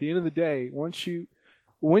people, at the end of the day,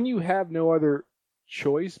 when you have no other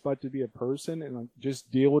choice but to be a person and like just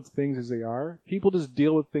deal with things as they are, people just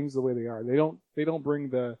deal with things the way they are. They don't bring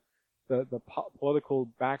the political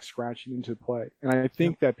back scratching into play. And I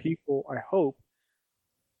think that people, I hope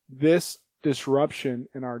this disruption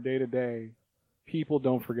in our day to day, people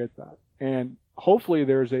don't forget that. And hopefully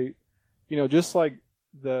there's just like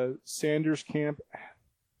the Sanders camp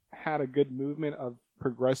had a good movement of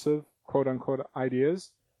progressive quote unquote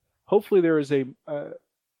ideas. Hopefully there is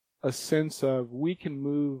a sense of we can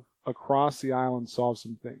move across the aisle and solve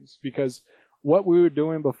some things, because what we were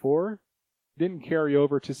doing before didn't carry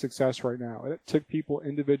over to success right now. It took people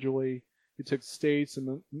individually, it took states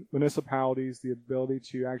and municipalities the ability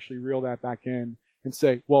to actually reel that back in and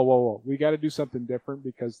say, whoa, we got to do something different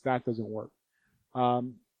because that doesn't work.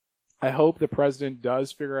 I hope the president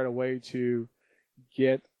does figure out a way to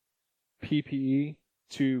get PPE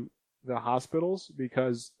to the hospitals,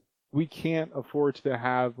 because we can't afford to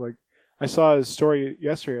have, like, I saw a story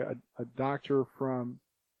yesterday, a doctor from,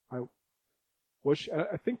 I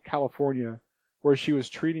think California, where she was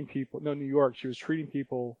treating people, New York, she was treating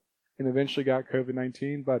people and eventually got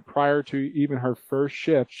COVID-19, but prior to even her first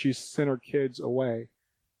shift, she sent her kids away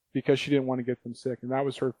because she didn't want to get them sick. And that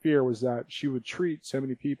was her fear, was that she would treat so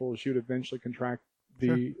many people, she would eventually contract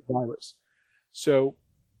the virus. So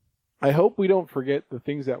I hope we don't forget the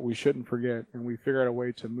things that we shouldn't forget, and we figure out a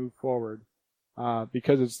way to move forward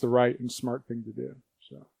because it's the right and smart thing to do.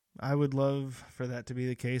 So I would love for that to be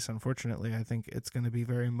the case. Unfortunately, I think it's going to be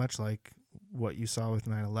very much like what you saw with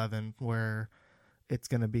 9/11, where it's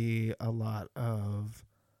going to be a lot of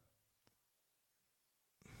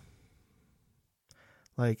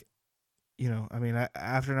like,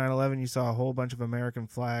 after 9/11, you saw a whole bunch of American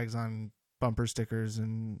flags on bumper stickers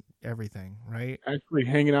and everything, right? Actually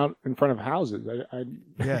hanging out in front of houses.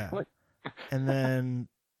 Yeah. And then,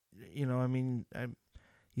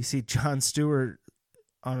 you see Jon Stewart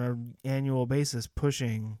on an annual basis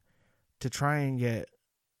pushing to try and get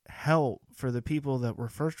help for the people that were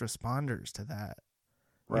first responders to that,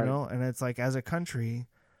 right. And it's like, as a country,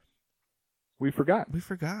 we forgot. We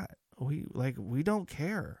don't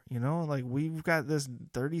care, we've got this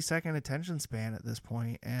 30-second attention span at this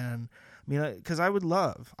point. And because I would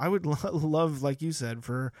love, like you said,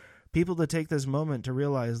 for people to take this moment to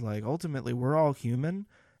realize, like, ultimately we're all human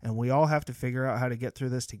and we all have to figure out how to get through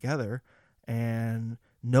this together. And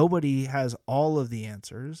nobody has all of the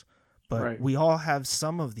answers, but we all have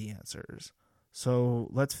some of the answers. So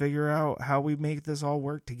let's figure out how we make this all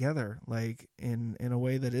work together, like in a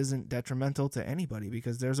way that isn't detrimental to anybody,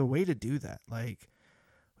 because there's a way to do that. Like,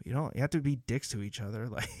 you have to be dicks to each other.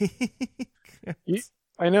 Like,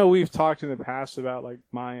 I know we've talked in the past about like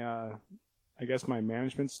my, I guess my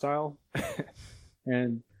management style,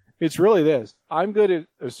 and it's really this: I'm good at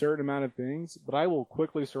a certain amount of things, but I will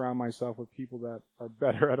quickly surround myself with people that are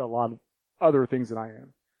better at a lot of other things than I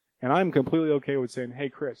am. And I'm completely okay with saying, hey,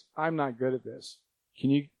 Chris, I'm not good at this.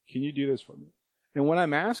 Can you do this for me? And when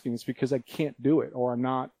I'm asking, it's because I can't do it, or I'm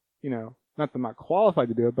not, not that I'm not qualified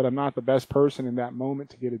to do it, but I'm not the best person in that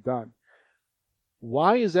moment to get it done.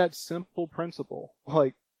 Why is that simple principle?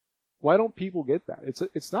 Like, why don't people get that?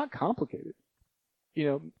 It's not complicated.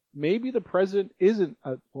 Maybe the president isn't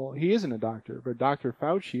he isn't a doctor, but Dr.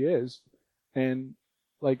 Fauci is. And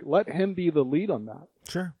like, let him be the lead on that.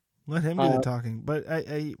 Sure. Let him do the talking. But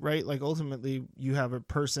right, like, ultimately you have a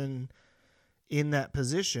person in that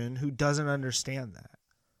position who doesn't understand that.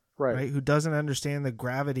 Right? Who doesn't understand the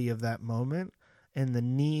gravity of that moment and the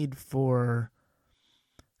need for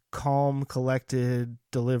calm, collected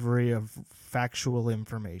delivery of factual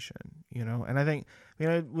information, And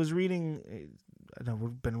I was reading, I know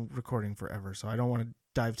we've been recording forever, so I don't want to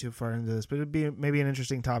dive too far into this, but it'd be maybe an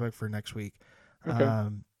interesting topic for next week. Okay.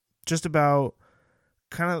 Just about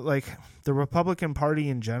kind of like the Republican Party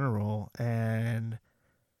in general, and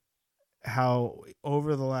how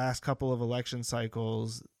over the last couple of election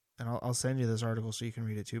cycles, and I'll send you this article so you can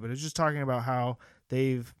read it too, but it's just talking about how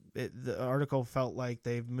the article felt like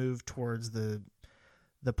they've moved towards the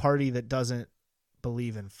party that doesn't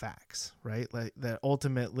believe in facts, right? Like, that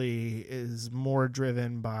ultimately is more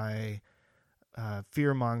driven by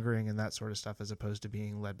fear mongering and that sort of stuff, as opposed to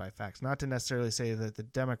being led by facts. Not to necessarily say that the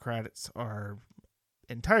Democrats are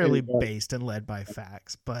entirely based and led by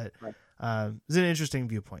facts, but it's an interesting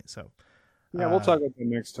viewpoint. So yeah, we'll talk about that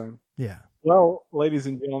next time. Yeah. Well, ladies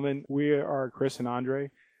and gentlemen, we are Chris and Andre.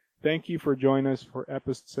 Thank you for joining us for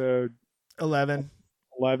episode 11.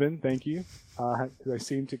 Thank you. I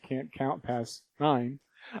seem to can't count past 9.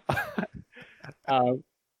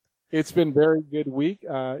 It's been a very good week.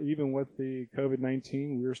 Even with the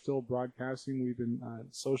COVID-19, we're still broadcasting. We've been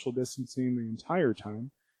social distancing the entire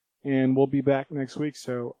time, and we'll be back next week.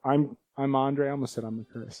 So I'm Andre. I almost said I'm the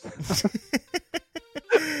Chris.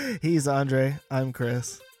 He's Andre. I'm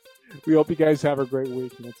Chris. We hope you guys have a great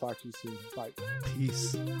week, and we'll talk to you soon. Bye.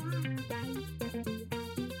 Peace.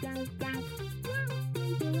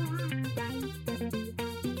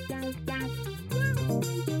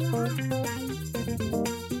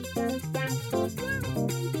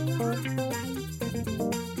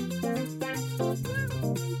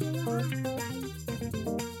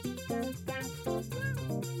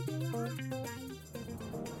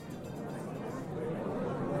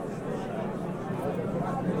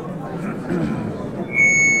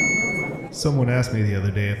 Someone asked me the other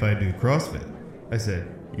day if I do CrossFit. I said,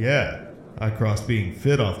 yeah, I crossed being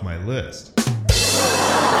fit off my list.